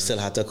know, we still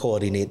had to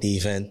coordinate the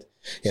event.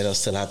 You know,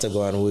 still had to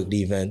go and work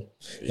the event.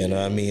 You know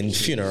what I mean?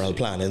 Funeral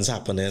planning's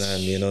happening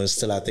and, you know,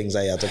 still are things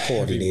I had to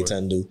coordinate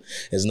and do.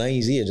 It's not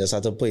easy. You just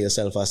have to put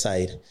yourself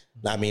aside.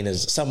 I mean,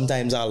 it's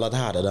sometimes a lot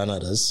harder than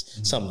others.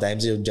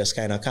 Sometimes you just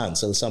kind of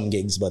cancel some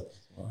gigs, but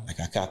like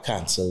I can't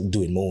cancel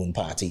doing my own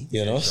party,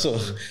 you know? So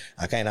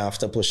I kind of have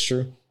to push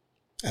through.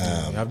 You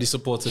have the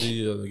support of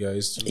the other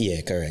guys too.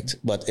 Yeah, correct.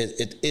 But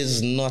it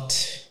is not,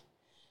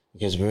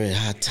 because we're in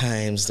hard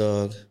times,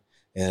 dog.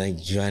 Yeah,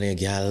 like you and your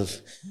girl,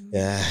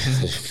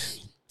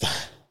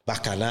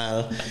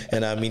 bacchanal,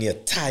 and I mean, you're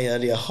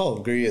tired, you're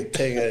hungry, you're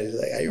tired. It's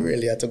like, I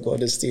really had to go on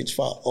the stage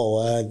for an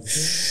hour.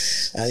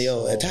 And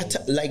yo, it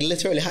had like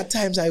literally, had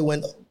times I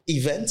went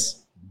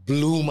events,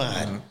 blew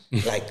mad,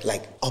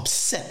 like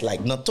upset,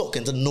 like not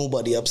talking to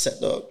nobody,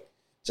 upset, dog.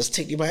 Just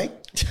take the mic,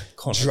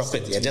 drop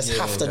it. You just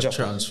have to drop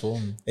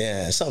transform. it.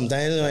 Yeah,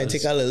 sometimes it might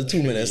take a little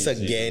 2 minutes to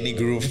get in the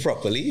groove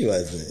properly,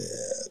 but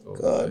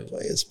God,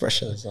 boy, it's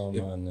pressure. If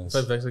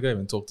I can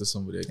even talk to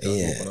somebody like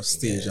that on a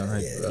stage and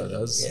hype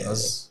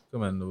that's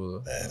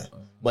commendable.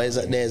 But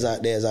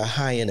there's a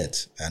high in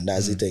it, and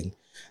that's the thing.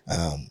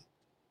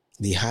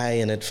 The high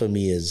in it for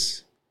me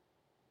is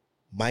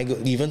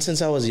even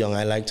since I was young,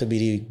 I like to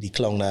be the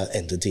clown that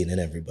entertaining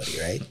everybody,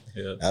 right?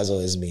 That's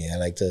always me. I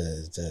like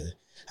to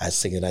I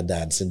sing and I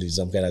dance and do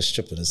some kind of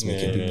strippiness,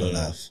 making people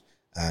laugh.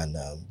 And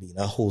being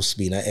a host,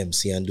 being an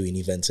MC and doing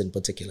events in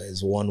particular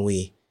is one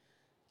way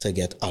to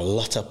get a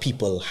lot of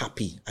people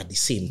happy at the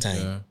same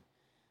time.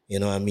 You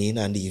know what I mean?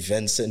 And the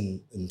events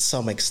in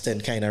some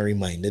extent kind of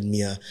reminded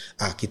me of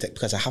architect,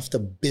 because I have to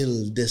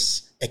build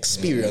this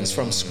experience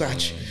from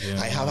scratch.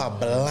 I have a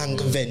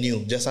blank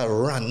venue, just a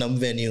random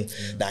venue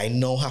that I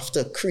now have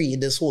to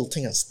create this whole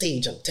thing and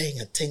stage and thing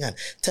and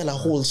tell a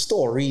whole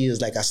story. Is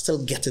like I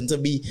still getting to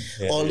be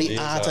all the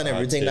art and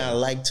everything that I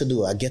like to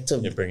do. I get to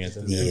bring it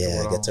to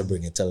I get to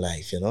bring it to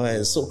life. You know,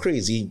 it's so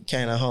crazy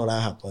kind of how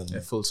that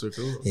happened. Full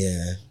circle.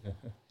 Yeah.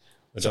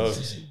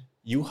 But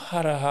you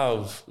had to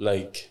have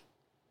like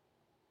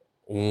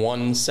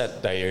one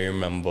set that you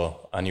remember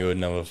and you would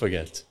never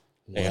forget.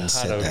 One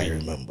set I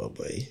remember,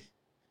 boy.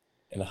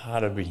 It had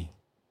to be.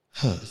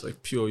 It's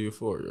like pure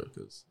euphoria,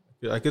 because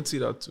I could see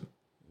that too.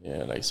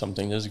 Yeah, like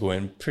something just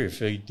going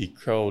perfect. The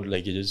crowd,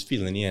 like you're just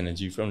feeling the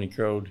energy from the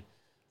crowd.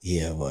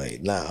 Yeah, boy.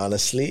 Nah,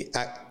 honestly,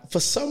 for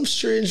some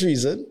strange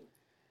reason,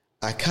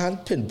 I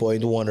can't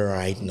pinpoint one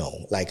right now,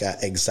 like an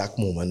exact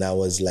moment that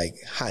was like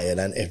higher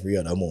than every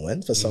other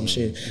moment. For some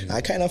shit, I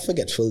kind of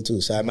forgetful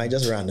too, so I might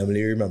just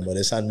randomly remember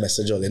this and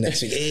message all the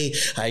next week. Hey,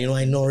 I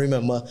don't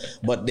remember,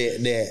 but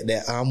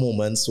there are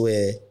moments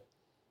where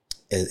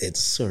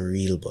it's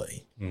surreal,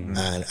 boy.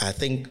 And I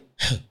think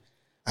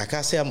I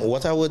can't say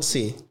what I would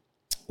say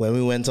when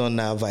we went on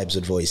that Vibes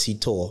with Voicey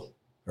tour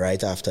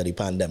right after the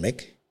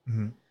pandemic.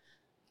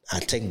 I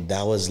think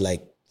that was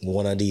like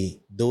one of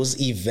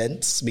those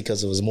events,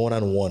 because it was more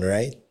than one,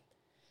 right?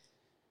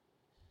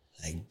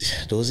 Like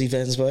those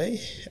events, boy,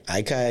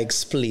 I can't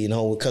explain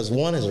how, because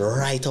one is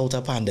right out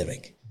of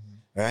pandemic,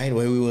 right?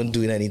 When we weren't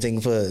doing anything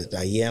for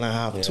a year and a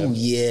half, 2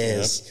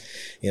 years,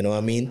 you know what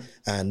I mean?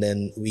 And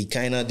then we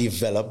kind of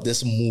developed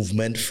this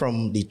movement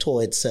from the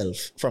tour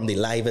itself, from the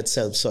live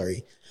itself,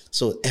 sorry.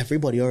 So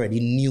everybody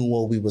already knew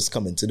what we was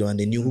coming to do, and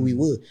they knew who we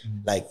were.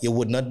 Like, you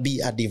would not be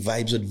at the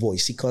Vibes with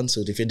Voicey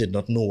concert if you did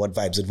not know what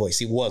Vibes with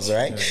Voicey was,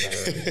 right?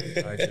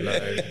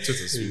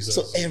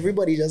 So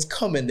everybody just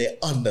come in there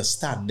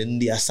understanding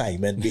the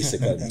assignment,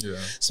 basically.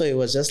 So it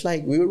was just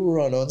like we would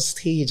run on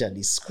stage and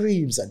the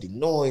screams and the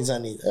noise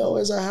and it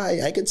was a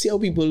high. I could see how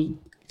people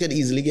could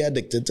easily get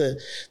addicted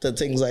to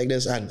things like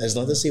this. And it's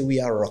not to say we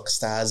are rock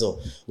stars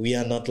or we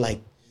are not like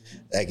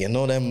you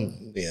know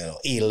them, you know,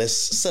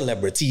 A-list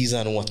celebrities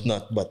and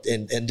whatnot, but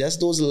in just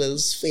those little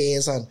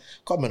spheres and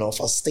coming off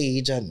a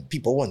stage and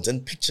people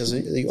wanting pictures.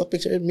 You want a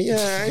picture of me?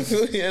 Yeah, you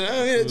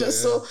know, it's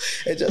just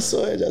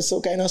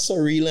so kind of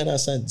surreal in a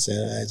sense. You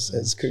know?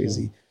 It's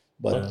crazy.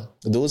 But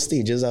those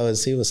stages, I would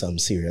say, were some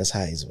serious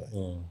highs.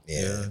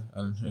 Yeah.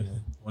 And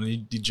one of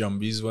the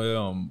jumbies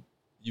where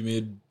you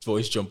made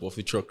Voice jump off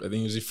the truck. I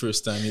think it was the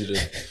first time you did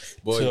it.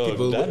 Boy, So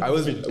people, that- I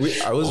think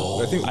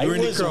I we were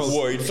in the was crowd.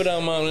 worried for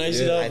that man when I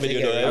see that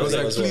video. I was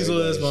like, please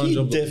let this man he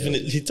jump off.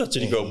 definitely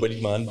touching the crowd, but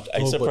man,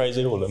 I surprised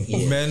it all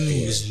him. Men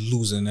was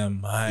losing their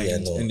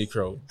mind in the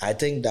crowd. I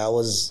think I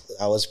was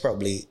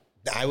probably,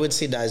 I would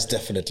say that is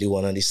definitely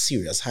one of the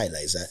serious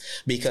highlights,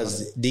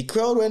 because the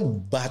crowd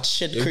went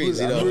batshit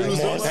crazy. I'm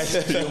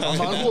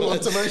hold on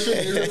to my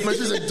shit. My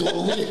shit's like,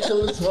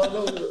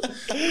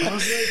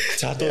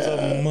 That was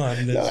a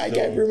man. No, I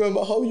can't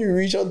remember how you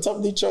reach on top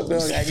of the truck. No,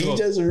 like you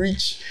just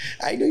reach.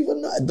 I don't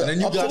even know. And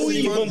then you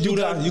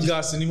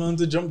got anyone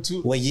to jump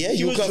too. Well, yeah,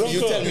 you was come. drunk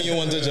You tell me you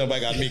want to jump. I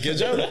got to make you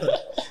jump.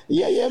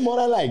 Yeah, more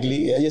than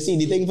likely. You see,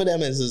 the thing for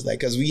them is just like,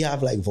 because we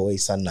have like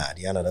Voice and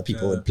Nadia and other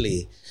people would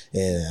play.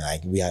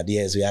 Like we had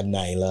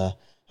Nyla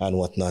and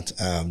whatnot.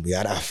 We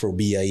had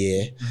Afrobia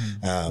here.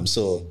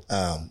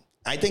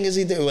 I think it's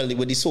either, well,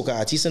 with the soca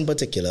artists in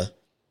particular,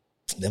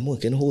 them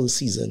working whole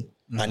season.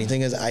 And the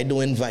thing is, I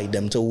don't invite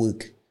them to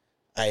work.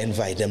 I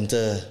invite them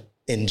to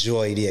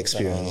enjoy the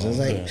experience. It's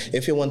like,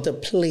 if you want to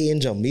play in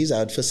Jumbies, I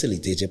would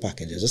facilitate your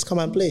packages. Just come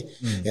and play.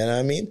 You know what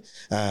I mean?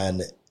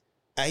 And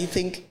I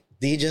think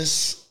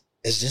it's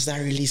just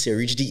that release. You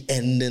reach the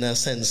end in a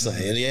sense.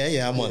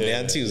 Monday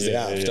and Tuesday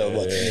after.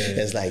 But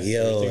it's like,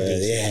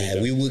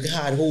 we work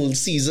hard whole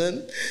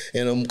season,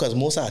 you know, because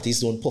most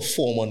artists don't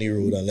perform on the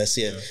road unless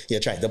you're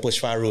trying to push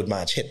for a road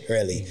match hit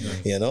early,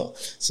 you know?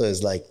 So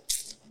it's like,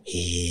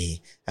 hey.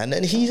 And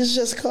then he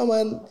just come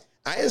and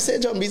I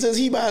said jump because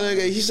he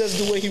just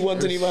do what he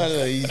wants in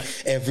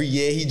the every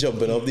year he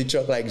jumping off the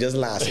truck like just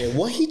last year.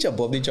 What he jump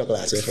off the truck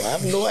last year for? I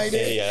have no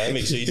idea. Yeah,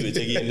 make sure you do it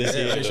again this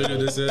year. I should do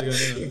this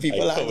again.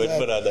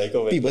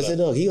 People say,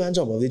 no, he want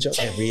to jump off the truck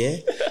every year.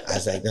 I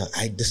was like, no,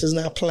 this is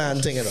not a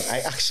planned thing. You know?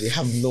 I actually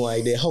have no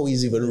idea how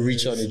he's even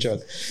reach on the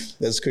truck.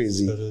 That's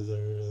crazy.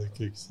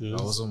 That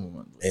was a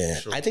moment. Yeah.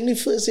 Sure. I think the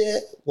first year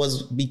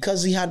was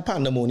because he had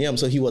pandemonium,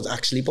 so he was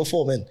actually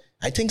performing.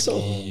 I think so.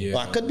 Yeah.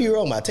 Well, I could be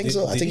wrong, but I think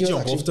so. I think he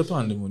jumped off the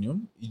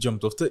pandemonium. He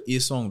jumped off the A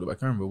song, though. I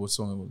can't remember what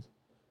song it was.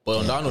 But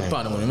on that note,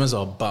 pandemonium is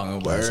a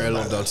banger. But I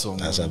love that song.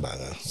 That's a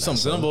banger.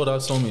 Something about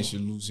that song makes you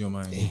lose your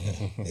mind.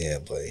 Yeah,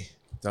 boy.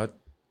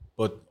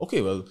 But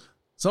okay, well,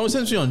 so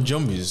since we're on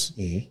Jumbies,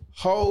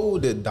 how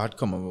did that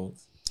come about?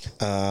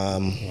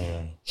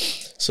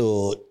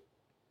 So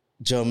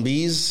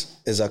Jumbies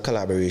is a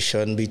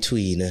collaboration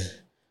between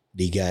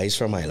the guys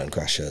from Island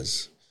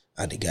Crashers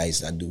and the guys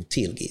that do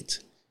Tailgate.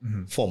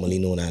 Formerly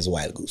known as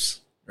Wild Goose.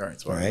 Right.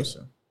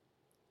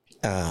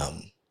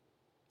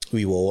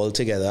 We were all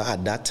together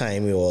at that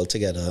time. We were all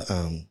together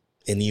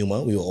in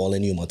Yuma. We were all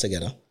in Yuma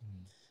together.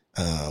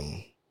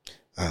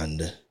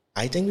 And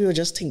I think we were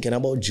just thinking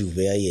about Juve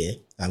a year,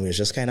 and we were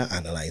just kind of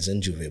analyzing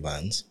Juve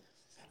bands.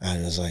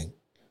 And it was like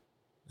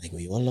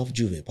we all love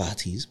Juve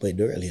parties, but we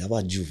don't really have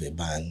a Juve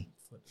band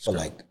for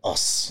like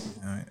us.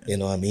 You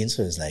know what I mean?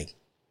 So it's like,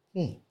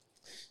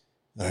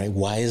 all right,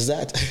 why is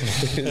that?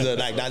 So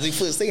like that's the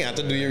first thing you have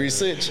to do your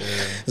research.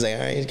 It's like,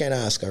 all right, you kind of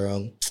ask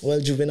around.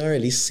 Well, Juve not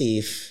really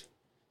safe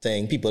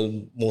thing.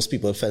 Most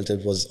people felt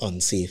it was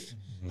unsafe.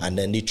 And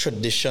then the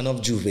tradition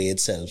of Juve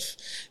itself,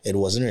 it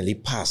wasn't really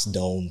passed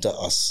down to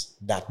us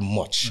that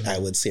much, I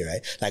would say,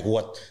 right? Like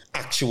what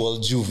actual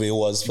Juve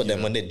was for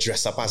them when they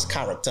dress up as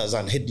characters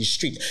and hit the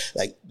street.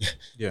 Like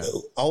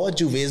our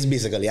Juve is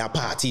basically a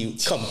party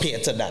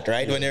compared to that,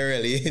 right? When you're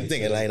really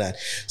thinking like that.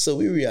 So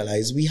we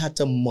realized we had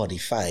to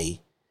modify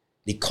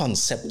the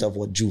concept of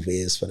what Juve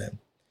is for them.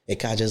 It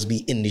can't just be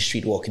in the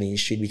street, walking in the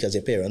street because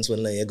your parents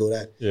wouldn't let you go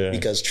that. Yeah.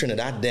 Because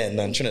Trinidad then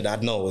and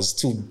Trinidad now is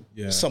two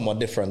somewhat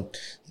different,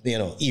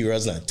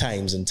 eras and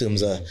times in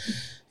terms of,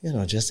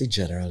 just the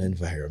general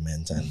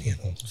environment and,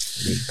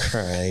 the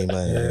crime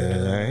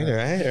and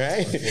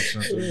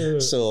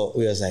right. So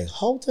we was like,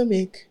 how to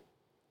make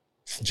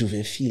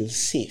Juve feel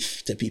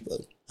safe to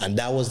people? And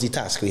that was the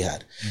task we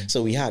had.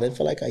 So we had it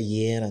for like a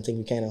year, and I think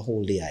we kind of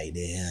hold the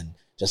idea and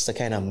just to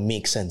kind of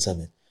make sense of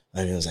it.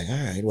 And we was like,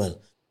 all right,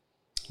 well,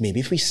 maybe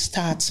if we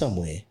start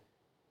somewhere,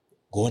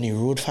 go on the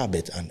road for a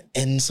bit and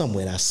end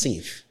somewhere that's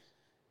safe,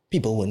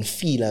 people wouldn't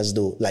feel as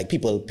though, like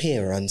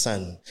parents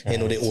and,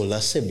 the older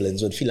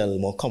siblings would feel a little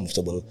more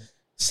comfortable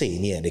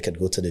saying, yeah, they could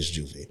go to this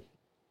Juve.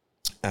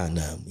 And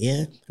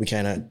we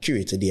kind of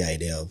curated the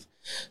idea of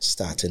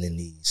starting in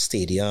the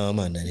stadium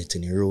and then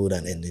hitting the road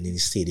and ending in the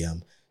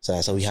stadium. So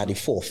that's how we had the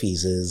 4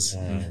 phases.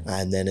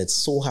 And then it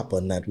so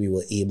happened that we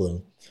were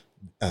able,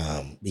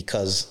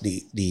 because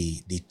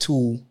the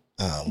 2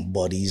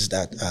 bodies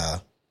that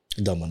are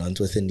dominant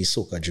within the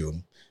soca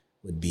drum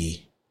would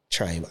be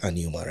Tribe and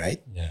Yuma,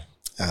 right? Yeah.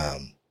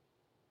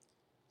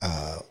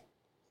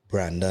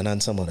 Brandon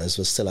and some others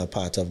were still a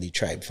part of the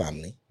Tribe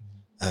family.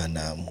 And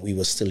we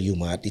were still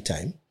Yuma at the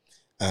time.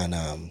 And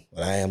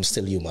I am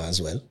still Yuma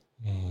as well.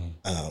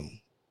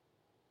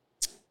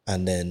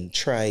 And then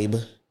Tribe,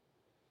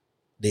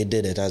 they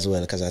did it as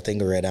well because I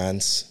think Red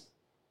Ants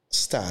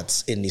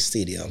starts in the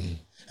stadium.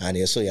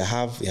 And so you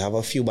have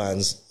a few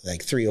bands,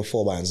 like 3 or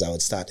 4 bands that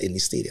would start in the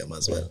stadium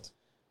as well.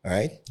 All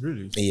right?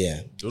 Really?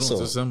 Yeah. Don't know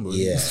what's assembled.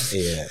 Yeah.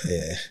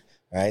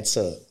 Right?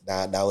 So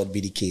that would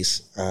be the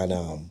case.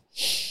 And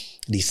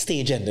the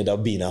stage ended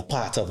up being a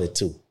part of it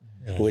too,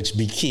 which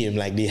became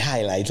like the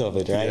highlight of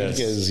it, right? Yes.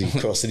 Because you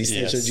cross the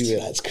stage with you,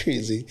 that's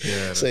crazy.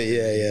 Yeah, so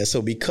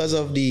So because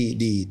of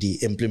the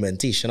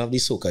implementation of the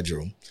soca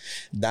drum,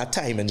 that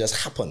timing just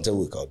happened to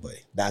work out, boy.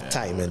 That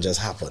timing just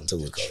happened to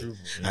work out.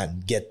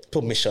 And get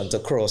permission to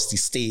cross the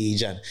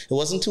stage. And it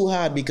wasn't too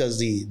hard because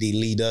the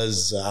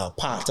leaders are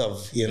part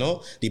of,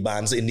 the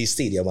bands in the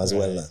stadium as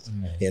well.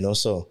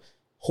 So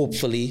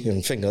hopefully,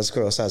 and fingers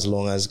crossed, as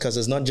long as, because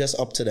it's not just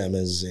up to them,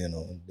 as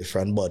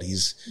different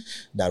bodies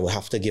that will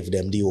have to give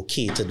them the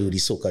okay to do the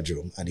soca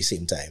drum at the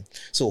same time.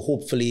 So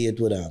hopefully it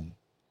would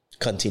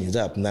continue to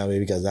happen that way,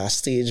 because that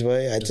stage,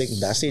 boy, I think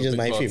that stage is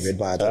my favorite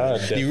part.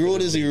 The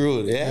road is the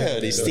road,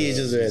 the stage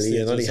is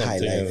really, the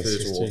highlight.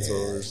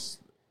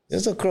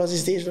 Just across the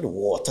stage with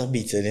water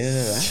beating,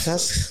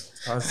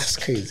 that's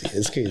crazy.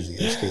 It's crazy.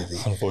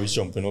 And voice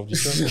jumping off the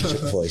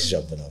truck. Voice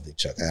jumping off the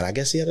truck. And I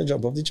guess he had to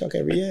jump off the truck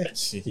every year.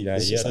 He had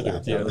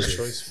a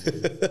choice.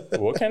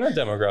 What kind of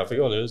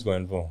demographic are those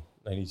going for?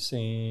 Like you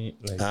see,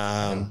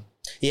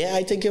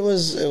 I think it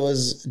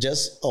was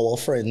just our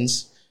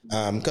friends.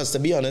 Because to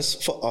be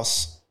honest, for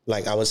us,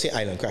 like I would say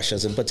Island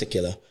Crashers in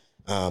particular,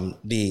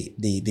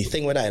 the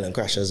thing with Island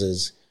Crashers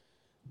is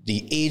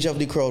the age of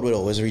the crowd would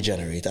always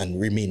regenerate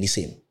and remain the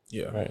same.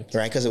 Yeah. Right?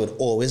 Because it would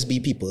always be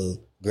people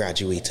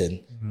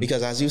graduating.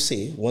 Because as you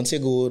say, once you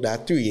go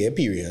that 3-year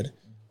period,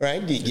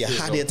 right, you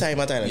had your time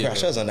at Island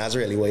Crashers, and that's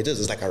really what it is.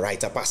 It's like a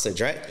rite of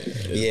passage, right?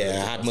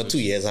 I had my 2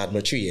 years, I had my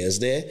 3 years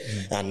there,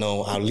 and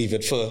now I'll leave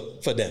it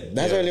for them.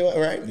 That's really what,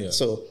 right? Yeah.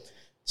 So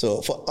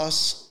for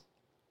us,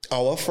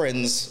 our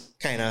friends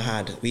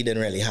we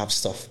didn't really have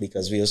stuff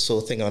because we were so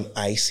thing on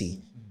IC.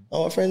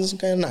 Our friends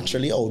kind of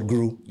naturally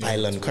outgrew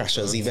Island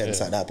Crashers events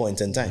at that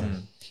point in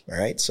time,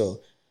 right?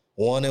 So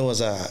one, it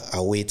was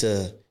a way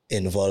to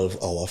involve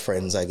our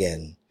friends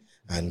again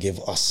and give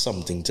us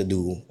something to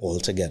do all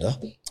together.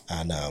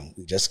 And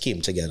we just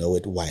came together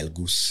with Wild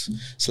Goose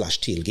 /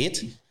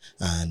 Tailgate.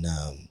 And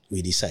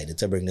we decided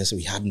to bring this.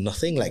 We had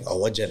nothing, like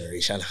our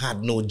generation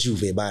had no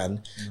Juve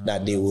band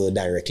that they were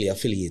directly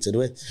affiliated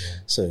with.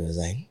 So it was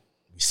like,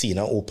 we see an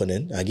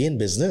opening, again,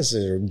 business,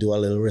 do a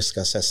little risk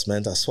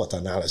assessment, a SWOT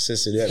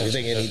analysis, you do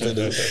everything you need to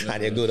do.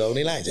 And you go down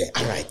the line, say,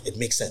 all right, it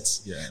makes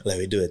sense. Let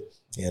me do it.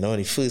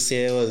 The first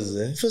year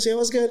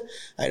was good.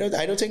 I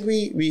don't think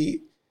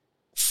we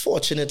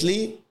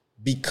fortunately,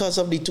 because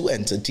of the 2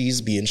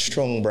 entities being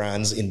strong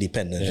brands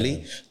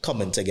independently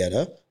coming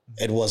together,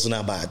 it wasn't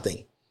a bad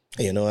thing.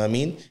 You know what I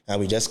mean? And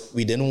we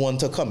didn't want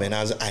to come in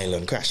as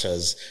Island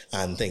Crashers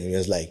and things. It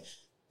was like,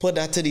 put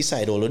that to the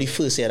side. Although the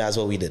first year, that's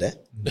what we did.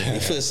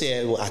 The first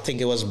year, I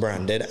think it was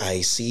branded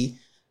IC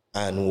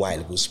and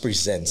Wild Goose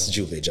presents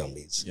Juve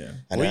Jumbies. Yeah.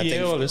 And what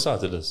year all this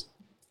started this?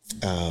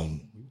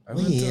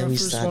 What year we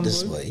start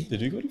this way?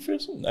 Did we go to the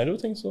first one? I don't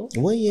think so.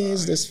 What year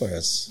is this for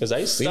us? Because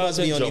I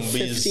started in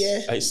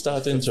Jumbies. I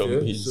started in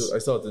Jumbies. I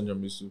started in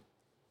Jumbies too.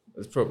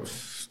 It's probably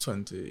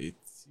 2018.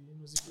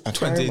 I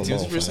can't 2018 was the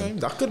remember, first fam. time.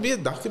 That could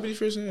be the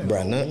first time.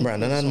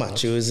 Brandon and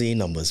Matthew is the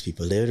numbers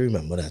people. They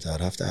remember that.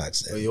 I'd have to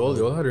ask them. But you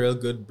all had a real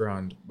good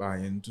brand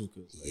buy-in too.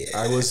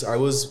 Cause I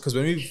was because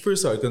when we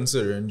first started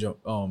considering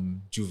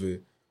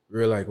Juve, we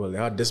were like, well, they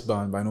had this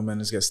band, by no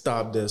means get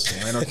stabbed this, so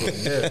why not put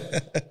them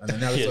there? And then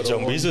now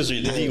Jumbies was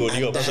really the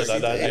only option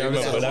that I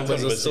remember that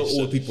conversation. So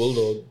old people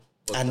though.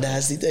 And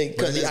that's the thing,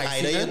 because it's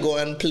either you go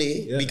and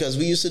play, because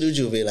we used to do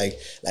Juve, like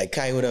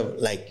Kai would have,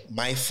 like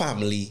my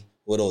family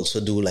would also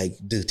do like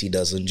Dirty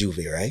Dozen Juve,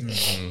 right?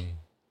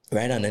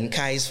 Right, and then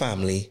Kai's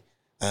family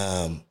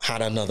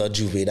had another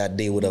Juve that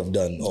they would have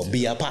done or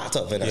be a part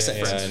of in a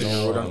sense.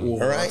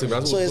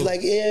 Right? So it's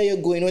like, you're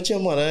going with your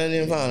mother and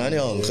your father and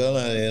your uncle,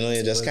 and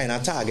you're just kind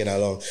of tagging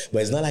along.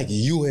 But it's not like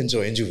you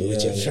enjoying Juve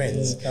with your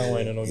friends.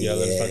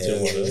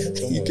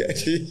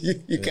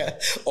 You can't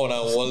on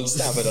a wall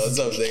stab it or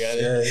something,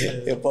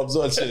 and your pops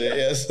watching it,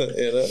 yes,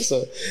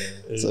 So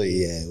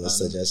it was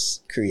to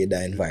just create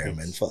that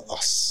environment for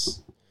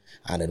us,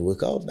 and it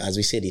worked out. As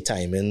we say, the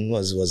timing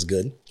was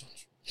good,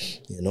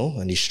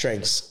 and the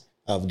strengths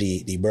of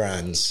the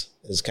brands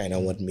is kind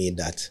of what made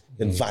that.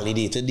 It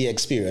validated the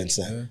experience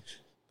now.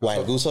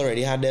 Wild Goose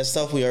already had their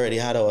stuff, we already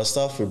had our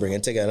stuff, we bring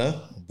it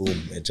together,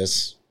 boom, it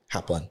just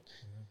happened.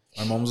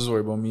 My mom was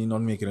worried about me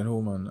not making it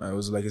home, and I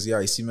was like, is he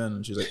icy, man?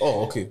 And she's like,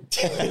 oh, okay.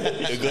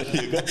 You're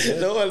good.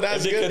 No, well,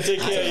 that's good. Take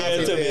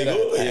care of your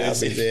I'm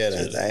happy to hear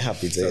that. I'm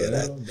happy to hear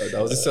that.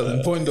 That was the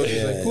selling point, though.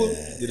 She's like, cool,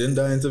 you didn't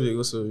die in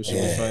Tobago, so you should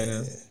be fine.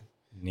 Yeah.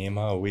 Name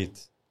her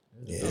weight.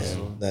 Yeah,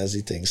 that's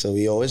the thing. So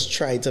we always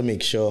try to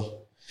make sure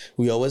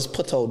we always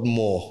put out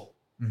more.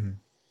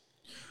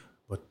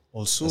 But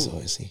also,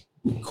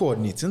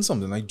 coordinating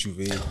something like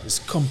Juve is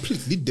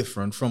completely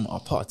different from our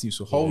party.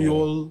 So how you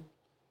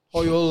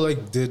all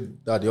like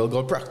did that? You all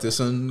got practice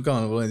and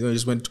Carnival and you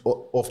just went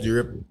off the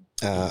rip.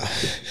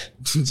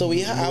 So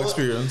we have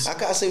experience. I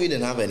can't say we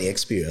didn't have any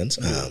experience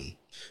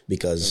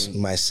because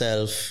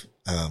myself,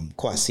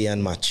 Kwasi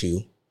and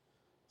Matthew,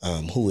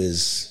 who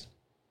is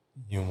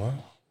Yuma?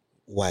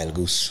 Wild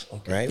Goose,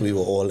 right? We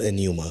were all in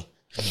Yuma.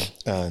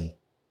 And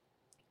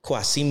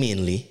Kwasi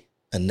mainly,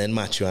 and then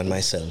Matthew and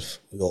myself,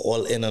 we were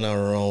all in and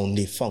around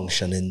the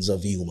functionings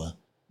of Yuma.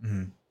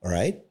 All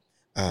right?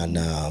 And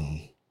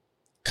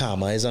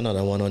Karma is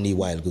another one on the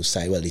Wild Goose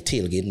side, well, the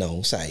tailgate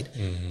now side.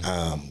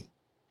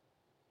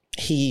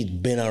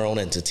 He'd been around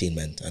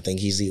entertainment. I think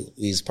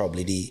he's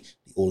probably the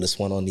oldest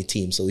one on the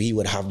team, so he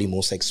would have the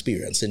most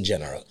experience in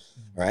general,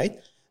 right?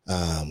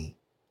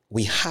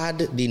 We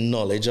had the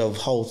knowledge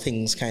of how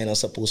things kind of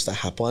supposed to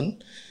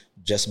happen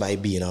just by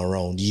being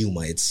around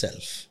Yuma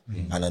itself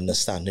and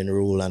understanding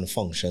role and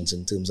functions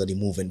in terms of the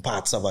moving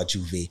parts of a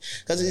Juve.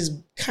 Because it's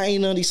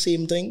kind of the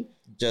same thing,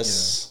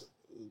 just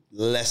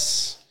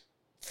less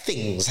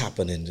things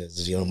happening.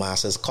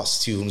 Masters,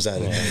 costumes,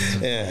 and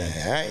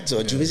right?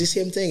 So Juve is the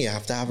same thing. You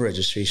have to have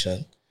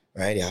registration,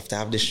 right? You have to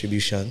have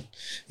distribution.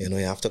 You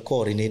have to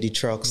coordinate the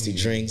trucks, the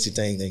drinks, the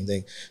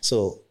thing.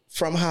 So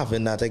from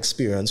having that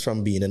experience,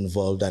 from being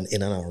involved and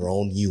in and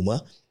around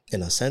Yuma,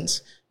 in a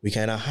sense, we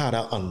kind of had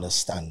an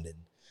understanding.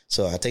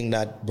 So I think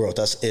that brought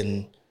us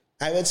in,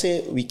 I would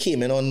say we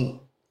came in on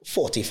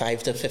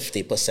 45 to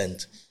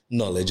 50%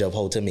 knowledge of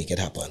how to make it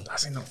happen.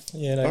 That's enough.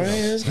 Yeah, all right,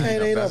 it's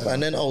kind of enough.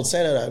 And then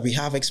outside of that, we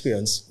have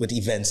experience with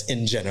events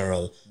in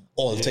general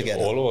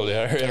altogether. All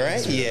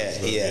right?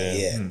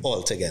 Yeah,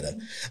 all together.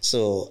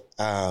 So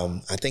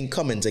I think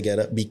coming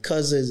together,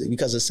 because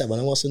it's 7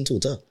 of us in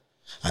total.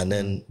 And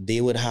then they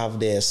would have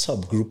their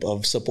subgroup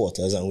of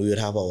supporters and we would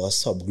have our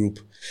subgroup,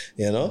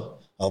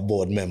 of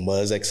board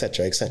members,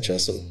 etc., etc.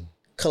 So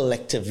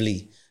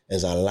collectively,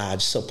 there's a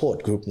large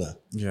support group now.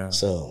 Yeah.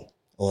 So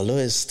although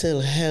it's still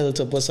hell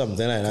to put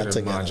something like that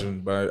together. Imagine,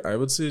 but I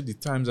would say the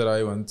times that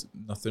I went,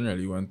 nothing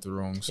really went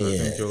wrong. So I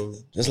think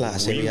just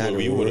last year we had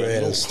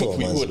real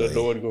stormers. We would have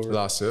known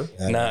last year.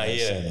 I played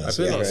last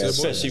year,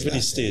 especially for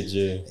the stage.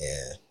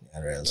 Yeah.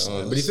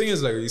 But the thing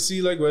is, like, you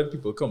see, like, when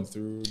people come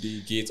through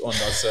the gate on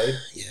that side,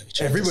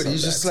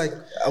 everybody's just like,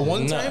 at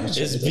one time, they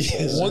just pushed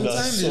all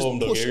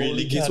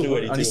the gates over,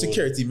 and the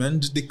security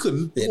men, they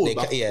couldn't hold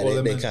back all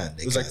them.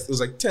 It was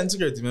like 10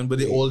 security men, but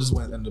they all just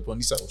went and up on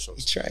the side of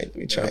shops.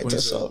 We tried to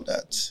solve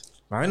that.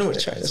 I know we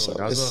tried to solve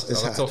that.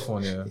 That's a tough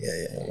one, yeah.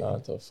 Yeah.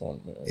 Tough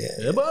one,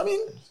 yeah, but I mean,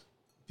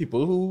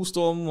 people who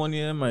storm 1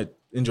 year might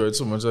enjoy it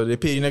so much that they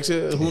pay you next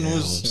year. Who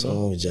knows?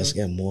 So we just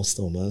get more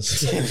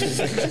stormers.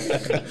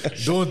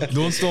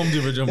 don't storm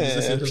the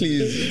jumpers.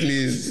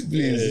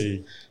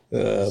 Please.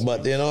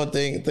 But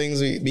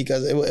things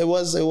because it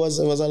was a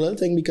little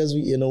thing because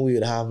we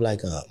would have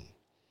like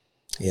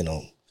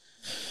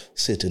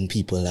certain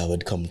people that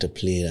would come to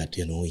play that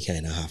we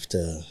kind of have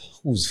to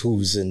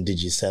who's in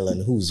Digicel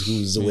and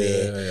who's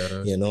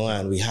where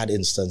and we had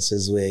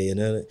instances where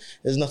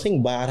there's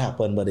nothing bad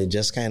happened, but it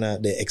just kind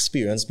of the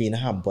experience being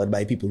hampered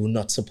by people who are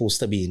not supposed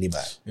to be in the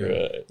band.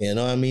 Right. You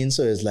know what I mean?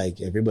 So it's like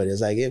everybody's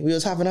like, we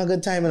was having a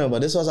good time, but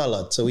this was a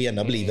lot, so we end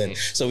up leaving.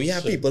 So we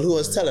have people who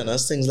was telling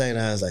us things like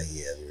that. I was like,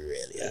 we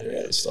really had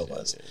real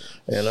stormers.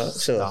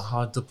 So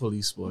hard to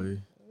police, boy.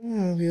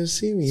 We'll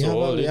see. We have a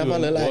little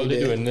idea. What are they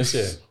doing this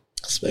year?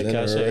 Spending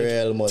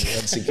real money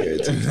on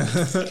security.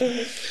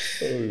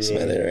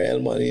 Spending real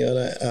money on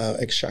an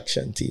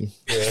extraction team.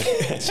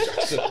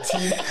 Extraction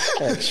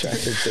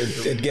team.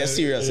 It gets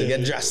serious. It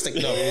gets drastic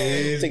now.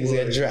 Things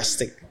get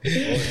drastic. But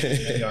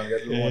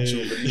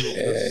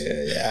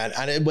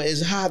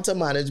it's hard to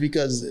manage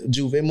because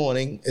Juve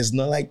morning is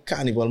not like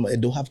Carnival.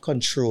 It don't have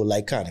control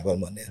like Carnival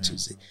Monday and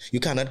Tuesday. You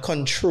cannot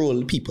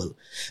control people.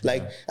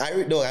 Like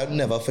I'll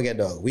never forget.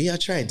 We are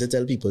trying to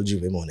tell people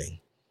Juve morning,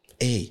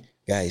 hey.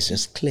 Guys,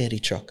 just clear the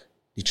truck.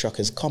 The truck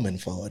is coming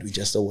forward. We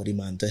just don't want the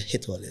man to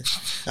hit all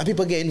this. And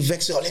people getting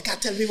vexed. Oh, they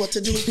can't tell me what to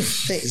do.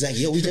 It's like,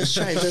 yo, we just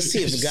trying to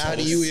safeguard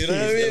you. You know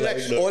what I mean? Like,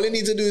 all you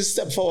need to do is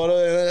step forward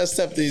and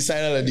step to the side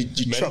of the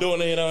truck for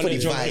the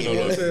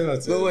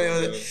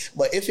vibe.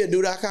 But if you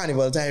do that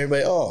Carnival time,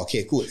 everybody, oh,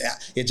 okay, cool. Yeah,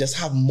 you just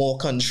have more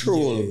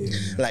control.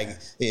 Like,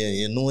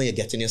 you know, you're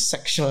getting your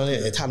section.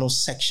 It has no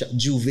section.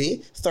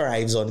 Juve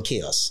thrives on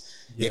chaos.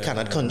 You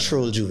cannot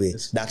control Juve.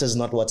 That is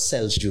not what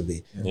sells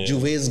Juve.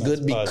 Juve is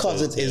good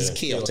because it is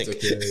chaotic.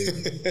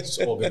 It's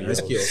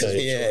organized chaos.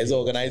 It's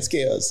organized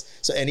chaos.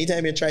 So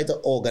anytime you try to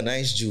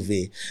organize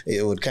Juve,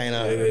 it would kind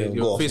of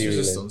go off the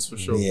resistance for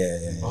sure.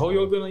 How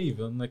you're gonna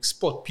even like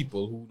spot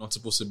people who not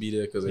supposed to be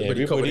there because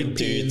everybody covered in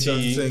paint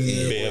and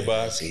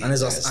things. And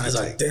it's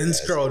a dense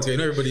crowd. You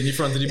know, everybody in the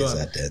front of the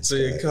band. So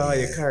your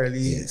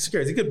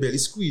security could barely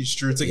squeeze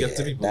through to get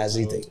to people. That's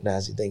the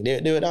thing.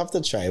 They would have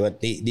to try,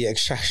 but the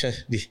extraction.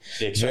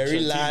 Very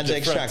large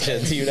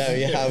extraction team that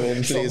we have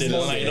in place.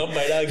 Line up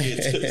by that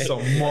gate.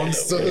 Some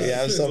monsters. We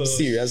have some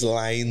serious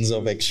lines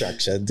of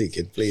extraction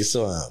taking place.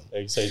 So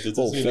excited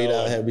to hopefully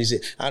that'll help me see.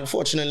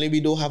 Unfortunately,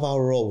 we don't have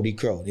a rowdy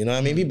crowd. You know what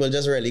I mean? People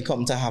just really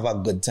come to have a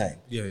good time.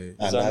 And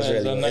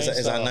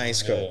it's a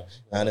nice crowd.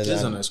 Yeah. And it's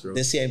a nice crowd.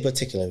 This year in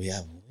particular, we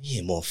have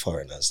way more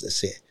foreigners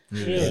this year.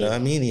 You know what I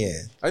mean?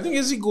 I think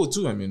it's a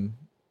go-to. I mean,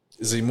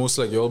 it's the most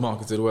like you're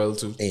marketed well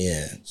too.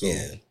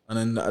 And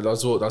then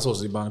that's also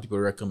the band people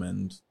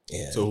recommend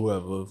to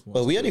whoever.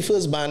 But we are the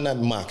first band that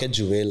market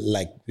Juve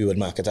like we would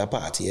market a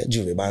party.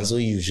 Juve bands will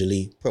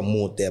usually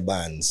promote their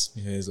bands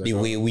the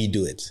way we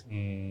do it.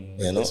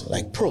 You know,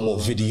 like promo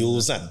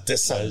videos and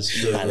this and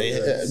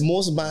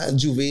most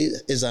bands, Juve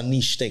is a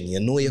niche thing.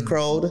 You know your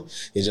crowd.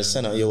 You just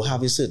send out. You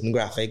have your certain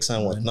graphics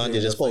and whatnot.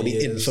 You just put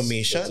the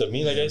information. To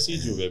me, like I see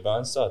Juve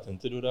bands starting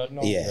to do that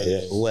now.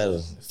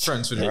 Well,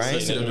 friends with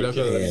right?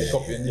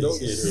 Copying.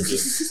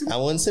 I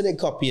won't say they're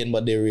copying,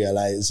 but they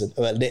realize it.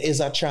 Well, there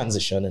is a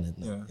transition in it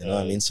now. You know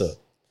what I mean? So,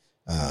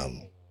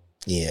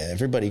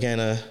 everybody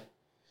kind of.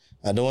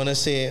 I don't want to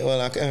say.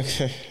 Well, I can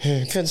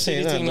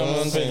say that.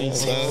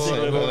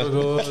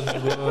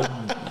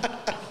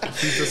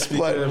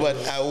 But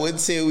I would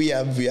say we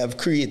have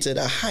created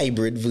a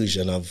hybrid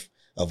version of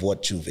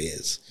what Juve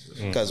is,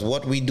 because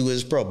what we do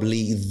is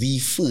probably the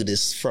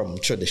furthest from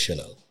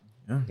traditional.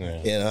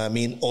 You know what I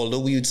mean?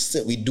 Although we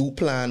do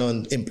plan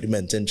on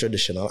implementing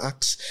traditional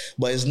acts,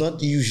 but it's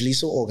not usually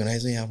so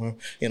organized. We have a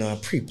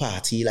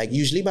pre-party. Like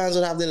usually bands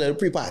would have their little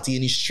pre-party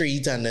in the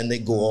street and then they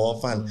go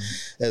off and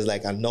it's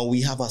like, and now we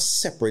have a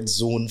separate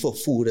zone for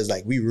food. It's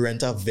like we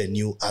rent a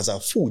venue as a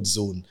food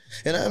zone.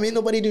 You know what I mean?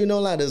 Nobody do no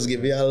ladders,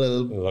 give you a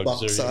little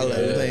box or a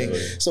little thing.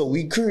 So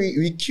we curate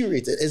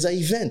it. It's an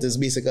event. It's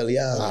basically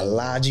a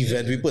large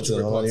event we put it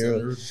on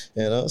here.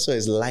 You know, so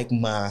it's like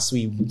mass. So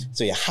you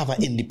have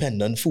an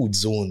independent food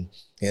zone.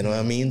 You know what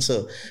I mean?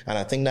 So, and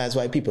I think that's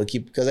why people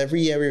because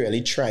every year we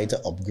really try to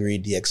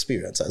upgrade the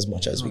experience as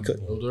much as we could.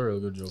 We'll do a real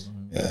good job.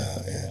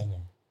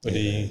 But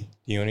the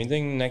only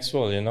thing next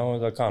fall,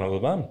 is a Carnival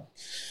band.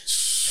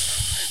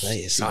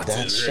 You see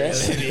that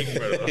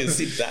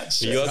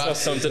stress? You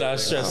also come to that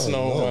stress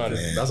now, man.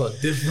 That's a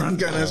different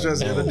kind of stress.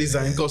 The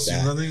design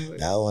costume.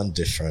 That one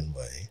different,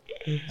 boy.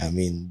 I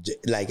mean,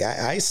 like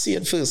I see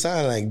it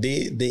firsthand. Like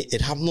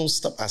it have no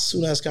stop as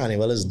soon as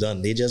Carnival is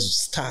done. They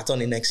just start on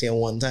the next year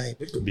one time.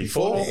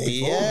 Before.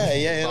 You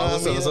know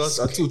what I mean?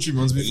 2-3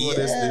 months before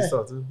they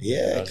started.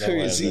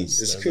 Crazy.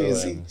 It's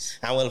crazy.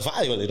 And well,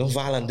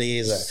 Val,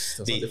 nowadays,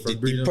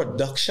 the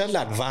production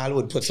that Val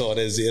would put on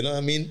is, you know what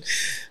I mean?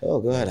 Oh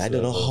God, I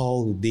don't know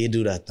how they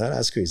do that.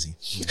 That's crazy.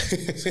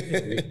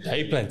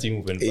 I plenty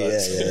moving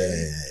parts.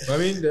 I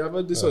mean, they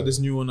have this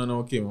new one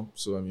now came up.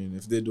 So I mean,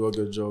 if they do a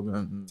good job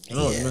man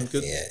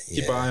could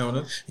keep an eye on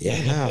it.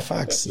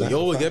 Facts. You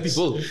always get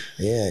people.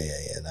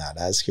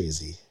 That's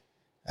crazy.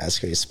 That's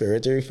crazy.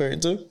 Spirit to refer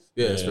to?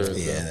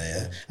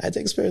 Spirit. I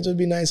think Spirit would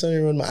be nice on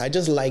your own. I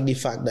just like the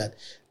fact that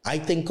I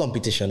think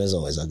competition is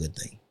always a good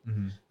thing.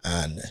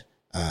 And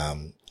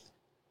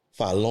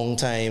for a long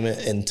time,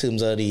 in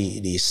terms of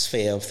the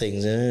sphere of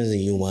things, the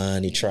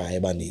human, the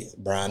tribe, and the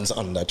brands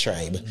under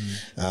tribe.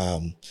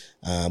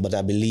 But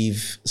I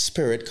believe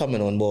Spirit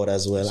coming on board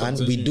as well. And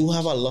we do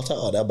have a lot of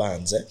other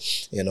bands,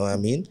 you know what I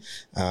mean?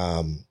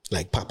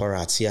 Like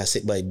Paparazzi, I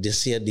say, but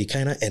this year, the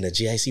kind of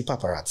energy I see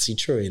Paparazzi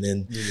throwing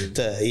in,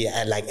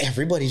 like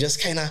everybody just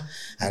kind of,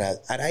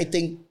 and I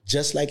think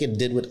just like it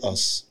did with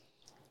us,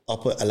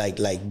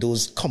 like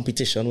those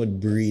competition would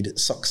breed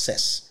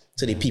success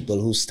to the people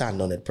who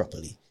stand on it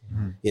properly.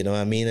 You know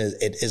what I mean?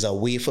 It is a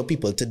way for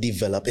people to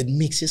develop. It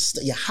makes you,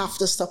 you have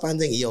to stop and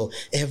think, yo,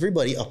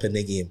 everybody up in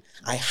the game.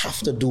 I have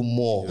to do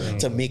more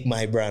to make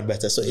my brand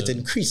better. So it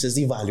increases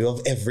the value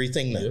of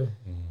everything now.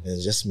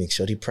 And just make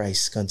sure the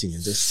price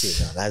continues to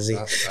stay down. That's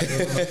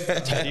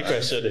it. Tiny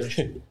pressure there.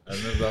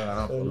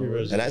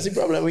 And that's the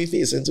problem we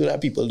face into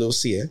that people don't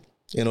see it.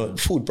 You know,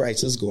 food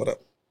prices going up.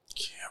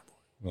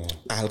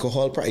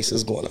 Alcohol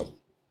prices going up.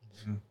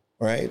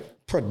 Right?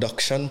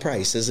 Production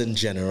prices in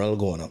general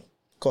going up.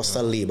 Cost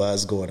of labor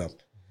is going up.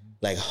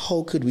 Like,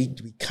 how could we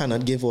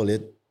cannot give all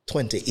it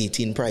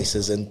 2018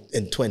 prices in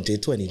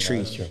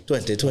 2023,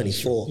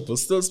 2024? People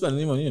still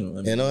spending money, you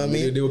know. You know what I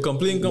mean? They were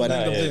complaining, but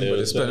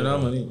they're spending our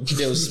money.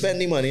 They will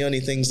spend the money on the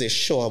things they're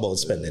sure about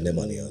spending the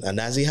money on. And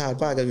that's the hard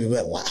part.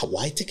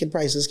 Why ticket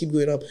prices keep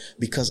going up?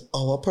 Because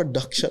our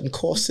production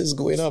cost is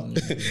going up.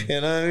 You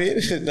know what I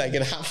mean? Like,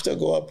 it have to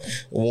go up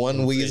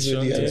one way with the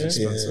other.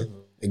 Yeah.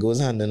 It goes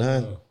hand in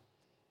hand.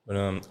 But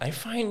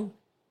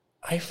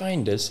I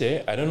find this,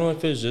 I don't know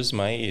if it's just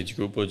my age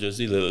group or just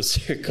the little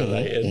circle I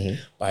in,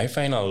 but I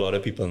find a lot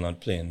of people not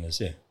playing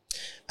this,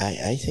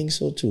 I think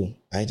so too.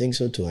 I think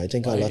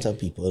a lot of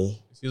people...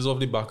 It's off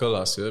the back of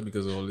last year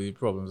because of all the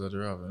problems that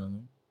they're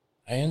having.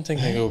 I don't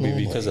think it will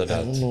be because of that.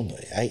 I don't know,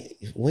 but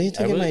what do you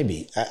think it might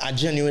be? I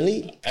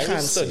genuinely can't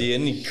was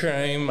studying the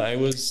crime. I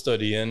was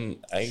studying...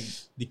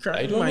 The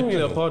crime might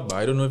play a part, but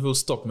I don't know if it'll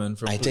stop men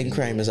from... I think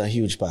crime is a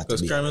huge part.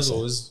 Because crime is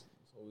always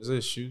an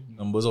issue.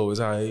 Numbers always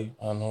high.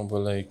 I know,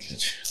 but like...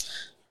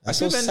 That's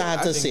so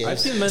sad to say. I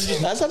feel men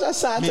just... That's such a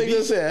sad thing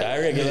to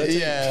say.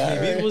 Yeah.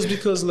 Maybe it was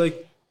because,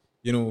 like,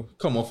 you know,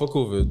 come off of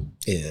COVID.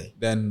 Yeah.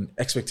 Then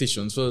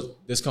expectations for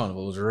this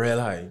carnival was real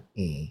high.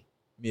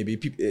 Maybe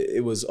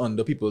it was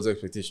under people's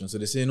expectations. So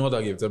they say, no,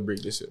 that gave it a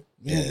break this year.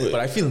 Yeah.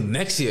 But I feel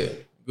next year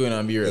going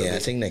to be real. Yeah, I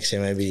think next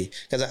year might be.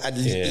 Because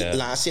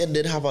last year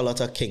did have a lot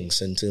of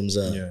kinks in terms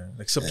of... Yeah,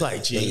 like supply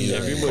chain.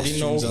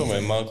 Everybody knows how my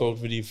mark out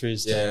for the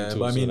first time. Yeah, too,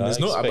 but I mean,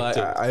 so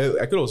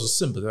I could also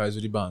sympathize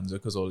with the bands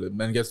because all the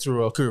men get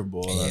through a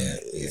curveball.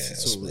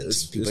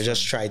 People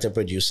just try to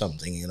produce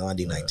something, you know, at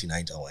the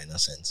 99th hour in a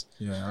sense.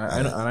 Yeah,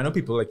 and I know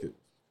people like...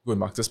 Going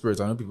back to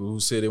Spirit, I know people who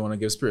say they want to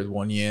give Spirit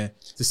 1 year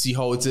to see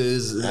how it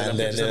is, and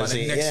then next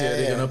year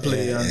they're gonna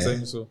play and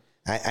things. So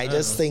I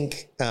just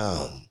think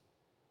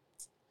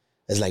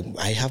it's like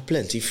I have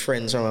plenty of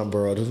friends from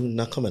abroad who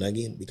not coming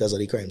again because of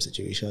the crime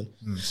situation.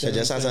 So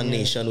just as a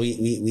nation,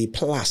 we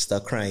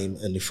plaster crime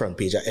on the front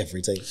page of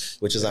everything,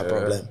 which is a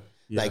problem.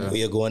 Like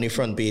you go on the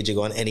front page, you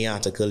go on any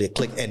article, you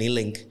click any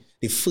link.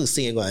 The first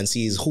thing you go and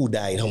see is who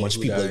died, how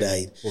much people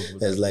died.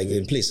 It's like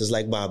in places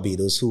like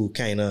Barbados,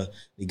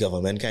 the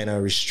government kind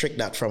of restrict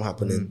that from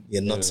happening.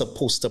 You're not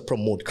supposed to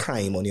promote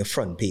crime on your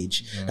front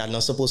page. That's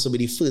not supposed to be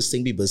the first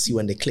thing people see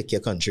when they click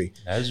your country.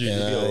 That's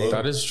really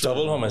that is true.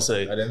 Double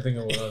homicide. I didn't think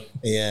about that.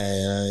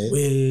 Yeah.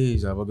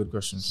 Wait, I have a good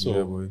question for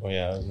you, boy. Oh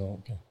yeah,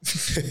 no, okay.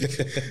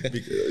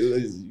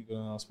 You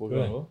gonna ask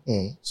for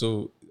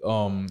So,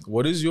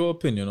 what is your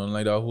opinion on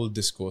like that whole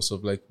discourse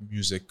of like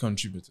music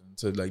contributing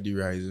to like the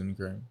rise in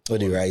crime? Oh,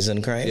 the rise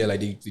in crime? Yeah, like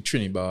the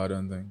Trinidad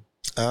and thing.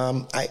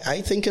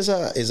 I think is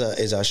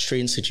a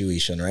strange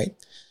situation, right?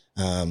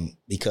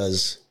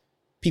 Because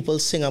people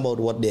sing about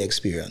what they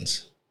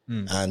experience,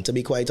 and to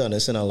be quite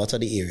honest, in a lot of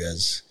the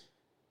areas,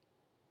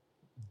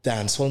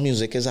 dancehall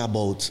music is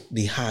about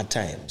the hard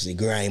times, the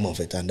grime of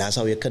it, and that's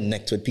how you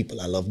connect with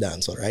people. I love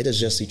dancehall, right? It's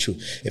just the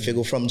truth. If you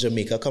go from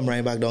Jamaica, come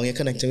right back down, you're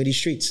connecting with the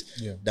streets.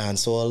 Yeah.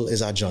 Dancehall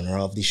is a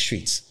genre of the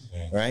streets,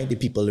 right? The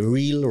people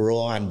real,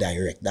 raw, and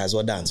direct. That's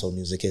what dancehall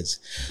music is.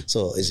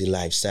 So it's a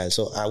lifestyle.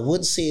 So I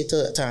would say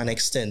to an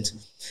extent,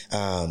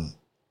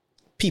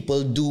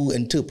 people do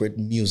interpret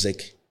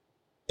music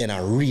in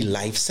a real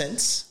life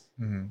sense.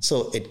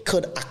 So it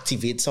could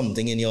activate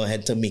something in your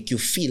head to make you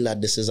feel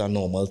that this is a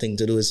normal thing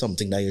to do, is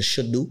something that you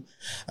should do.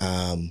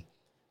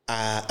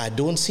 I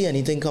don't see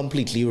anything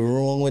completely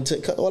wrong with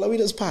it. All we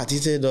just party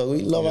today, dog.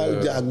 We love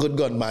a good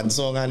gunman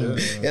song, and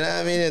you know what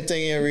I mean. I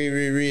think you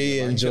really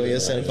enjoy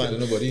yourself. And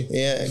nobody.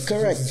 Yeah,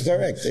 correct.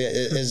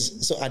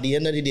 So at the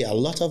end of the day, a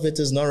lot of it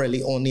is not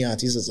really on the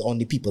artists; it's on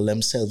the people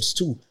themselves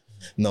too.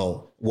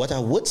 Now, what I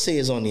would say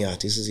is on the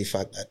artist is the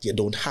fact that you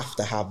don't have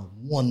to have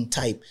one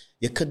type.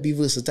 You could be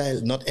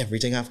versatile. Not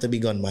everything have to be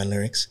gunman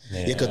lyrics.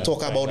 You could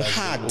talk about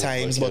hard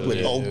times, but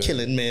without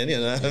killing men, you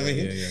know what I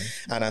mean?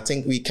 And I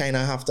think we kind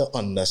of have to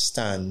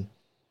understand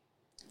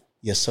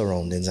your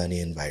surroundings and the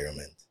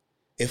environment.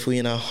 If we're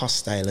in a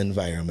hostile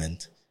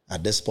environment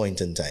at this point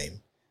in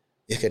time,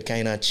 you could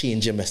kind of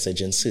change your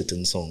message in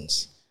certain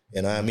songs.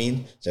 You know what I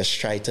mean? Just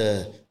try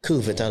to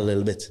curve it a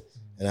little bit.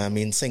 You know what I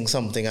mean? Sing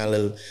something a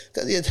little,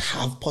 because you'd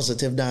have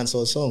positive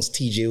dancehall songs.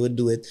 TJ would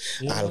do it.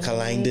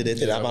 Alkaline did it.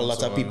 You'd have a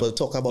lot of people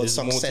talk about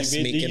success,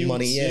 making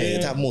money.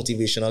 You'd have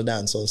motivational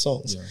dancehall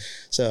songs.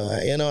 So,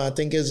 you know, I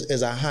think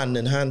it's a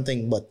hand-in-hand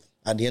thing. But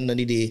at the end of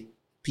the day,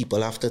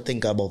 people have to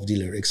think about the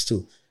lyrics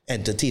too.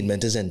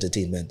 Entertainment is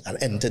entertainment. An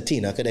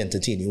entertainer could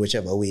entertain you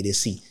whichever way they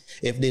see.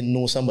 If they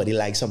know somebody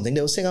likes something,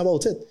 they'll sing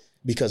about it.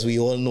 Because we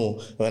all know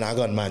when I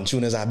got man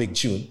tune is a big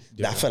tune,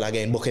 that fella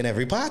getting booked in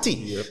every party.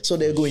 Yep. So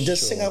they're going to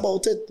sing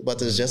about it,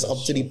 but it's just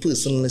up to the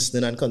person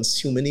listening and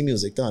consuming the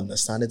music to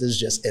understand it is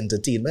just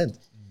entertainment.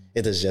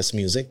 It is just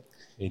music.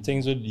 The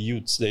things with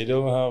youths, they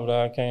don't have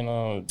that kind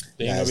of,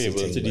 they ain't be able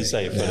to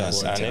decipher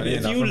that. And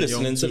if you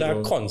listening to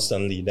that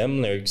constantly,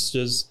 them lyrics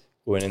just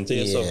going into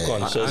your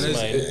subconscious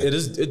mind.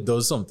 It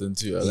does something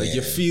to you. Like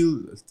you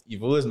feel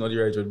evil is not the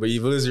right word, but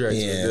evil is the right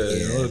word.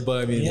 You know?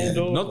 But I mean,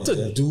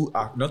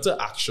 not to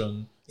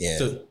action,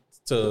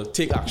 to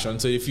take action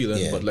to your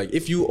feeling, but like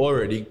if you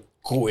already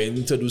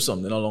going to do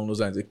something along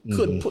those lines, it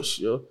could push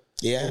you.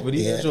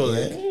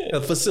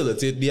 Help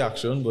facilitate the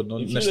action, but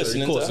not if necessarily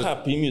you're listening to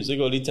happy music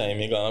all the time,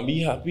 you're gonna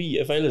be happy.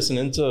 If I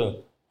listening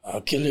to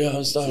I'll kill you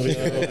and stuff.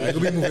 I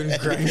could be moving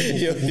grimy.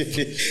 You're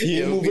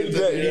moving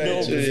grimy. I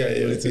know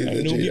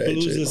people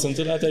who listen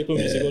to that type of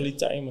music all the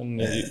time, and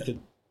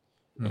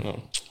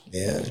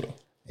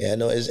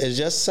no, it's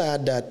just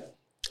sad that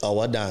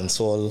our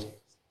dancehall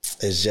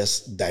is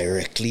just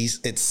directly.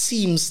 It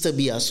seems to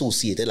be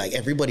associated, like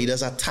everybody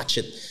does attach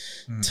it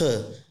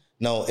to.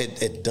 Now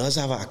it does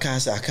have I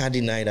can't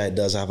deny that it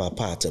does have a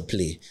part to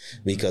play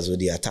because with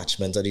the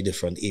attachment of the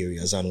different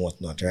areas and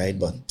whatnot, right?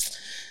 But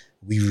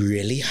we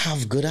really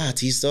have good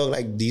artists, dog.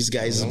 Like these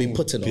guys be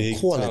putting on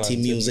quality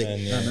music.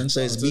 So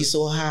it's be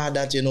so hard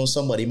that, you know,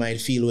 somebody might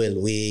feel,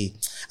 well,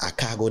 I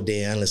can't go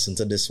there and listen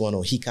to this one,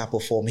 or he can't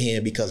perform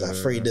here because I'm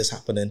afraid this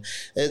happening.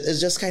 It's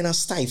just kind of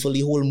stifle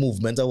the whole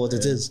movement of what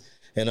it is.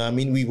 You know what I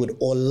mean? We would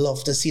all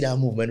love to see that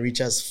movement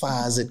reach as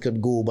far as it could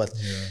go, but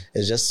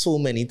it's just so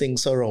many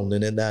things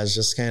surrounding it that's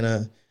just kind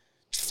of,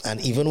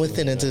 and even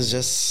within it is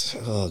just,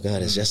 oh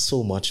God, it's just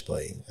so much,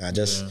 boy. I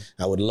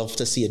would love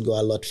to see it go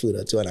a lot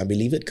further too, and I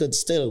believe it could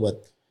still,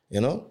 but you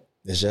know,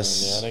 it's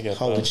just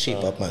how it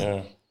shape up,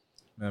 man.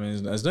 I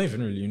mean, it's not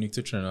even really unique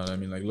to Trinidad. I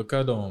mean, like, look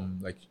at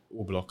like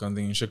O-Block and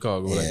thing in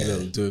Chicago, like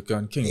Little Dirk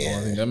and King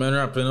Kong. That man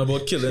rapping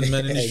about killing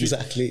men in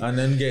the street, and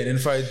then getting in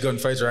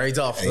gunfights right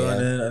after,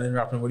 and then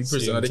rapping about the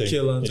prison that they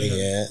kill and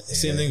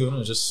same thing going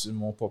on, just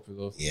more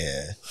popular.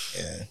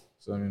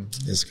 So I mean,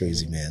 it's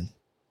crazy, man.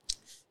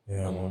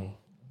 Oh,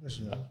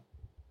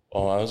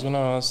 I was gonna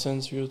ask,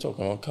 since we were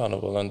talking about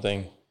Carnival and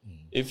thing,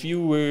 if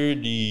you were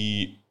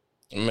the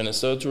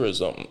Minister of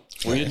Tourism,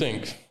 what do you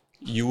think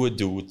you would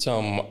do?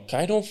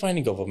 I don't find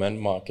the government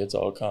markets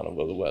our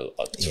Carnival well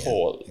at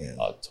all.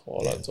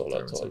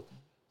 So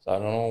I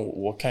don't know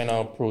what kind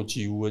of approach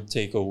you would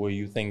take or what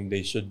you think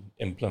they should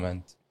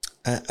implement.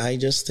 I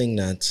just think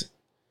that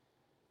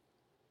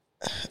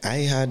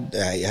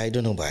I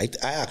don't know, but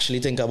I actually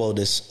think about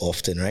this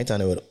often, right?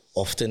 And it would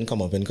often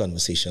come up in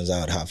conversations I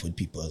would have with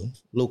people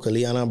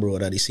locally and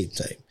abroad at the same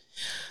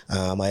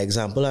time. My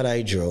example that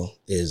I draw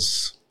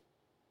is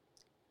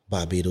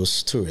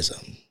Barbados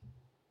tourism.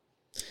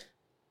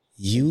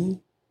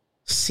 You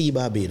see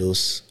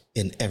Barbados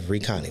in every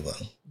carnival.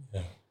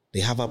 They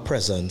have a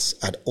presence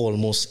at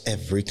almost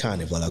every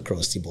carnival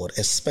across the board,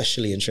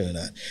 especially in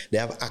Trinidad. They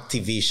have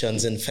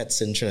activations and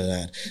fetes in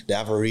Trinidad. They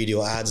have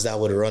radio ads that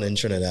would run in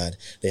Trinidad.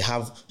 They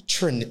have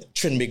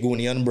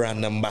Trinbagonian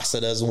brand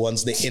ambassadors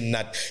once they're in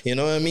that, you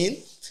know what I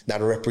mean?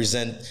 That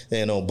represent,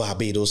 you know,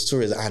 Barbados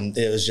tourism. And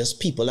it was just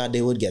people that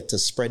they would get to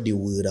spread the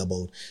word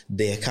about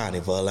their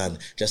carnival and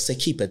just to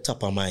keep it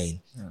top of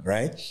mind,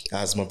 right?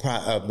 As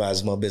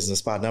my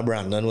business partner,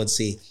 Brandon, would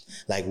say,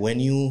 like when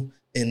you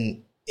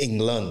in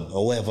England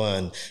or wherever,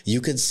 and you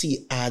could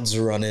see ads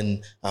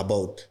running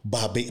about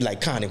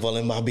like Carnival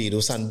in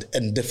Barbados and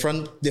in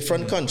different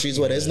countries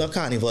where there's no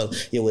Carnival,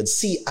 you would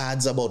see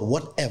ads about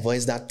whatever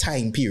is that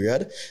time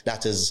period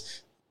that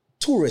is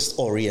tourist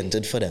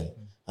oriented for them.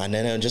 And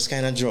then it just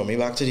kind of draw me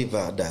back to the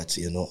fact that,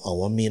 you know,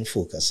 our main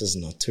focus is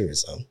not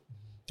tourism,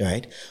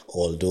 right?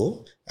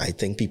 Although I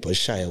think people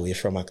shy away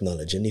from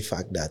acknowledging the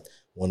fact that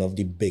one of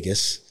the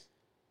biggest,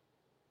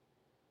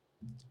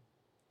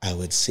 I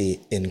would say,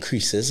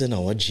 increases in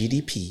our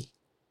GDP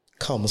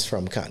comes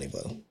from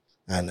Carnival.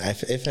 And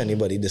if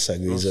anybody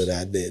disagrees with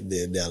that,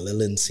 they're a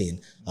little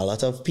insane. A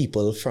lot of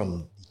people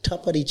from the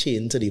top of the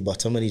chain to the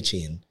bottom of the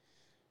chain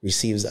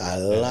receives a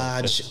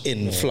large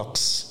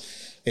influx,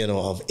 you know,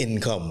 of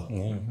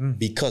income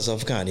because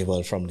of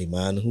Carnival, from the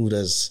man who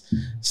does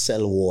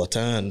sell water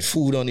and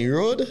food on the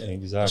road,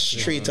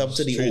 straight up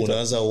to the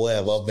owners or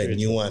whoever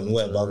venue and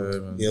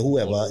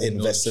whoever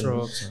invested.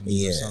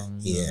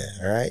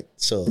 Right?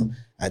 So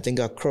I think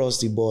across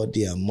the board,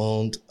 the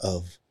amount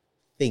of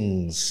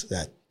things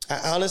that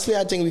honestly,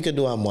 I think we could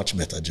do a much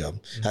better job.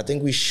 I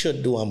think we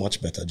should do a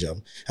much better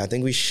job. I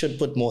think we should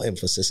put more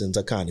emphasis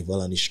into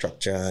Carnival and the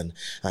structure and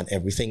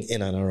everything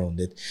in and around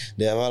it.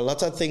 There are a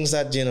lot of things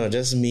that, you know,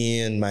 just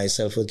me and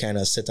myself would kind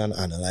of sit and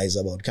analyze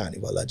about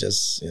Carnival that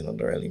just, you know,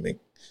 don't really make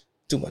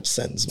too much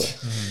sense. But,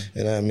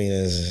 you know what I mean?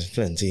 There's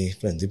plenty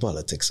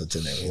politics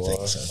within everything.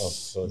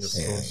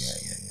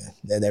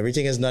 And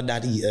everything is not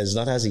that it's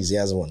not as easy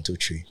as 1, 2,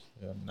 3.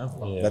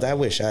 Never. But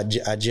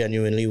I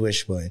genuinely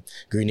wish, boy,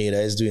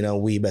 Grenada is doing a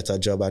way better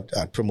job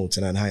at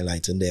promoting and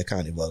highlighting their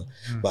carnival.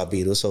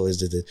 Barbados always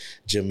did it.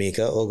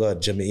 Jamaica, oh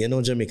God,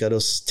 Jamaica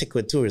don't stick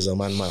with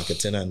tourism and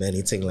marketing and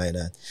anything like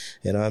that.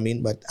 You know what I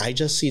mean? But I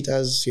just see it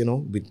as,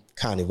 with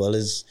carnival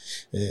is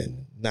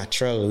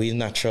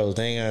natural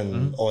thing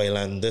and oil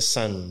and this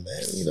and,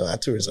 our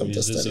tourism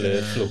just let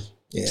it flow.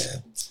 Yeah.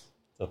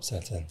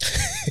 Upsetting.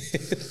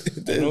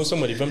 I know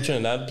somebody from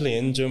Trinidad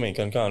playing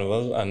Jamaican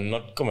Carnival and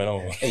not coming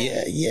over.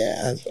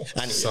 Yeah.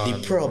 And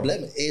the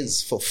problem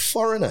is for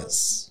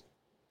foreigners,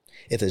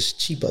 it is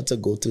cheaper to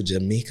go to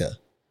Jamaica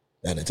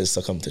than it is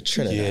to come to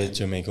Trinidad. Yeah,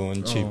 Jamaica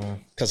went cheap.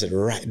 Because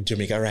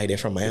Jamaica right there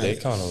from Miami.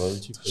 Their Carnival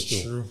cheaper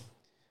too. True.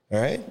 All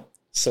right?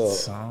 So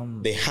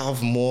they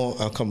have more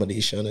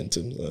accommodation in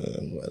terms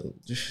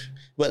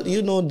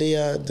they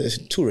are the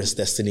tourist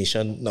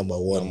destination number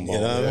one. You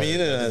know what I mean?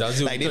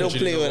 They don't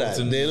play with that.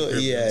 They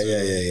don't.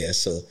 Yeah.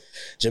 So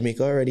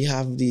Jamaica already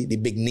have the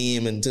big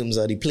name in terms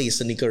of the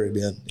place in the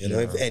Caribbean.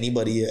 If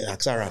anybody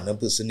asks a random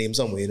person name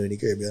somewhere in the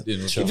Caribbean,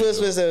 the first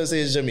place I would say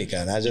is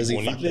Jamaica. That's just the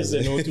only place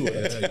they know too.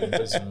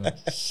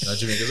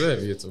 Jamaica's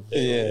heavy too.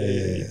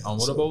 Yeah. And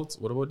what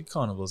about the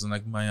carnivals in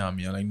like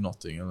Miami and like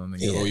Nottingham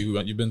and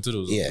you've been to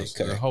those? Yeah.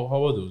 How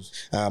are those?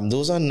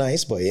 Those are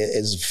nice, but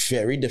it's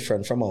very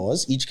different from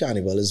ours. Each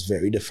carnival is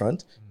very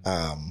different.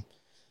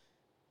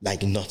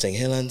 Like Notting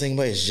Hill and thing,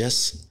 but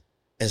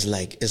it's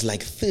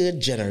like third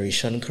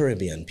generation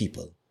Caribbean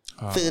people.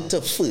 Third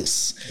to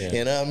first. Yeah.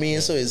 You know what I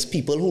mean? So it's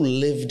people who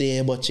live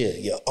there, but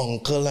your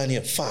uncle and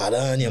your father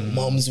and your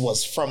moms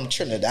was from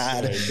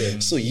Trinidad.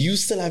 Right. So you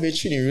still have your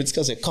Trinidad roots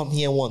because you come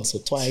here once or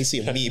twice.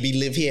 You maybe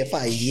live here for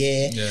a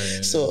year.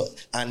 So,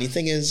 and the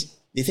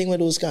thing with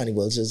those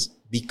carnivals is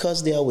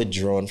because they are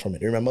withdrawn from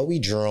it. Remember, we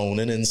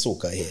drowning in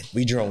soca here.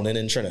 We drowning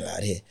in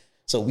Trinidad here.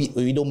 So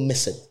we don't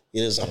miss it.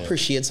 You just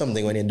appreciate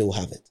something when you do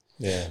have it.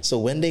 Yeah. So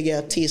when they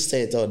get a taste of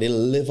it or they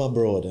live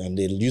abroad and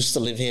they used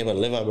to live here but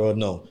live abroad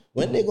now,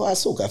 when they go to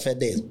soca fed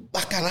days,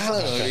 back and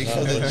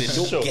because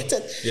they don't get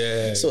it.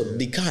 Yeah. So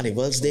the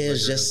carnivals there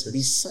is just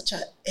be such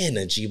an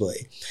energy, boy.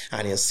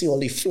 And you see all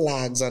the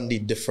flags and the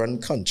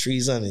different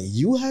countries and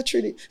you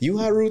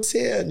have roots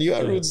here and you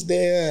have roots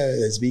there.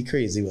 It's be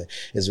crazy, boy.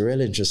 It's real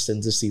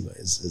interesting to see, boy.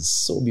 It's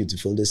so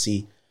beautiful to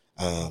see.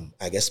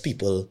 I guess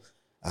people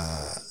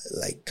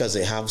because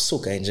they have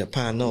soca in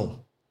Japan now.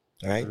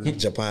 Right?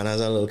 Japan has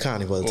a little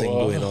carnival thing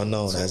going on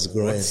now that's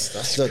growing.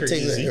 That's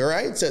crazy.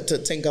 Right? To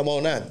think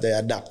about that. They're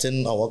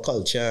adapting our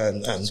culture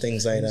and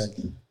things like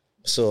that.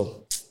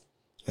 So,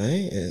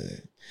 right?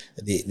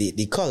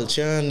 The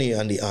culture and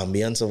the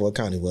ambience of our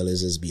carnival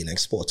is being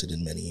exported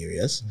in many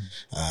areas.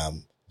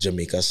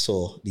 Jamaica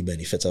saw the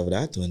benefit of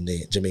that when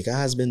Jamaica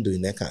has been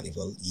doing their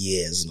carnival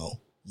years now.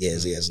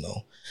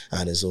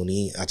 And it's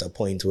only at a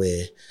point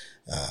where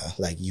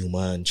like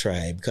Yuma and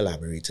Tribe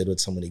collaborated with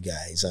some of the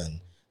guys and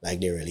like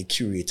they really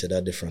curated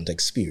a different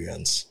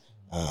experience.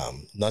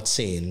 Not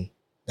saying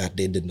that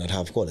they did not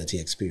have quality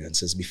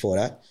experiences before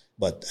that,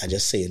 but I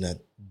just saying that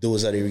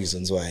those are the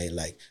reasons why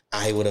like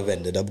I would have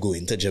ended up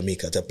going to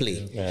Jamaica to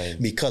play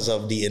because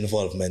of the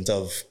involvement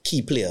of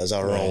key players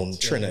around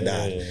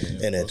Trinidad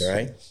in it,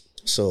 right?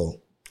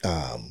 So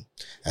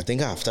I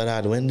think after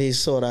that, when they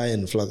saw that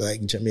influx,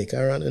 like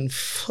Jamaica running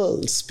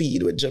full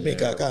speed with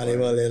Jamaica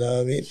Carnival, you know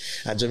what I mean?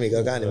 And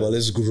Jamaica Carnival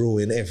is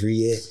growing every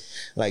year.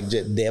 Like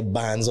their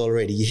bands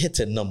already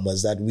hitting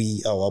numbers that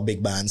our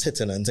big bands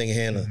hitting and thing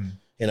here.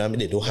 You know what I mean?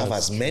 They don't have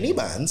as many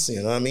bands,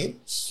 you know what I mean?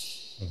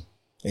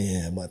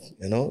 Yeah, but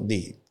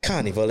the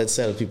carnival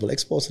itself, people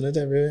exporting it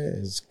everywhere.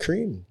 It's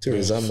cream.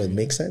 Tourism, it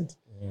makes sense.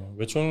 Yeah.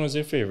 Which one was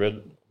your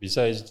favorite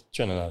besides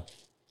Trinidad?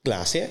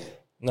 Last year?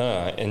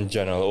 No, in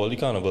general, all the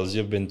carnivals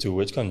you've been to,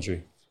 which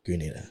country?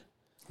 Grenada.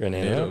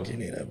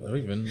 Grenada, bro.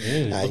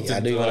 I I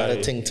do want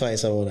to think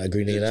twice about that.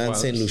 Grenada and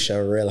St. Lucia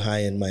are real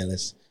high in my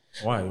list.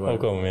 Why? How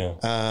come, yeah?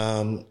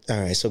 All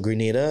right, so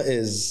Grenada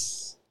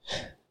is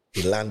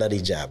the land of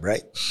the jab,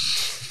 right?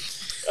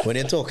 when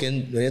you're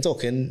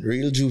talking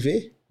real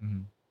Juve,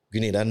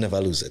 Grenada never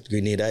lose it.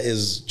 Grenada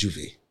is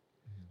Juve,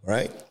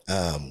 right?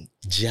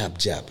 Jab.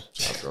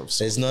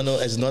 It's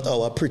not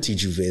our pretty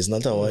Juve. It's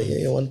not our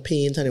you want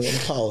paint and you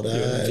want powder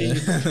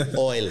and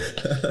oil,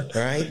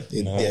 right?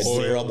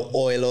 They rub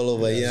oil all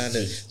over here, and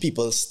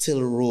people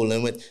still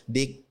rolling with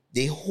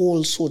they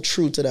hold so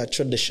true to that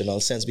traditional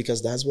sense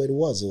because that's what it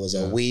was. It was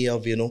a way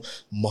of,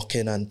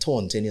 mocking and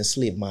taunting your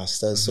slave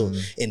masters. So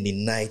in the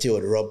night, you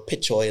would rub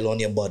pitch oil on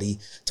your body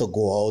to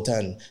go out.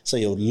 And so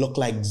you would look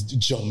like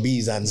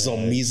zombies in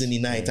the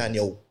night. And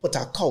you put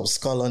a cow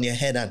skull on your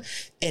head. And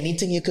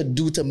anything you could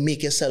do to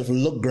make yourself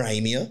look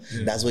grimier,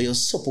 that's what you're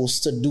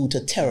supposed to do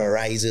to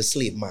terrorize your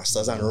slave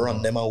masters and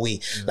run them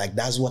away. Like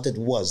that's what it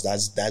was.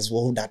 That's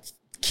what that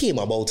came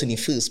about in the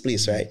first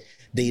place, right?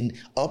 They,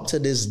 up to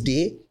this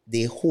day,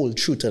 they hold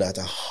true to that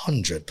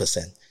 100%.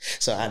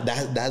 So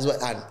that's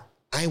what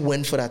I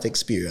went for that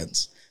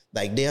experience.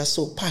 Like they are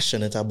so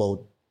passionate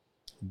about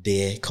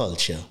their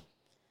culture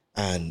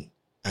and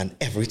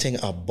everything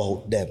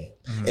about them.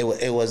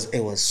 It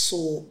was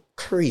so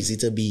crazy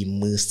to be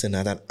immersed in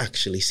that and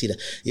actually see that.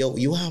 Yo,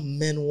 you have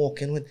men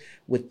walking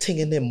with thing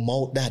in their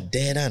mouth that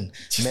dead, and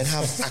men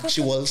have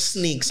actual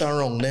snakes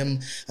around them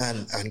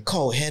and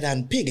cow head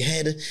and pig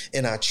head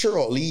in a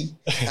trolley.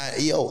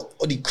 Yo,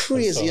 the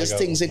craziest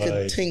things they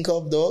could think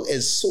of, dog,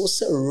 is so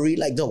surreal.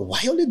 Like, dog, why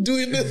are they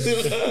doing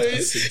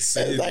this?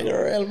 It's like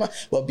a real man.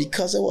 But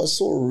because it was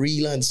so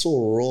real and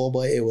so raw,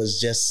 but it was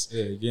just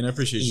gain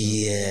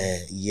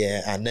appreciation.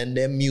 Yeah. And then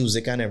their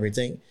music and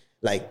everything.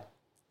 Like,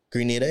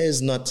 Grenada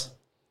is not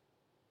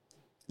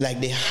like,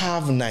 they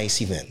have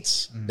nice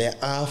events. There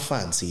are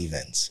fancy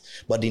events,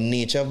 but the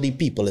nature of the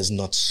people is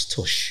not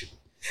stush.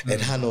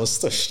 It had no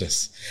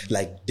stushness.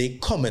 Like, they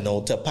coming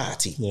out to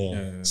party.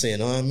 So you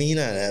know what I mean?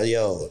 And,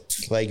 yo,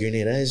 like,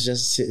 Grenada is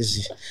just,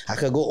 I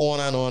could go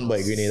on and on,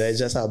 but Grenada is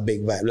just a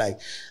big vibe. Like,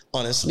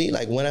 honestly,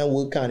 like, when I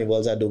work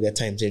carnivals, I don't get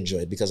time to enjoy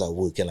it because I'm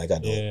working like I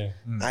do.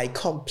 I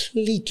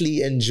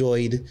completely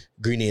enjoyed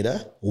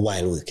Grenada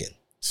while working.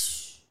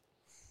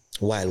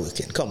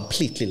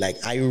 Completely. Like,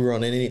 I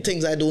running in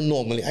things I don't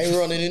normally. I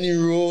running in the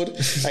road,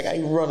 like I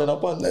running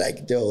up on,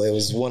 like, yo, it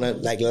was one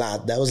of, like,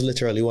 that was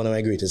literally one of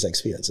my greatest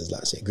experiences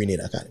last year,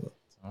 Grenada Carnival.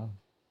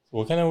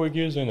 What kind of work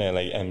you doing there?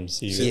 Like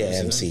MC? Yeah,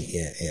 MC.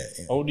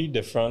 Yeah. How the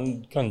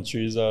different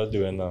countries are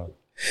doing now?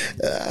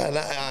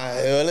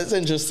 Well, it's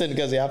interesting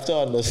because you have to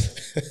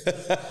understand.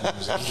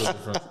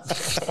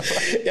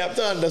 You have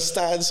to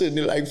understand. So,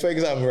 like, for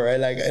example, right,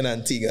 like in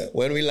Antigua,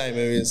 when we line,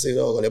 we say,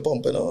 "Oh, they're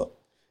pumping," or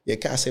you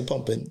can't say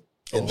pumping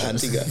in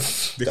Antigua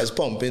because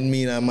pumping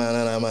mean a man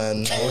and a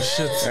man. Oh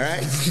shit! All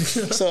right.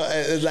 So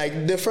it's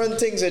like different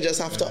things. You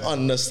just have to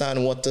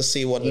understand what to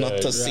say, what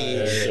not to say.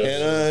 You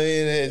know what I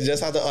mean? You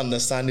just have to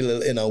understand the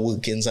little inner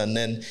workings, and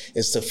then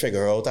it's to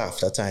figure out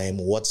after time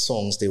what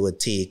songs they would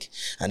take.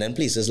 And then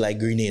places like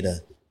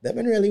Grenada, they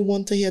didn't really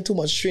want to hear too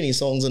much Trini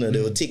songs in it.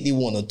 They would take the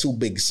one or two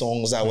big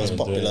songs that was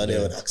popular, they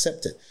would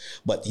accept it.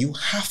 But you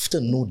have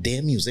to know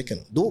their music.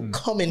 And don't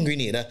come in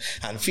Grenada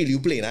and feel you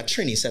playing a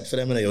Trini set for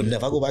them and you'll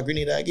never go back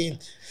Grenada again.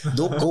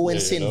 Don't go in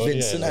St.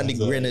 Vincent and the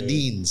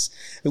Grenadines.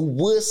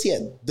 Worse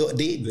yet,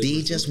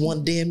 they just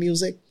want their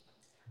music.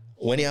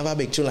 When you have a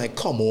big tune like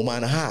Come Home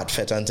and Hard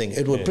Fet and thing,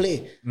 it would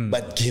play.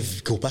 But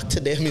go back to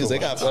their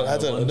music after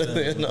that.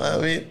 You know what I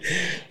mean?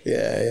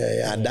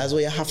 Yeah. And that's why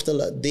you have to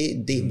look.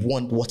 They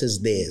want what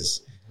is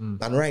theirs.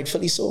 And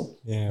rightfully so.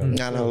 And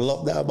I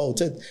love that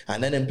about it.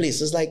 And then in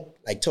places like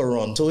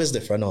Toronto is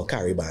different, or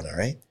Caribana,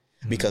 right?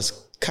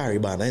 Because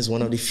Caribana is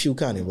one of the few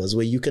carnivals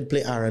where you could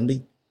play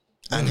R&B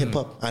and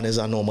hip-hop, and it's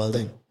a normal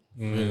thing.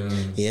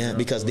 Yeah,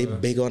 because they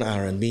big on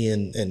R&B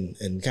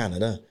in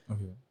Canada.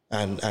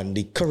 And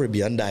the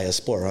Caribbean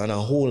diaspora and a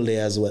whole day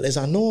as well is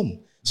a norm.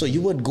 So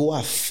you would go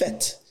a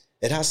fet.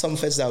 It has some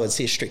fets that would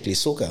say strictly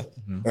soca,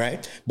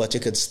 right? But you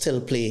could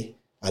still play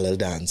a little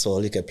dance,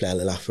 or you could play a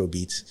little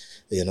Afrobeat,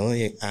 you know,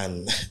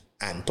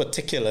 and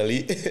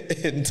particularly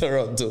in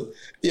Toronto,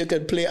 you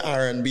could play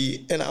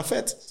R&B in a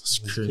fet. That's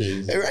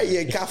crazy. Right?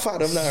 You can't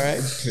fathom that,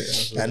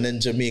 right? And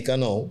in Jamaica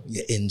now,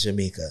 you're in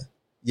Jamaica.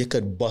 You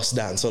could bust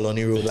dance all on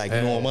the road like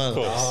normal.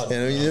 You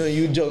know,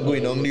 you just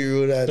going on the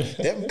road and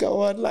them come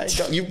on like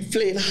you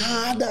playing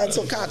hard dance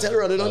or cartel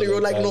running on the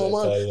road like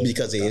normal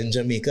because they're in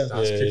Jamaica.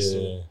 That's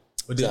crazy.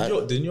 But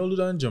didn't you all do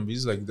that in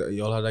Jumbies? Like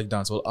y'all had like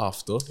dance all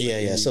after?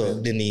 Yeah. So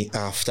in the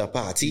after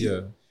party,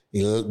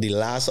 the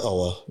last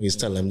hour, we used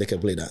to tell them they could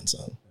play dance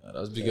on.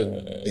 That's big.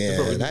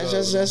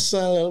 That's just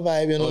a little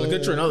vibe, you know. They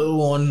could try another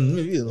one,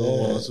 maybe a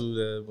little one or two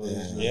there. But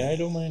I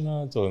don't mind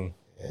that at all.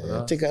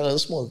 Take a little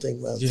small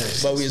thing, man.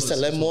 But we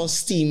still have more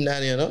steam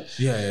than, you know?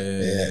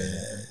 Yeah.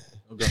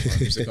 No gunman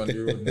music on the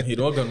road. He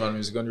don't gunman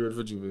music on the road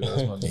for Juve.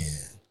 That's one thing.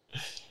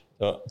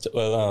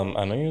 Well,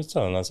 I know you were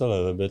telling us a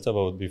little bit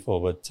about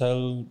before, but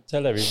tell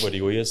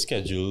everybody what your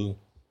schedule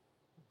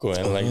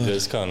going like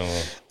this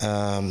carnival.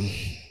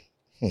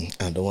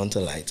 I don't want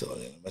to lie to all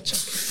you, but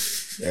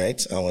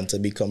right? I want to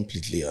be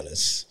completely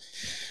honest.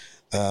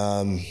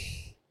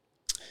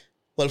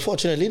 Well,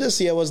 fortunately, this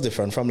year was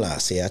different from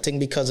last year. I think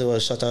because it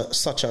was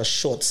such a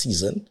short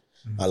season,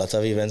 a lot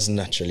of events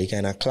naturally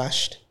kind of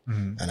clashed.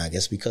 And I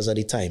guess because of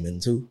the timing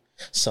too,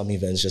 some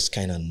events just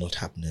kind of not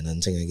happening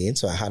and thing again.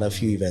 So I had a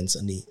few events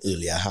in the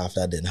earlier half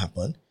that didn't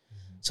happen.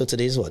 So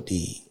today's what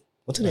today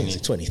is?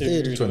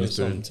 23rd?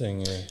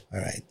 23rd. All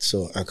right.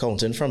 So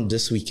accounting from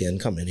this weekend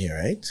coming here,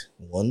 right?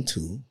 1,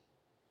 2,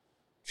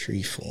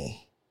 3, 4,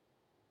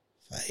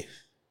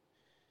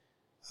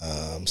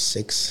 5,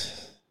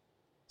 6,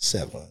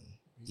 7,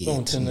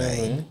 8,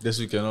 9. This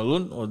weekend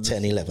alone? Or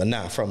 10, 11.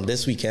 Nah, from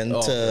this weekend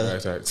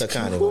to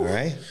Carnival,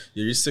 right?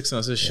 You reach 6 and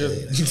I said,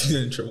 shit.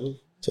 You're in trouble.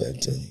 12,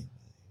 13.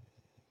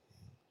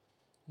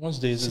 What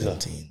days is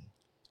that? 17.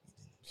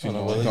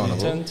 Carnival.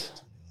 10th?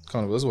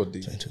 Carnival is what day?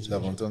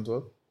 11th and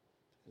 12th?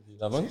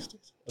 11th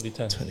or the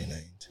 10th? 29.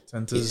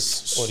 10th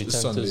is Or the 10th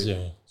Sunday. is,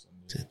 yeah.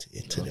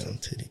 38, 31,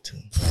 32.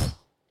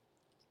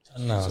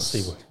 Nah,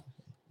 stay boy.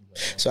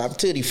 So I have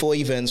 34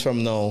 events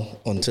from now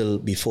until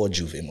before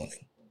Juve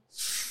morning.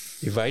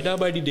 Divide that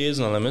by the days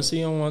now. Let me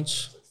see how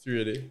much.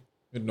 3 a day.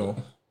 No.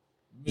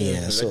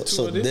 Yeah, like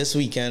so a day? this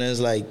weekend is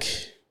like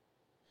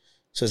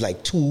So it's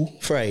like 2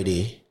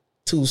 Friday,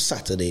 2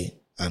 Saturday,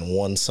 and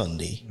 1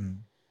 Sunday.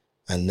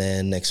 And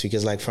then next week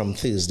is like from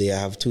Thursday, I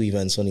have 2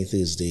 events on the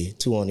Thursday,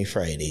 2 on the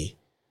Friday,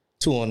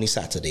 2 on the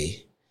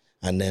Saturday.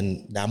 And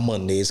then that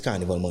Monday is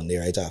Carnival Monday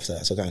right after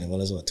that. So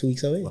Carnival is what, 2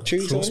 weeks away? 3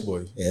 weeks away?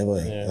 Boy. Yeah,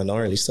 boy. Yeah. I don't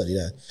really study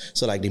that.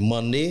 So like the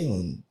Monday,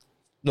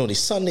 the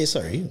Sunday,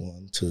 sorry.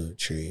 1, 2,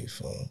 3,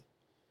 4,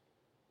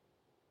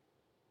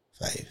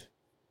 5.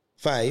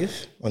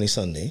 5 on the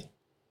Sunday.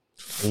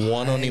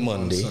 1 on the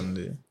Monday.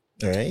 Sunday.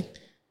 All right.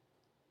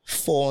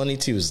 4 on the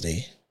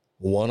Tuesday.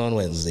 1 on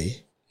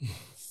Wednesday.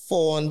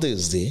 4 on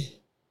Thursday.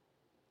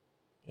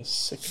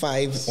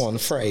 5 on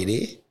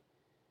Friday.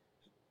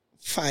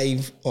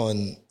 5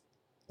 on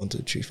 1, 2,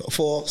 3,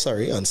 4,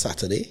 on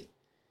Saturday.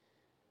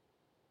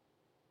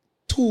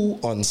 2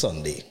 on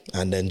Sunday.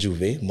 And then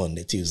Juve,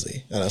 Monday,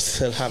 Tuesday. And I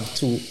still have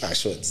 2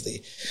 Ash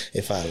Wednesday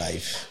if I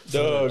live.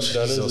 Dog,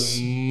 that is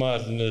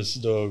madness,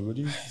 dog. What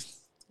do you...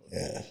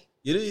 Yeah.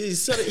 You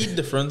sort of eat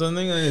different and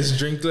thing and just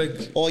drink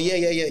like... Oh,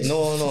 yeah.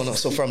 No.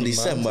 So from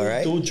December,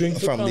 right? don't drink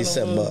for from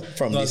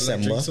Carnival.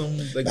 December, Like some,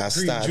 like I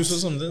green juice or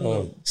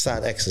something.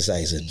 start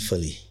exercising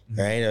fully,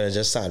 right? I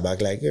just start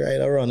back like, right,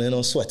 I'm running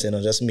or sweating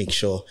or just make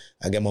sure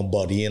I get my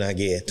body in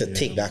again to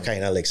take that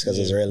kind of licks because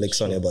there's real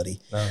licks on your body.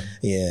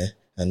 Yeah.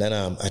 And then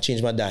I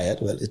changed my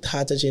diet. Well, it's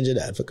hard to change your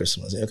diet for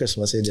Christmas. You know,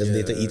 Christmas, you just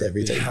need to eat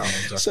everything.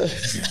 So,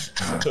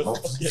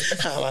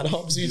 man,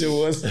 hops you the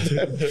worst.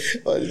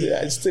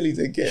 I still eat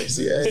the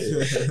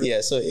KFC. Yeah,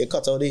 so it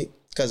cut out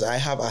because I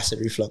have acid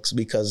reflux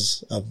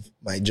because of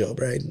my job,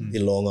 right? The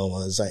long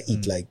hours, I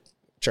eat like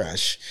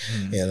trash.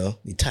 You know,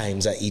 the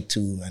times I eat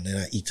 2 and then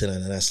I eat it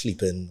and then I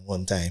sleep in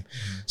 1 time.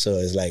 So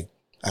it's like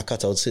I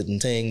cut out certain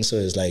things. So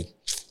it's like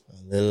a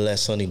little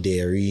less on the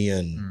dairy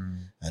and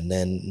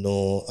then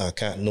no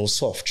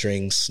soft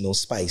drinks, no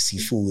spicy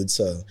food.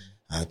 So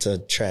I had to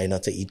try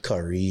not to eat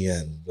curry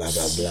and blah,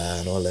 blah, blah,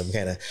 and all them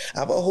kind of... I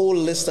have a whole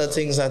list of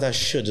things that I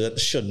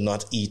should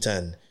not eat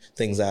and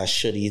things that I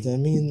should eat. I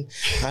mean,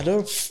 I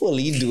don't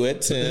fully do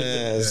it,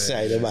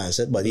 try to balance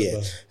it, but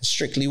yeah,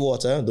 strictly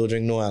water, don't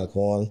drink no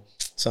alcohol.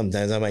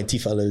 Sometimes I might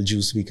teeth a little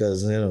juice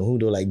because, you know, who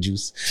don't like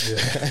juice?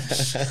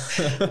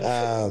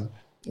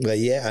 But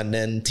yeah, and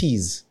then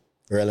teas,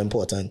 real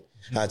important.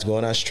 I had to go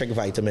on a strict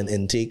vitamin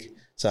intake.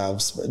 So I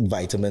have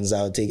vitamins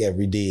I would take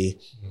every day.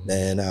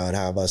 Then I would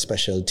have a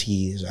special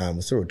tea,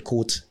 throat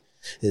coat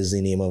is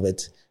the name of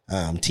it.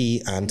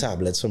 Tea and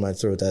tablets for my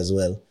throat as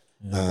well.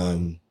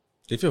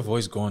 If your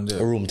voice gone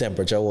there. Room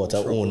temperature water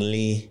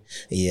only.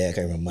 Yeah, I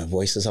can remember my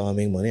voice is how I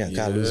make money. I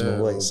can't lose my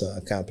voice, so I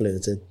can't play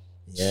with it.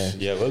 Yeah.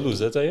 You ever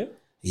lose it, are you?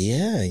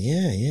 Yeah.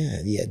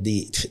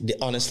 The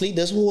honestly,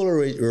 this whole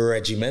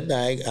regimen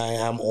that I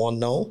am on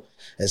now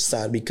is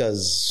sad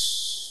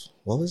because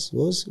what was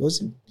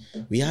it?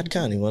 We had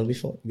Carnival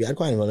before. We had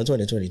Carnival in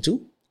 2022.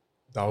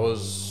 That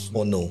was...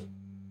 Or no?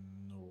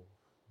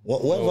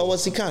 What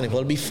was the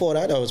Carnival before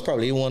that? That was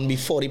probably one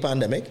before the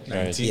pandemic.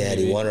 Yeah,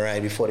 the one right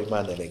before the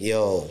pandemic.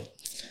 Yo,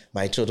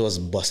 my throat was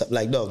bust up.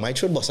 Like, dog, my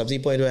throat bust up to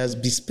the point where I was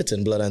be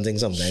spitting blood and things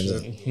sometimes.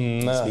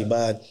 It's be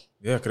bad.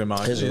 Yeah, I can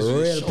imagine. There's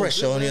real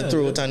pressure on your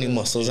throat and the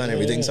muscles and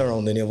everything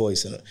surrounding your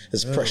voice. You know?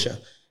 It's pressure.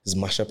 It's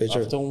mash up your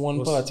throat. After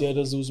one party, I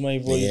just lose my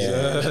voice. Yeah.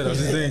 That's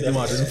the thing.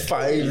 There's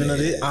 5 in a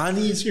day. I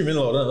need screaming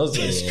loud. I was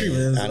like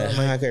screaming. And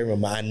I can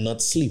remember I'm not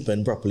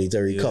sleeping properly to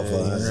recover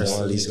and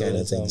all these kind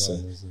of things.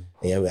 So,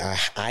 yeah,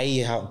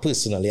 I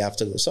personally have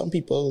to go. Some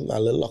people are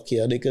a little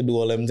luckier. They could do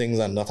all them things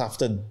and not have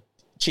to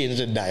change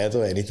the diet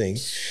or anything.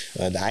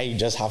 And I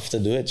just have to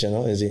do it, you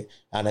know.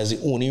 And that's the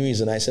only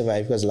reason I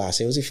survived, because last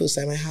year was the first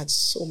time I had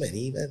so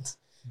many events.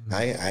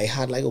 I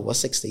had like over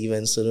 60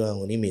 events to do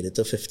and only made it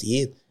to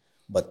 58.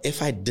 But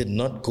if I did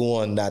not go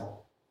on that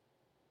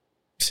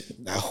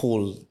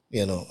whole,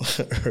 you know,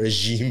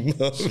 regime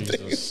of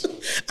things,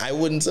 I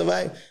wouldn't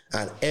survive.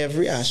 And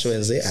every Ash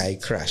Wednesday, I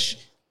crash,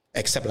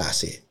 except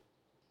last year.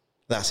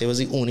 Last year was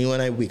the only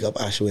one I wake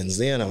up Ash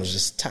Wednesday and I was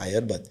just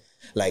tired. But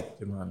like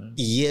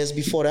years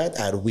before that,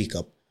 I'd wake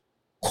up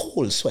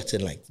cold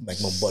sweating, like my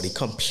body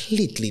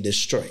completely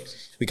destroyed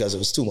because it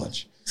was too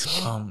much.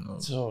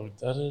 So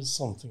that is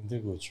something to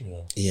go through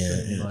now.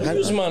 Yeah. How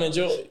you manage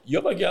you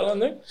have a gal on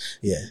there?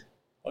 Yeah.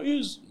 How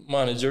you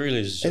manage your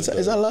relationship?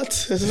 It's a lot.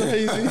 It's not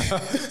easy.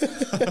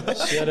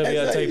 She had to be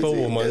a type of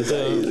woman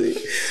to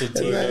take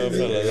care of a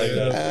fella like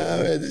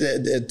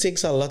that. It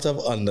takes a lot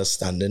of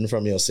understanding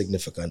from your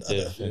significant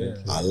other.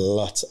 A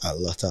lot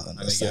of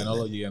understanding.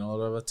 And you get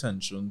all of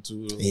attention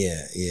too.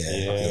 Yeah.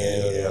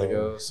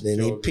 They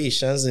need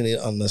patience, they need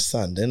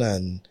understanding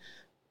and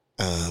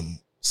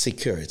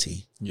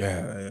security.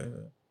 Yeah.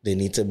 They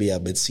need to be a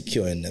bit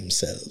secure in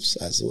themselves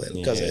as well.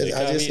 Because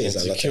as you say, it's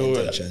a lot of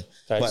intention.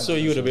 So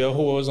you would be a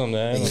horse on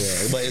there.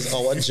 Yeah, but it's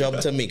our job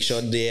to make sure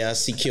they are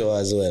secure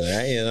as well,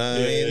 right? You know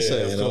what I mean?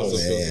 So, you know,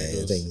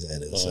 things like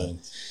that. So,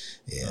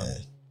 yeah.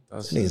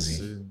 That's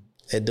easy.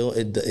 It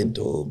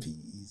don't be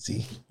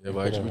easy. Yeah,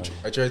 but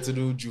I tried to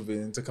do Juve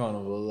into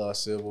Carnival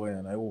last year, boy,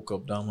 and I woke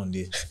up that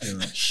Monday. You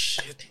know,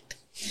 shit.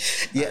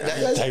 Yeah,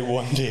 that's Like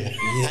one day.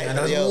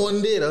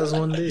 One day. That's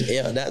one day.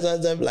 yeah,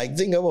 that's like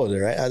think about it,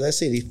 right? As I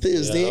say, the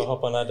Thursday, I'll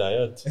hop on a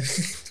diet.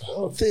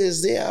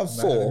 Thursday I have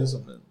 4,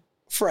 Something.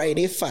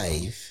 Friday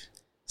 5,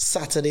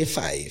 Saturday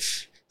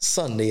 5,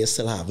 Sunday you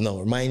still have. Now,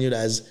 remind you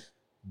that's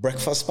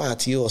breakfast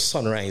party or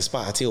sunrise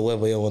party or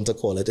whatever you want to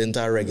call it,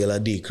 into a regular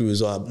day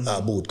cruise or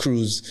a boat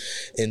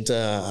cruise, into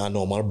a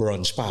normal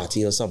brunch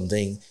party or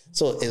something.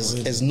 So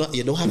it's not,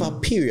 you don't have a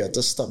period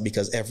to stop,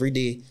 because every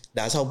day,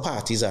 that's how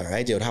parties are,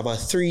 right? You would have a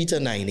 3 to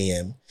 9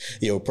 a.m.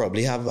 You'll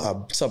probably have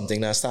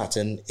something that's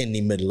starting in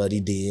the middle of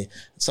the day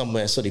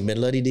somewhere. So the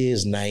middle of the day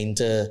is 9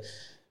 to,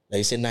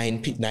 like say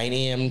 9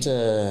 a.m.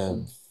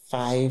 to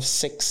 5,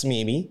 6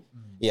 maybe.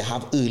 You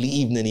have early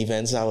evening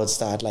events that would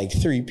start like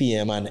 3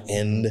 p.m. and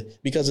end,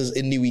 because it's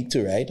in the week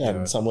too, right?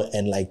 And some will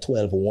end like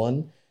 12 or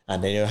 1.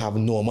 And then you have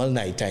normal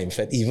nighttime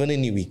fete, even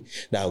in the week,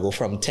 that will go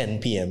from 10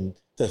 p.m.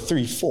 to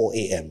 3, 4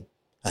 a.m.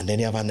 And then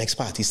you have our next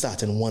party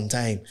starting one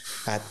time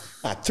at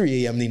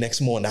 3 a.m. the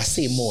next morning, that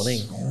same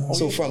morning.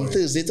 So from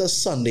Thursday to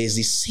Sunday is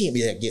the same.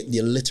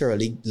 You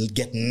literally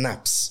get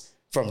naps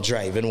from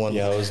driving one.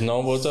 Yeah, I was now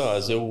about to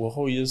ask you,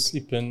 how you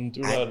sleeping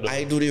through that?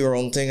 I do the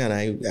wrong thing, and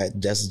I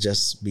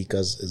just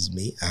because it's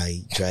me,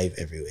 I drive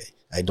everywhere.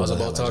 I don't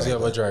about to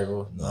have a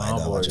driver. No, I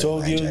don't have a So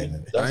driver. I you, drive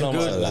everywhere. that's not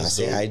good. my Last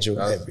year, I drove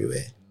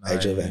everywhere. I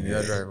drove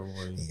everywhere. Driver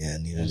boy. Yeah,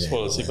 You just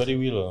fall asleep at the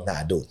wheel. Nah,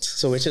 I don't.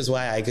 So which is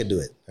why I could do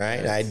it,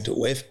 right? I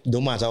do. If no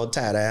matter how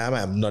tired I am,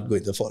 I'm not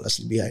going to fall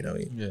asleep behind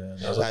me. Yeah,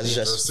 That's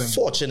just,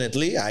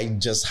 fortunately, I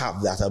just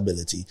have that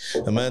ability.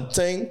 I'm a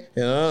thing,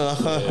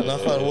 not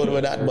on wood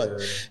with that, but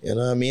you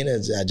know what I mean?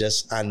 I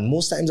just, and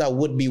most times I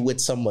would be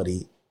with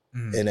somebody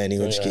in any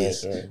which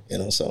case,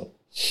 so.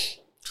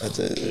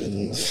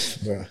 That's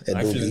bro,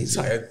 I feel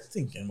tired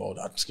thinking about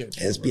that schedule.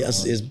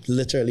 it's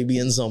literally be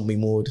in zombie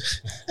mode.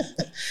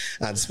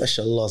 And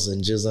special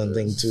lozenges and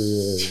things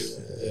too.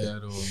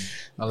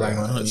 I like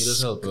my honey,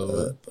 just help a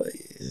little bit. But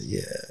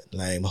yeah,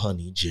 lime,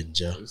 honey,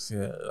 ginger.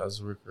 Yeah, that's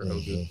Rick real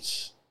good.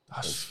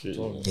 That's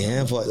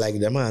Yeah, but like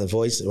that man,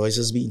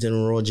 voices be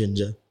eating raw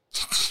ginger.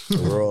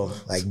 Raw,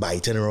 like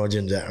biting raw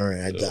ginger. All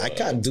right, I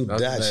can't do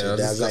that shit.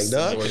 That's like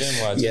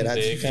that. Yeah, that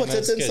put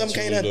it in some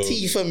kind of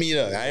tea for me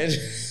though. I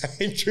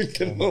ain't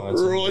drinking no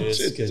raw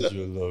ginger.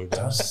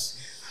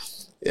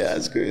 Yeah,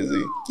 it's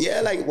crazy.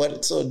 Yeah, like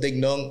what? So Ding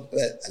Dong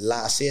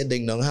last year,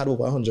 Ding Dong had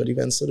over 100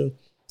 events to do.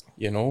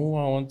 I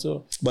want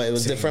to. But it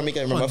was different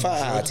because remember for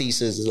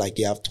artists, it's like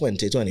you have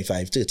 20,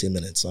 25, 30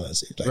 minutes on a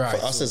stage. Like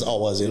for us, it's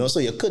hours, so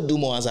you could do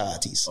more as an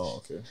artist. Oh,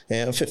 okay.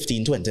 Yeah,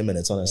 15, 20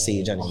 minutes on a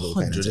stage and you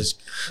kind of is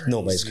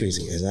no, but it's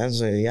crazy.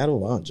 He had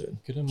over 100.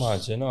 Could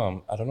imagine.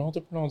 I don't know how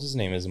to pronounce his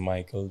name. Is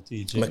Michael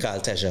TJ?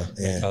 Michael Tesha.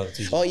 Yeah. Michael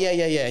TJ. Oh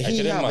yeah.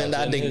 He having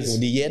that thing.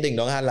 The year Ding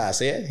Dong had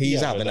last year.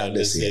 He's having that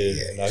this year.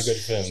 Yeah. Not good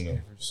for him though.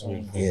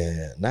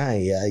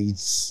 Yeah.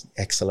 He's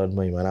excellent,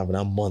 man. Having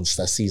a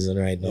monster season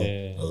right now.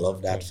 I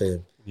love that film.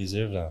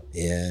 Deserve that.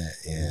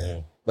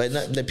 Yeah.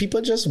 But the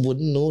people just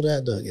wouldn't know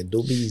that, dog. It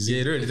don't be easy. Yeah,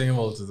 you don't really think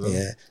about it, though.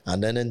 Yeah.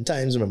 And then in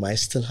times, remember, I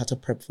still had to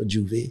prep for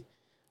Juve.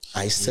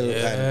 I still,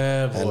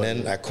 and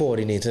then I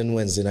coordinated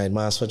Wednesday night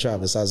mass for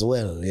Travis as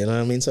well. You know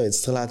what I mean? So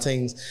it's still had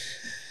things.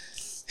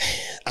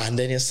 And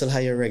then you still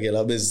have your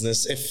regular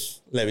business. If,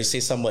 let me say,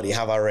 somebody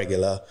have a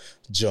regular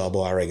job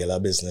or a regular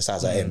business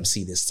as an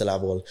MC, they still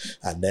have all.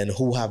 And then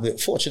who have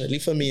it? Fortunately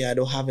for me, I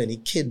don't have any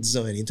kids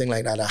or anything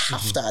like that. I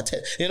have to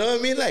attend. You know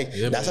what I mean? Like,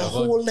 that's a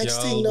whole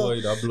next thing, though.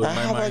 I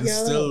have a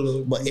girl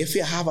still. But if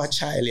you have a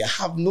child, you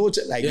have no,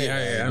 like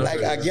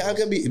a girl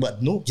can be,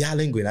 but no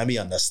girl ain't going to be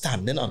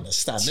understanding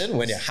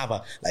when you have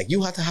a, like,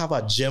 you have to have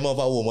a gem of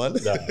a woman.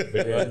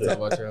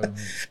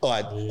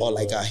 or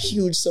like a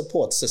huge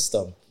support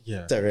system.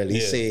 Yeah. To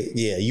really say,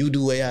 you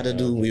do what you had to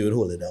do, we would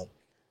hold it down.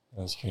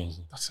 That's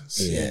crazy. That's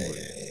insane.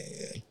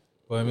 Yeah.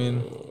 But I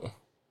mean, you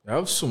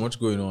have so much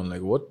going on.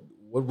 Like, what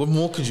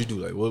more could you do?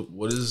 Like,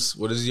 what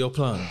is your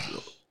plan?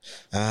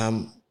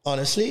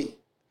 Honestly,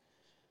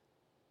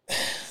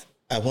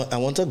 I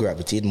want to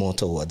gravitate more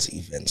towards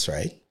events,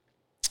 right?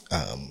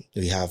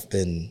 We have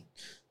been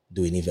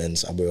doing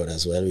events abroad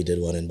as well. We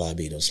did one in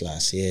Barbados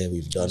last year.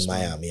 We've done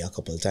Miami a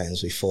couple of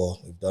times before.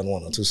 We've done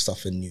 1 or 2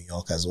 stuff in New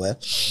York as well.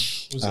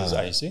 Was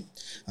this IC?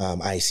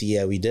 IC,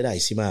 yeah. We did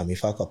IC Miami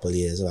for a couple of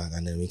years back,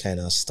 and then we kind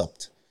of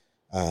stopped.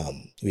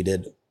 We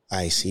did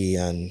IC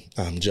and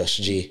Josh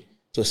J.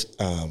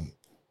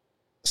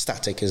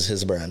 Static is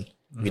his brand.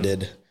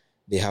 Mm-hmm.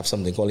 They have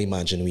something called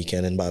Imagine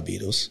Weekend in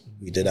Barbados.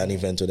 We did an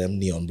event with them,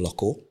 Neon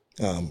Blocko,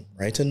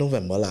 right in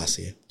November last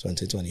year,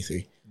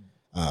 2023.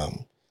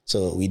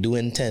 So we do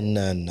intend,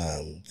 and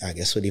I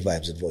guess with the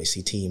Vibes with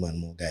Voicey team and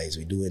more guys,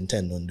 we do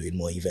intend on doing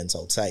more events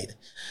outside.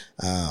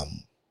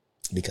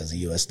 Because the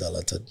US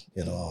dollar to,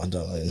 different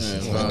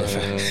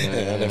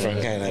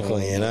kind of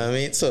coin, you know what I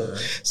mean? So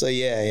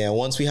yeah.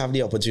 Once we have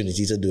the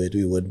opportunity to do it,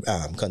 we would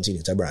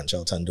continue to branch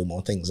out and do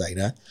more things like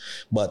that.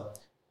 But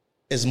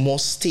it's more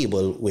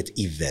stable with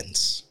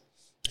events.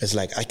 It's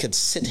like I could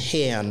sit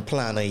here and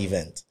plan an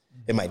event.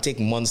 It might take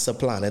months to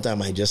plan it. I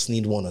might just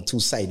need 1 or 2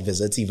 site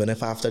visits, even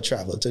if I have to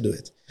travel to do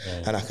it.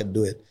 And I could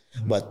do it.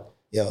 But,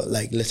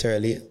 like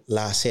literally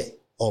last year,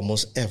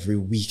 almost every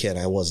weekend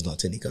I was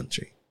not in the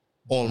country.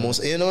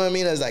 Almost, you know what I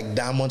mean? It's like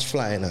that much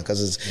flying now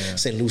because it's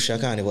St. Lucia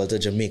Carnival to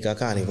Jamaica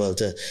Carnival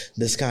to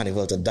this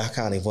Carnival to that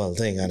Carnival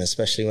thing, and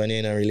especially when you're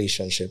in a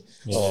relationship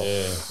or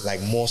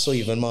like more so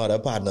even my other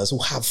partners who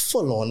have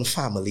full-on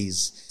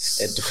families.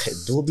 It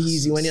don't be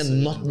easy when you're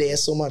not there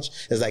so much.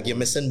 It's like you're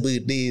missing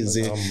birthdays,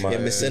 you're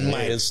missing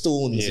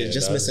milestones, you're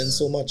just missing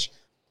so much.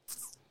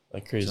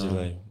 Like crazy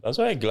life. That's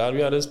why I'm glad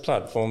we have this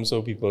platform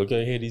so people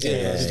can hear these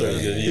kind of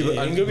stories. You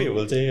ain't gonna be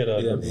able to hear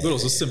that. People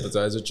also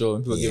sympathize with you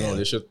and people giving all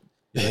this shit.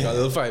 Like a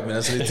little 5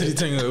 minutes later, the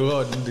thing like,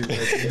 oh,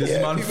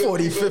 this man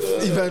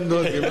 45th event,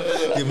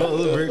 give him a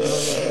little break.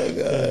 Oh,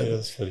 God.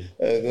 That's funny.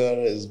 Oh,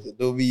 God,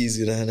 don't be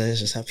easy. I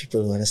just have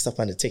people who want to stop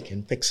and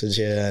taking pictures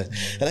here.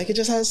 And I can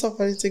just have stop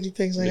and take the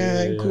pictures.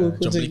 Like, cool.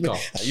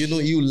 You know,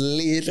 you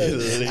late.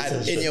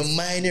 And in your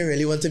mind, you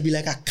really want to be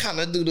like, I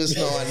cannot do this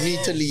now. I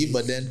need to leave.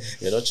 But then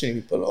you're not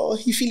showing people, oh,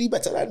 he feeling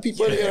better than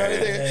people. You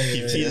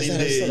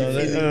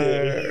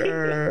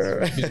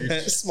know,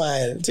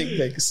 smile, take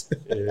pics.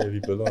 Yeah,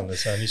 people don't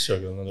understand the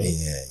struggle.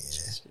 Yeah.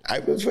 I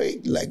was very,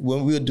 like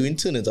when we were doing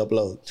Turn It Up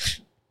Loud,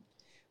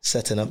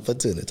 setting up for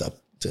Turn It Up.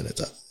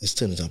 Is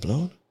Turn It Up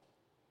Loud?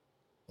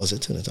 Was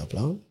it Turn It Up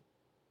Loud?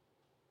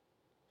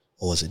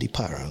 Or was it the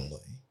Parang, boy?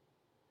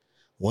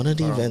 One of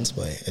the events,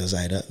 boy, it was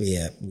either, we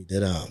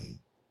did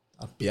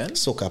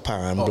Soca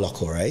Parang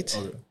Blocko, right?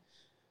 Okay.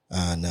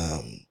 And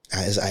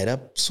it's either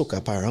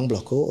Soca Parang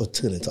Blocko or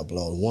Turn It Up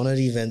Loud. One of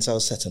the events I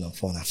was setting up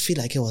for, and I feel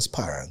like it was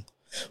Parang.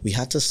 We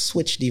had to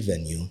switch the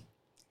venue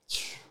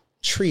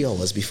 3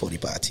 hours before the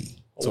party.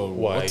 So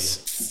why?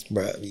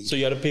 Bruh, so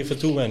you had to pay for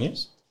 2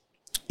 venues?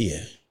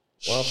 Yeah.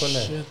 What happened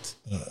there?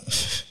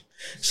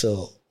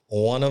 So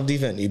one of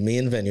the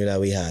main venue that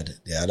we had,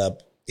 they had an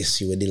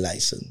issue with the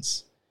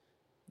license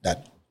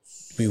that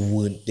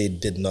they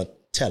did not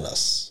tell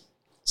us.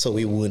 So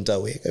we weren't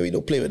aware. We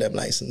don't play with them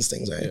license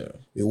things, right? Yeah.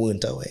 We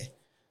weren't aware.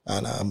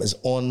 And it's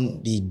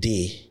on the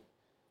day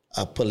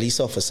a police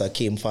officer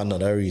came for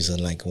another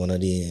reason, like one of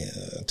the,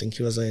 I think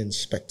he was an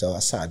inspector or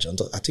a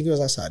sergeant. I think he was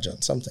a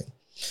sergeant, something.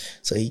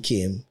 So he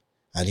came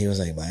and he was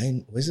like,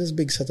 man, where's this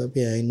big setup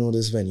here? I know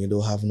this venue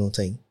don't have no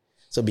thing.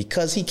 So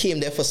because he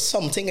came there for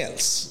something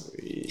else,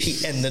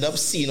 he ended up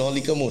seeing all the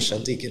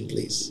commotion taking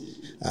place.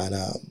 And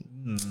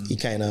he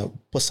kind of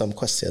put some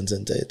questions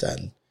into it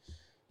and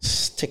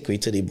stick me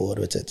to the board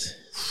with it.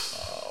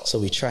 So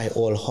we try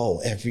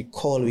every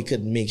call we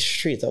could make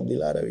straight up the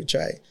ladder, we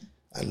try.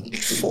 And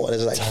it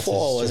was like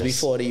 4 hours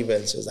before the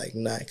event. So it was like,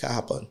 nah, it can't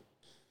happen.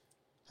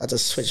 Had to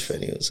switch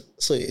venues.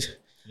 So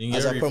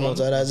as a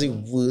promoter, that's the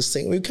worst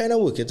thing. We kind of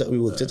worked it out. We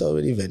worked it out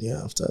with the venue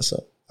after.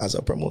 So as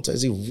a promoter,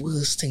 it's the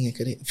worst thing you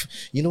could do.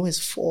 You know, it's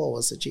 4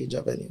 hours to change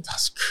a venue.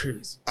 That's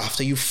crazy.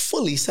 After you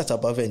fully set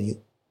up a venue.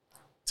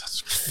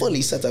 That's crazy.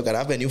 Fully set up. Got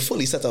a venue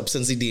fully set up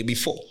since the day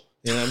before.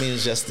 You know what I mean?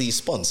 It's just the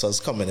sponsors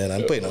coming in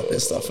and putting up their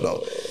stuff now.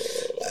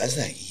 I was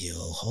like, yo,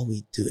 how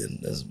we doing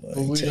this, man?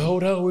 How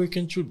that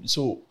working through?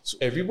 So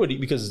everybody,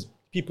 because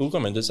people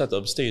come in to set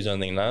up stage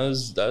and thing,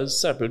 that's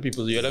separate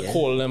people. You gotta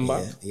call them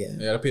back. You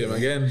gotta pay them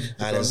again.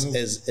 And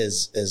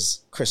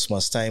it's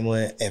Christmas time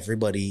where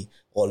everybody,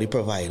 all the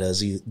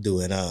providers, you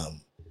doing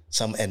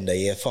some end of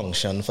year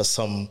function for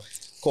some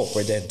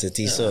corporate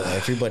entity. So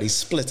everybody's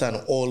split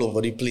and all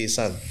over the place.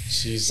 And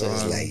so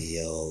it's like,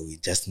 yo, we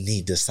just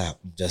need this app.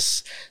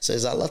 So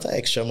there's a lot of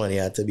extra money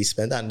had to be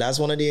spent. And that's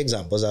one of the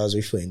examples I was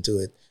referring to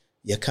it.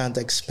 You can't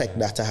expect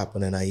that to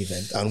happen in an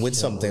event. And with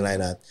something like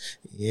that,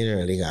 you don't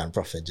really got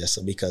profit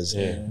just because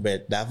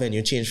but that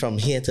venue changed from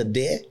here to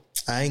there.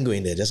 I ain't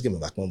going there. Just give me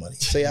back my money.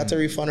 So you have to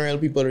refund real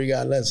people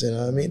regardless, you know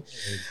what I mean?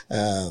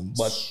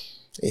 But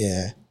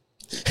yeah.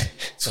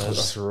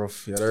 That's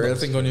rough. Yeah, the real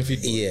thing on your feet.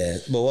 Yeah.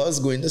 But what I was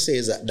going to say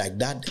is that like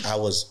that I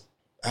was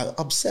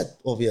upset,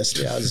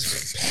 obviously. I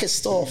was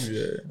pissed off.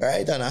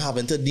 Right? And I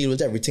having to deal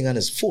with everything and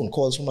his phone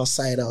calls from my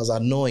side. I was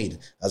annoyed.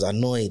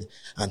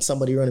 And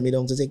somebody running me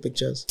down to take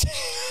pictures.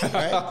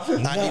 Right?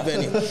 And the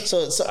venue.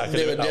 So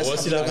they were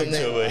just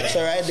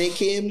so right, they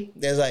came,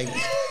 there's like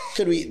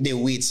they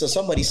wait. So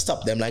somebody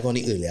stopped them like on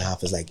the earlier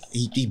half. It's like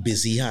he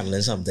busy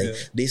handling something. Yeah.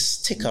 They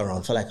stick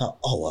around for like an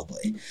hour,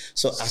 boy.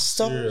 So I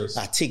stop,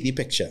 I take the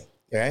picture,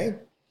 right?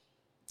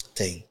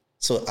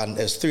 So and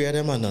there's 3 of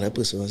them and another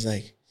person was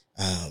like,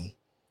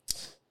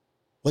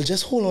 well,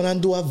 just hold on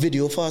and do a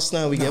video for us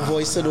now. We get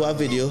voice to do a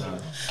video.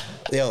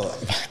 Yo,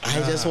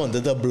 I just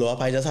wanted to blow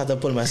up. I just had to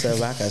pull myself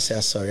back. I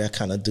said, sorry, I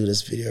cannot do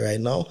this video right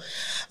now.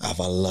 I have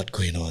a lot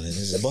going on. And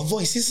said, but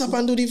voice, you stop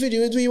and do the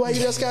video with me. Why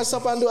you just can't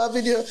stop and do a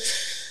video?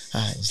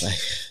 I was like,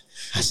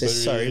 I said,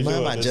 sorry,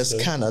 ma'am, I just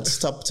cannot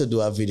stop to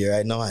do a video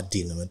right now. I'm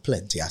dealing with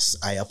plenty.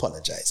 I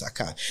apologize. I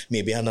can't.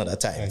 Maybe another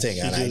time thing.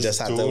 And I just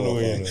had to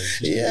move on.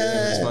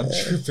 Yeah. Man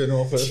tripping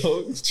off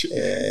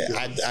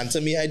it. And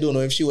to me, I don't know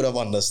if she would have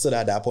understood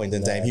at that point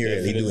in time he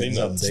really doing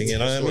something. You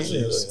know what I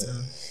mean?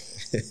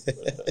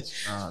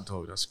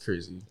 Dog, that's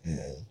crazy.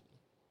 Yeah.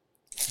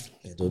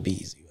 It will be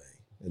easy,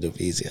 right? It will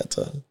be easy at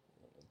all.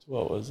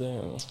 What was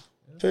it?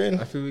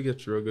 I feel we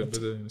get through a good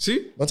bit.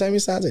 See? What time you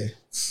started?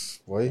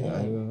 Why?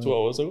 2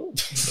 hours ago. What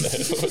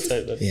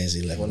time that? Yeah, it's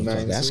 11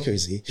 o'clock. That's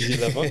crazy. Is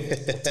it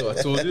 11? So I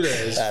told you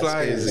that. It's That's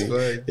flying. crazy. It's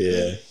flying.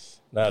 Yeah.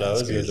 Nah, that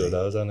was crazy. good though.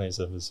 That was a nice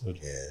episode.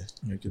 Yeah.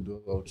 You can do a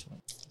voucher.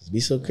 It's be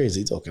so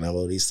crazy talking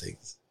about these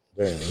things.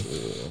 Very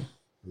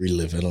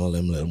reliving all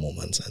them little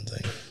moments and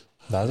things.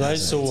 That's why I'm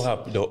so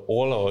happy that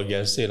all our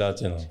guests say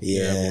that, you know.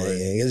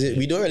 Yeah. 'Cause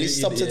we don't really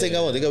stop to think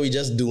about it because we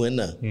just doing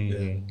that.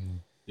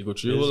 You go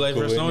through your whole life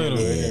right now, you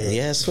know.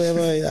 Yeah, I swear,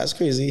 boy, that's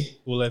crazy.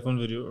 Whole life on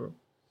video. Bro.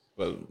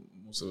 Well,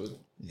 most of it.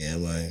 Yeah,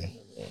 man.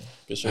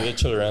 You show your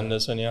children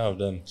this when you have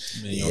them.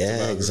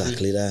 Yeah,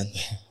 exactly that.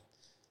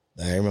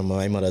 I remember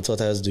my mother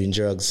thought I was doing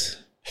drugs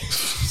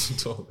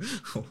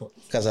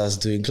because I was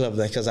doing club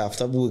night. Because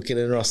after working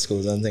in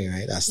Roscoe's and thing,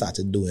 right, I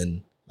started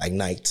doing like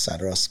nights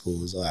at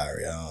Roscoe's or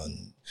area,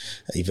 and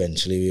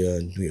eventually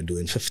we were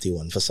doing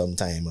 51 for some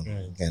time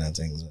and kind of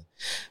things.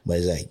 But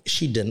it's like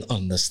she didn't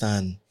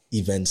understand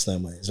events now,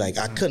 man. It's like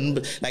I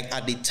couldn't, like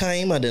at the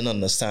time I didn't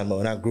understand, but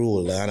when I grew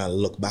older and I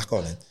look back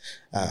on it,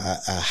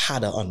 I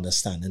had an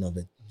understanding of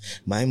it.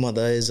 My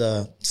mother is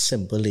a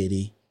simple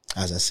lady,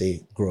 as I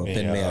say, grew up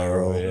in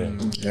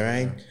Mayaro,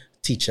 right?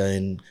 Teacher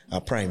in a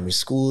primary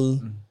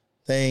school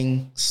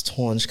thing,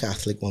 staunch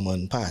Catholic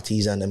woman,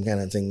 parties and them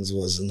kind of things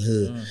wasn't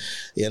her.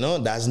 You know,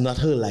 that's not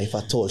her life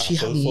at all. She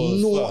had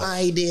no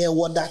idea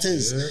what that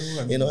is.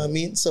 You know what I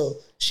mean? So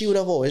she would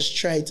have always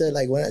tried to,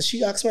 like, when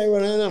she asked my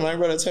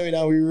brother told me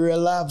that we real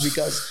laugh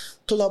because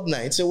club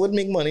nights, it would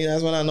make money.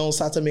 That's when I know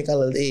start to make a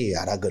little, hey,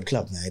 at a good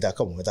club night, I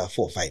come with a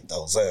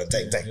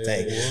 4,000-5,000,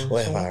 thing.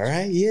 Well, all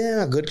right,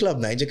 yeah, a good club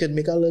night, you could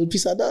make a little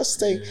piece of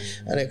dust thing.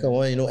 And then come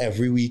on, you know,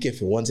 every week,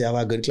 if you want to have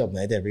a good club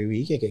night every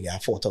week, you can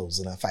get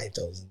 4,000 or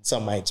 5,000.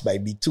 Some nights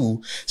might be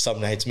 2, some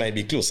nights might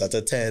be closer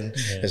to 10.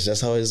 It's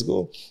just how it's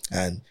go.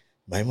 And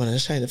my mother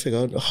was trying to figure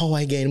out how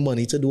I gain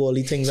money to do all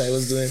the things I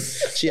was doing.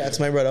 She asked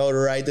my brother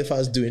outright if I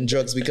was doing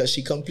drugs because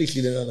she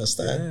completely didn't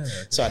understand.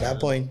 So at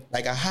that point,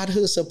 like I had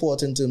her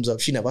support in terms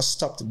of she never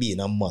stopped being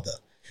a mother.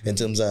 In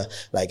terms of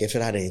like if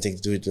it had anything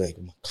to do with like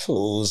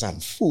clothes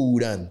and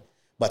food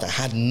but I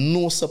had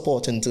no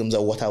support in terms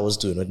of what I was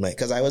doing with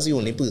because I was the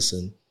only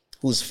person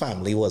whose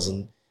family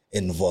wasn't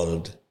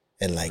involved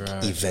in like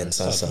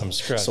events and stuff.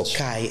 So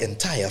Kai's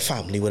entire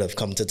family would have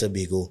come to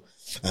Tobago.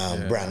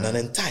 Brandon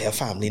entire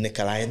family,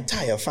 Nikolai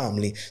entire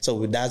family.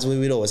 So that's where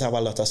we'd always have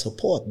a lot of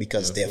support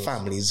because their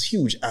family is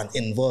huge and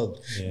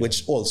involved,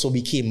 which also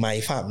became my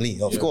family,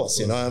 of course,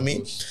 you know what I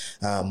mean?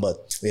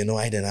 But, you know,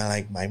 I didn't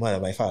like my mother,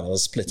 my father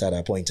was split at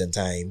that point in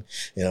time.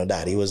 You know,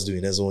 daddy was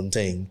doing his own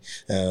thing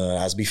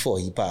as before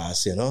he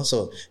passed, you know?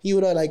 So he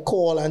would like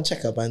call and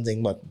check up and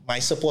thing, but my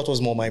support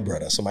was more my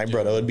brother. So my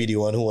brother would be the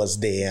one who was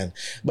there.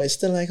 But it's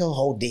still like, oh,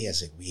 how dare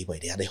it?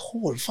 But they had the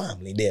whole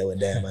family there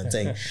with them and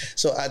thing.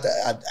 So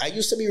I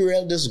used to be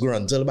real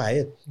disgruntled by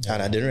it.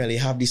 And I didn't really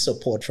have the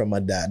support from my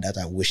dad that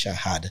I wish I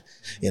had,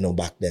 you know,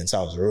 back then. So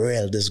I was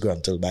real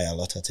disgruntled by a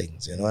lot of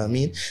things, you know what I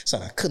mean? So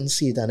I couldn't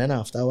see it. And then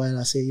after a while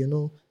I say, you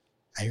know,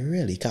 I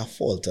really can't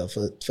fault her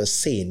for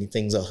saying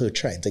things or her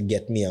trying to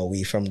get me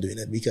away from doing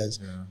it because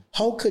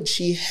how could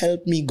she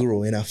help me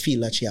grow in a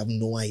field that she have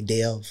no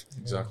idea of?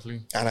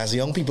 Exactly. And as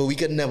young people, we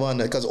could never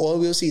understand because all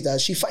we'll see is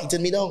that she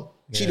fighting me down.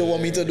 She don't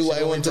want me to do what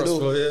I want to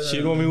do. She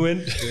don't want me win.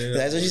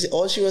 That's what she said.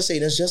 All she was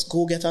saying is just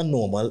go get a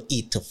normal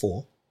 8 to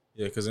 4.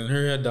 Yeah, because in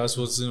her head, that's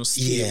what's, you know,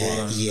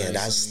 stable.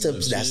 That's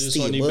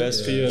stable.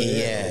 Best for you.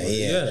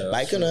 Yeah.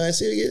 Like, you know, I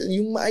say,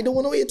 I don't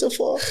want to 8 to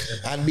 4.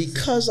 And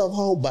because of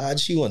how bad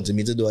she wanted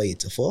me to do a 8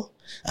 to 4,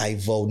 I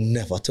vowed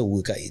never to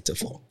work at 8 to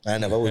 4. I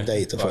never worked at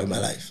 8 to 4 in my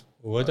life.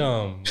 What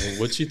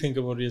you think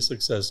about your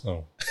success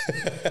now?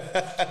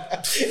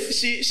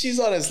 She's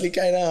honestly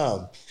kind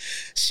of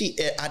she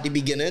at the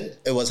beginning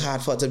it was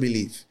hard for her to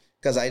believe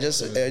because I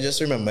just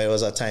remember it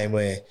was a time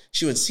where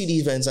she would see the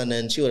events and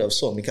then she would have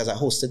saw me because I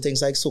hosted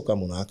things like Soca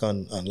Monarch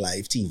on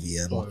live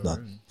TV and whatnot.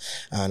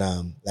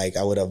 And like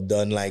I would have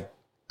done like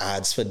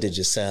ads for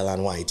Digicel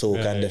and White Oak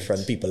and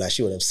different people that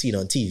she would have seen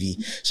on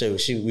TV. So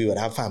we would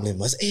have family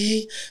members,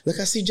 hey, look,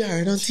 I see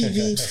Jared on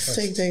TV.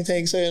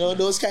 Ting. So, you know,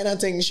 those kind of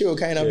things she would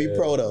kind of be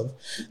proud of.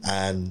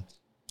 And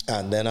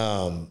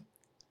then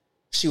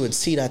she would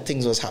see that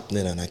things was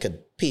happening and I could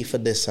pay for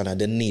this and I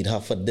didn't need her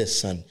for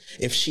this. And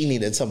if she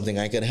needed something,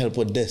 I could help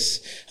with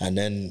this. And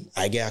then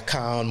I get a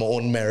car on my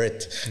own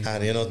merit.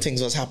 And, you know,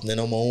 things was happening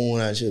on my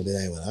own. And she would be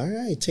like, well, all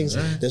right, things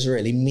just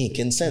really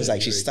making sense.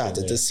 Like she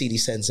started to see the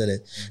sense in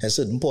it. At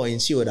certain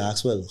points, she would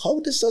ask, well, how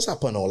this does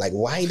happen? Or like,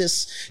 why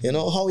this, you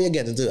know, how you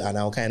get into it? And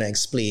I'll kind of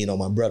explain, or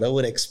my brother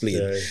would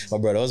explain. My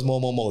brother was more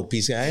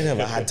mouthpiece. I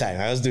never had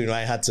time. I was doing what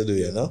I had to do,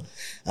 you know?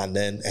 And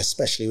then,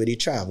 especially with the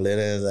traveling,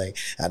 it was like,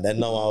 and then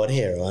now I would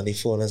hear her on the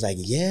phone, I was like,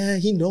 yeah,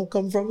 he don't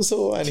come from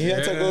so, and he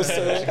had to go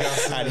so,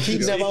 and he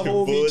never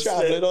hold me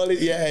traveling all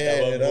it.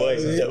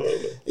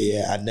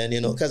 And then,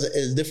 you know,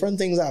 because different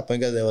things happen,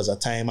 because there was a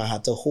time I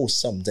had to host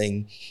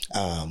something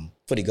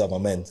for the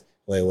government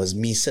where it was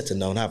me sitting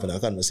down having a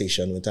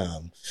conversation with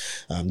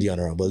the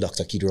Honorable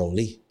Dr. Keith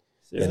Rowley.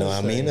 You know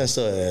what I mean? And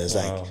so it's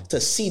like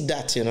to see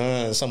that, you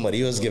know,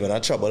 somebody was giving her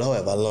trouble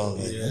however long.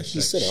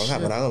 She sit down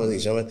having a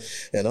conversation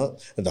with, you know,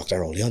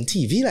 Dr. Rowley on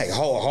TV, like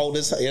how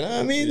this, you know what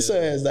I mean? So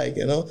it's like,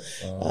 you know,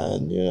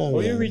 and you know. Oh,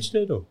 you reached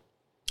there though?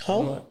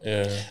 How?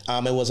 Yeah.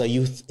 It was a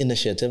youth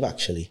initiative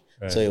actually.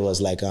 Right. So it was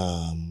like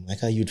a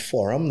youth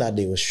forum that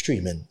they were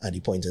streaming at the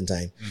point in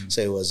time.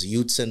 So it was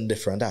youths in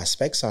different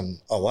aspects, and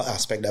our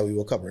aspect that we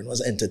were covering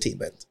was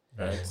entertainment.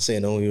 Right. So,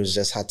 you know, we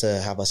just had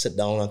to have a sit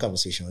down and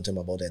conversation with him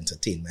about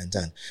entertainment.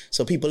 And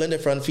so people in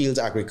different fields,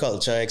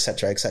 agriculture,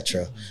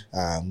 etc.,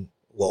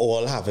 were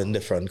all having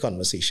different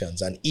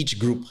conversations, and each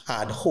group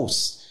had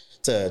hosts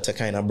to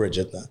kind of bridge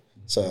it.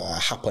 So I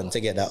happened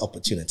to get that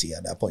opportunity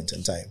at that point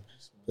in time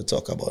to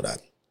talk about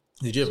that.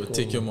 Did you ever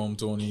take your mom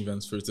to any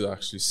events for her to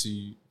actually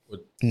see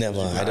what?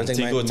 Never. I don't think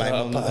my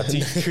mom.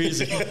 Party.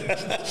 Crazy.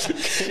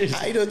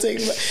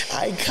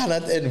 I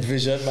cannot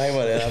envision my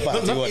mother in a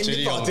party watching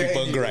young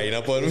people grind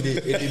up on me.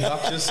 In the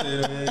back, just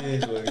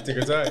take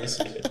her eyes.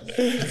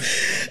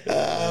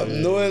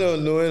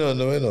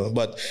 No.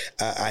 But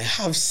I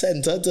have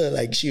sent her to,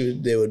 like,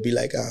 they would be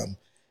like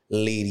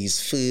ladies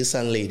first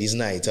and ladies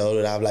night. I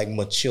would have like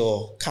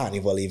mature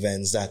carnival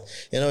events that,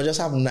 you know,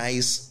 just have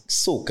nice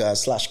soca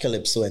 /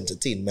 calypso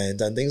entertainment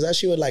and things that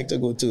she would like to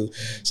go to.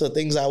 So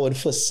things I would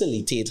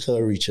facilitate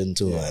her reaching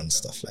to and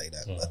stuff like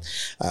that.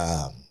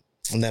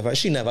 But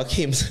she never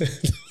came to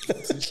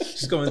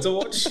she's coming to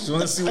watch. She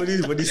want to see what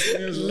he's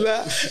saying.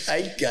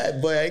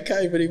 I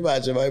can't even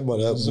imagine my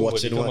mother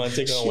watching one.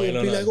 She'd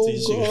be like, oh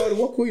God,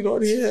 what's going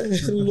on here?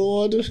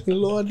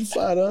 Lord,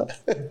 Father.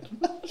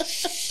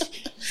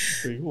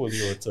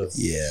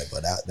 Yeah,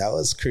 but that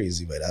was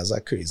crazy, but that was a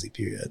crazy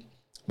period.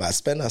 But I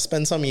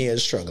spent some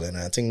years struggling.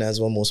 I think that's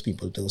what most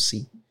people don't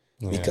see.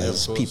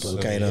 Because people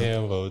kind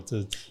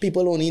of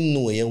people only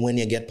know you when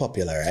you get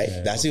popular,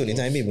 right? That's the only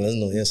time people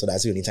know you, so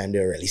that's the only time they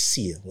really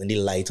see you, when the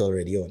light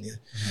already on you.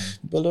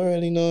 People don't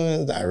really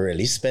know. I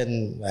really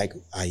spent like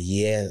a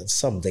year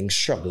something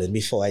struggling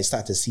before I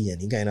started to see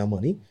any kind of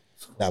money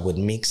that would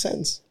make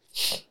sense.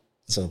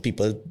 So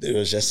people,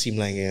 it just seemed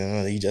like, you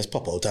know, you just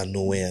pop out of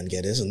nowhere and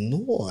get this.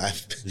 No,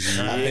 I've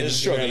been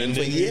struggling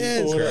for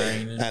years.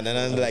 And then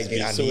I'm like,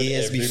 and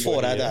years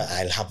before that,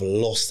 I'll have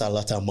lost a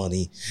lot of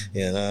money.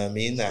 You know what I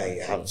mean? I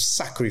have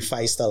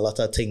sacrificed a lot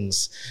of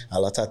things, a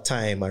lot of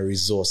time and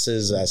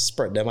resources. I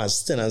spread them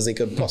as thin as they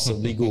could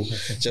possibly go,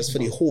 just for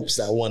the hopes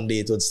that one day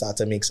it would start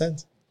to make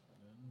sense.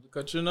 Look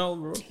at you now,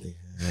 bro. Yeah,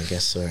 I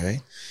guess so,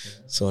 right?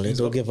 So let's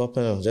don't give up.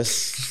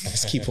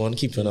 Just keep on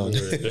keeping on.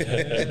 Don't give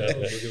up,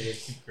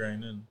 keep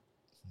grinding.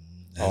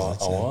 I want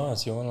to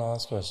ask you one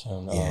last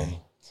question.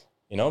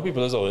 You know,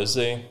 people always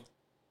say,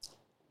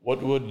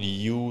 what would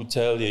you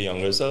tell your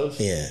younger self?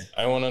 Yeah.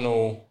 I want to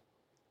know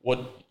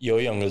what your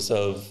younger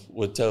self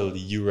would tell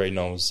you right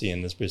now,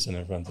 seeing this person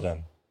in front of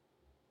them.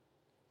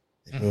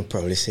 We'll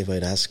probably say, boy,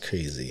 that's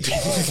crazy.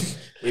 That's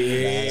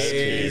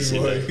crazy.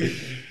 Boy.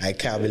 I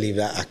can't believe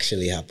that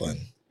actually happened.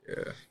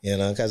 Yeah. You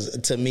know, because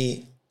to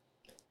me,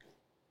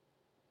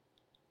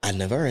 I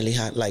never really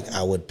had, like,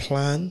 I would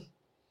plan,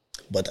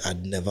 but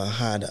I'd never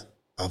had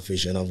a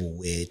vision of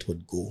where it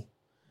would go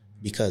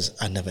because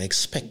I never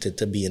expected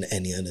to be in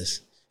any of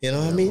this. You know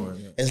what I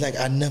mean? It's like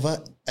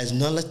it's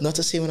not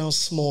to say when I was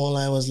small,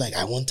 I was like,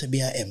 I want to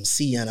be an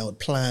MC and I would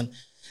plan.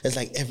 It's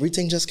like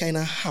everything just kind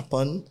of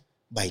happened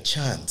by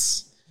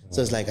chance.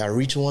 So it's like I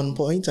reach one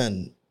point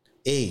and,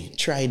 hey,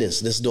 try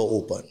this door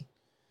open.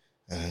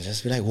 And I'll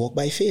just be like, walk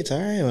by faith. All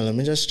right, well, let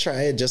me just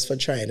try it just for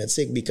trying its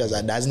sake because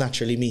that's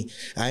naturally me.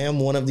 I am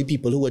one of the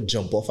people who would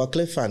jump off a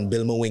cliff and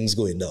build my wings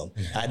going down.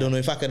 I don't know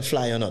if I could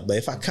fly or not, but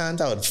if I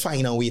can't, I would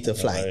find a way to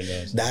fly.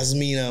 That's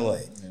me now,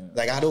 boy.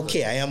 Like, I don't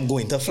care. I am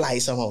going to fly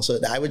somehow. So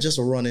I would just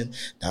run in.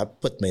 That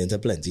put me into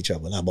plenty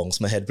trouble. I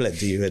bounced my head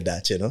plenty with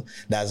that, you know.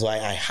 That's why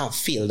I have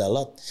failed a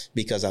lot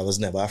because I was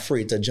never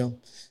afraid to jump.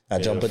 I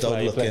jump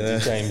without looking.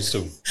 Times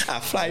too. I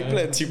fly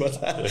plenty,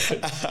 but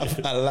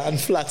I land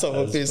flat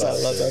on my face a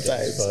lot of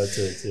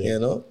times. You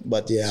know?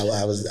 But yeah,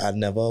 I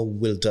never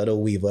wilted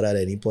or wavered at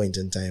any point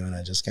in time, and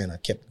I just kind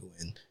of kept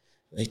going.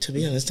 Like, to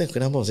be honest,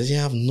 thinking about this, you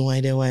have no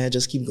idea why I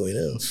just keep going.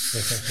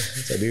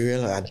 To be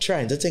real, I'm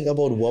trying to think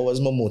about what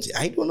was my motive.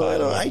 I don't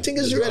know. I think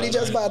it's really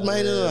just bad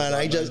mind, and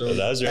I just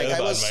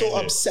I was so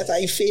upset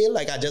I failed.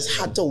 Like, I just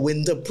had to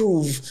win to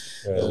prove.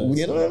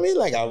 You know what I mean?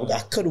 Like, I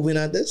could win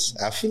at this.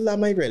 I feel that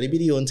might really be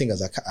the only thing,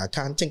 because I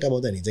can't think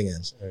about anything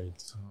else.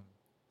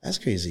 That's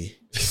crazy.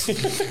 It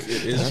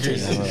is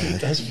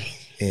crazy.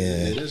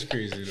 It is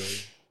crazy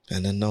though.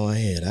 And then now I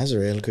hear that's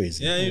real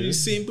crazy. Yeah, you're the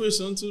same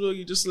person too. Though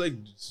you just like.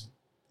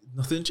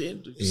 Nothing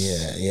changed.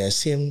 Yeah,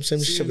 same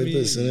stupid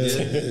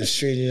person.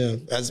 Straight, you know.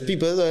 As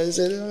people always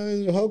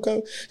say, how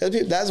come?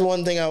 That's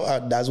one thing.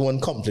 That's one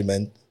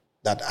compliment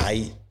that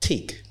I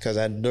take, because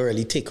I don't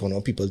really take on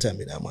when people tell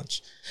me that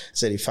much.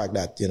 So the fact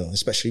that, you know,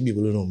 especially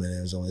people who know me,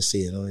 I always say,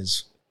 you know,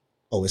 it's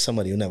always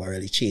somebody who never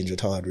really changed with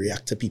how I'd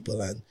react to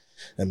people and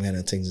them kind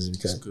of things, is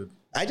because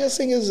I just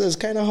think it's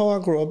kind of how I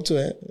grew up to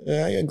it.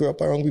 I grew up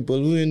around people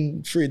who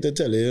ain't afraid to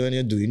tell you when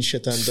you're doing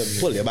shit and to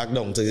pull you back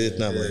down to it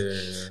now.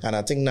 And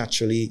I think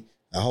naturally,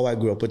 how I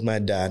grew up with my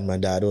dad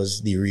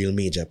was the real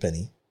Major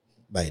Penny,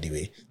 by the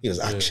way. He was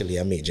actually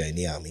a major in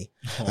the army.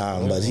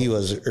 But he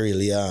was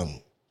really,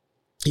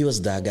 he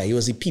was that guy. He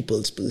was the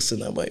people's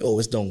person. I'm like,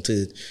 always down to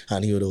it.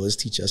 And he would always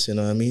teach us, you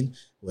know what I mean?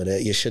 Whether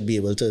you should be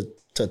able to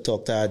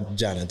talk to a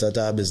janitor,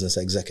 to a business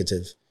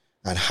executive,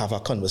 and have a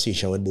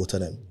conversation with both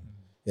of them.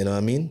 You know what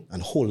I mean?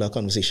 And hold that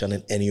conversation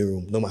in any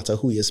room, no matter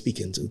who you're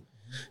speaking to.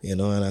 You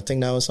know, and I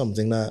think that was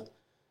something that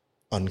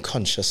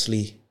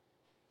unconsciously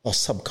or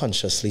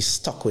subconsciously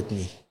stuck with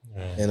me.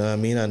 You know what I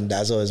mean? And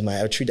that's always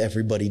I treat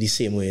everybody the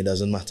same way. It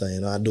doesn't matter.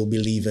 You know, I don't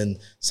believe in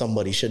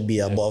somebody should be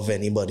above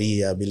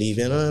anybody. I believe,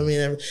 you know what I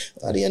mean?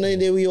 At the end of the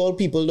day, we all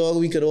people, dog.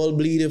 We could all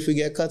bleed if we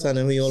get cut, and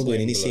then we all go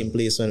in the same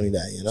place when we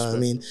die. You know what I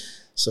mean?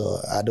 So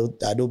I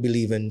don't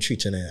believe in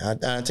treating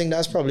it. I think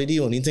that's probably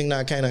the only thing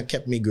that kind of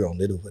kept me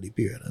grounded over the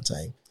period of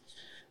time.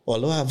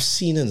 Although I've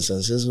seen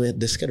instances where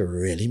this could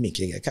really make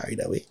you get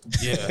carried away.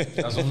 Yeah,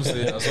 that's what I'm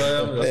saying. That's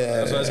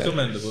why it's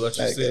commendable that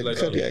you say like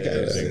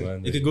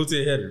that. It could go to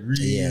your head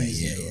really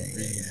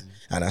easy.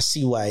 And I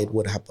see why it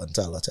would happen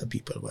to a lot of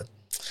people, but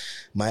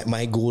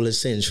my goal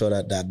is to ensure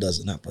that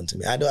doesn't happen to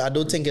me. I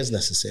don't think it's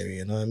necessary,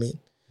 you know what I mean?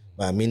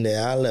 But I mean,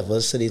 there are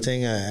levels to the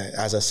thing.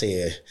 As I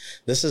say,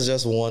 this is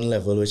just one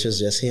level, which is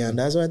just here. And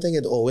that's why I think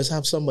it always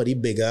have somebody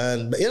bigger.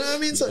 And you know what I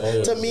mean?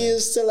 So to me,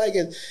 it's still like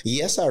it.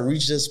 Yes, I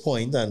reached this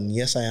point, and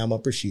yes, I am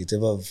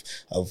appreciative of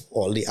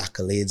all the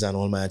accolades and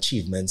all my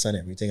achievements and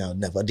everything. I would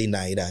never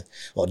deny that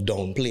or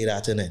downplay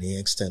that in any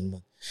extent.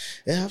 But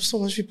I have so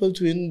much people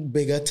doing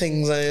bigger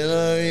things. And, you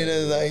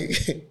know what I mean?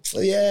 It's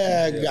like,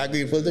 yeah, I'm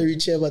grateful to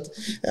reach here, but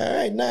all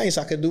right, nice.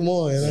 I can do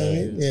more. You know what I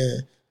mean?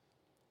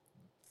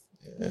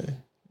 Yeah.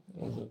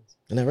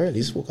 I never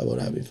really spoke about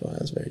that before.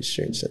 That's very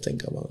strange to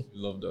think about.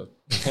 Love that.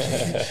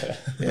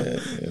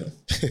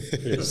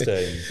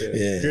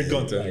 Good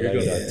content.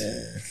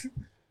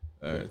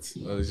 All right.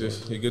 Well,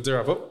 you good to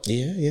wrap up?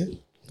 Yeah.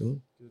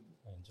 Cool.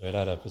 I enjoyed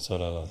that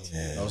episode a lot.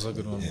 Yeah. That was a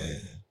good one.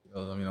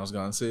 I mean, I was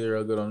going to say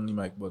you're good on the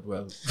mic, but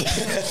well.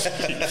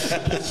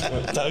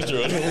 Thanks,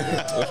 Jordan.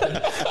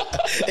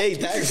 Hey,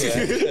 thanks,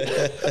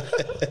 man.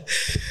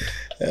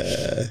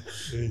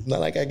 Not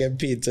like I get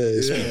paid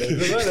to speak.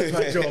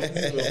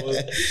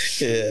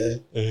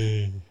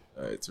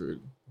 All right, really.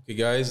 Okay,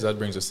 guys, that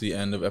brings us to the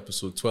end of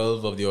episode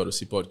 12 of the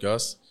Odyssey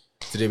podcast.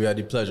 Today we had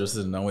the pleasure of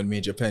sitting down with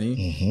Major Penny.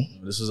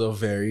 Mm-hmm. This was a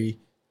very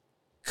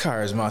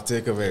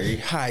charismatic, a very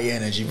high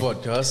energy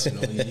podcast. You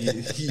know,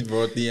 he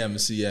brought the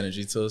MC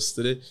energy to us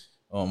today.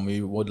 We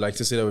would like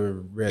to say that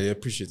we're really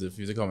appreciative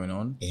for you coming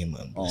on.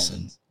 Amen.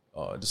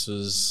 This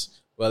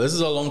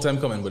is a long time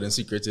coming, but in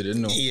secret you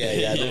didn't know.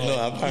 Yeah, I didn't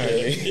know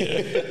apparently.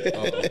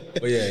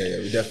 But yeah,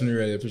 we definitely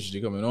really appreciate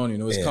you coming on. You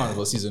know, it's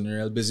Carnival season, you're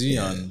real busy,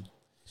 and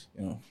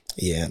you know.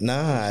 Yeah,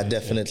 I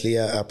definitely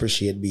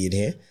appreciate being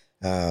here.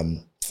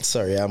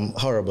 Sorry, I'm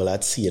horrible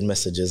at seeing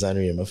messages and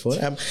reading my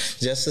phone.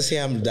 Just to say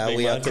I'm that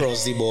way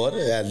across the board,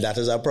 and that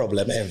is a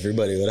problem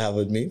everybody would have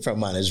with me from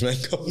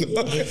management.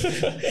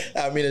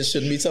 I mean, it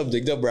shouldn't be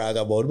something to brag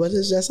about, but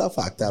it's just a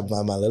fact.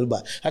 I'm a little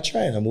bit. I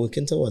try and I'm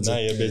working towards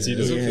it. You're busy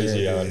doing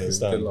busy, I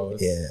understand.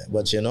 Yeah,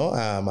 but you know,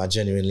 I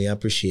genuinely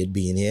appreciate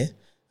being here.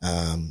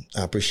 I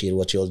appreciate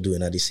what you're all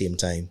doing at the same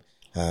time.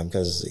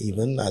 Because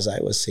even as I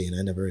was saying,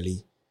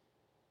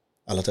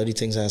 a lot of the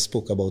things I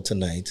spoke about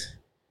tonight,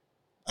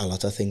 a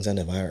lot of things I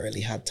never really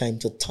had time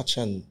to touch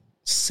and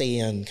say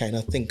and kind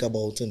of think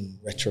about in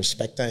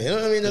retrospect. You know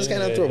what I mean? Just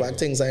kind of throwback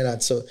things like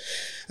that. So,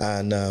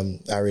 and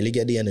I really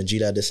get the energy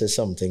that this is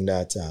something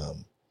that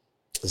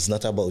is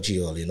not about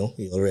you all, you know?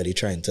 You're already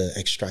trying to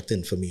extract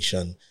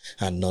information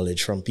and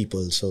knowledge from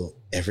people so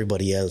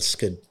everybody else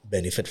could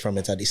benefit from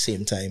it at the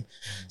same time.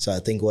 So I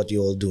think what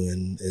you're all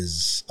doing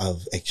is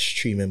of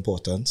extreme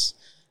importance.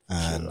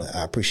 And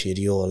I appreciate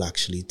you all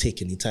actually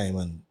taking the time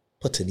and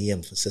putting the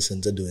emphasis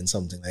into doing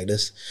something like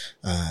this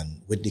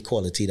and with the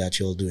quality that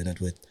you're doing it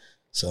with.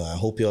 So I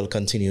hope you all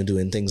continue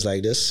doing things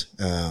like this.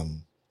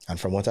 And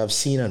from what I've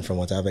seen and from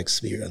what I've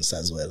experienced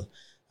as well,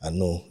 I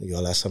know you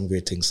all have some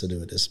great things to do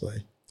with this,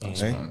 boy.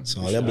 Right?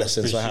 So all your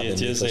blessings for having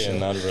me.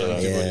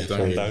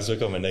 Thanks for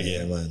coming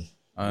again. Yeah, man.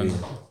 And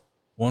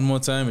one more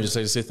time, I just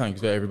like to say thank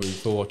you to everybody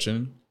for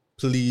watching.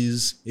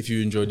 Please, if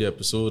you enjoyed the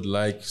episode,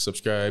 like,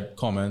 subscribe,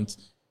 comment,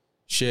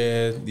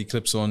 share the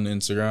clips on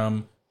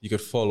Instagram. You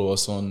could follow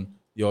us on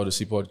the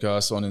Odyssey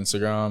Podcast on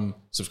Instagram.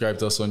 Subscribe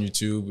to us on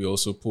YouTube. We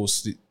also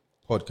post the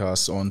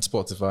podcast on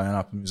Spotify and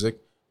Apple Music.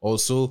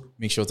 Also,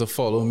 make sure to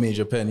follow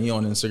Major Penny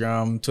on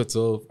Instagram,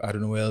 Twitter. I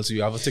don't know where else.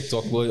 You have a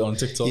TikTok boy on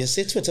TikTok. You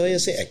say Twitter or you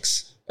say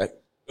X?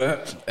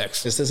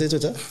 X. You still say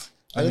Twitter?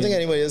 I don't think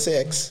anybody will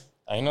say X.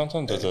 I'm not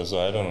on Twitter, so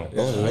I don't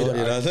know. Oh, Lord,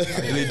 you know.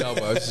 I really doubt,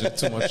 but it's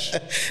too much.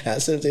 I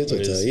still say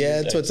Twitter.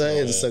 Yeah, Twitter,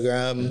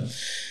 Instagram.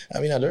 Yeah. I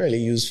mean, I don't really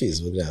use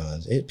Facebook now.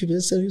 People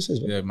still use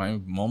Facebook. Yeah, my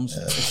mom's.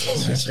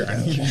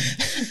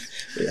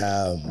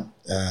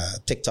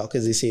 TikTok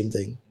is the same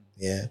thing.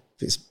 Yeah,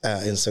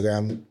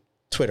 Instagram,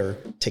 Twitter,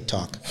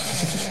 TikTok.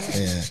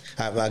 Yeah,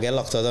 I get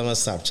locked out of my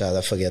Snapchat.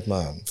 I forget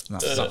my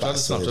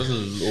Snapchat's an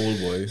old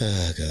boy.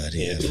 Oh God,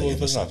 yeah, I forget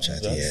my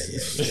Snapchat.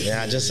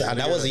 Yeah. And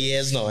that was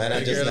years now, and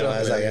I just never. I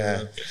was like,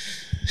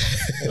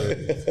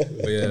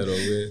 But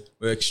yeah,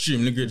 we're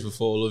extremely grateful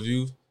for all of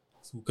you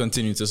who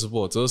continue to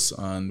support us,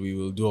 and we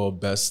will do our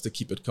best to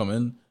keep it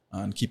coming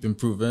and keep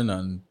improving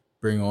and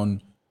bring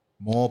on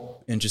more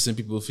interesting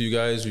people for you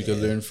guys we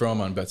can learn from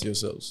and better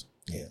yourselves.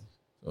 Yeah.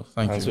 So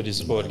thanks Thanks for the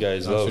support,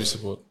 guys. Thanks for Love. the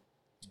support.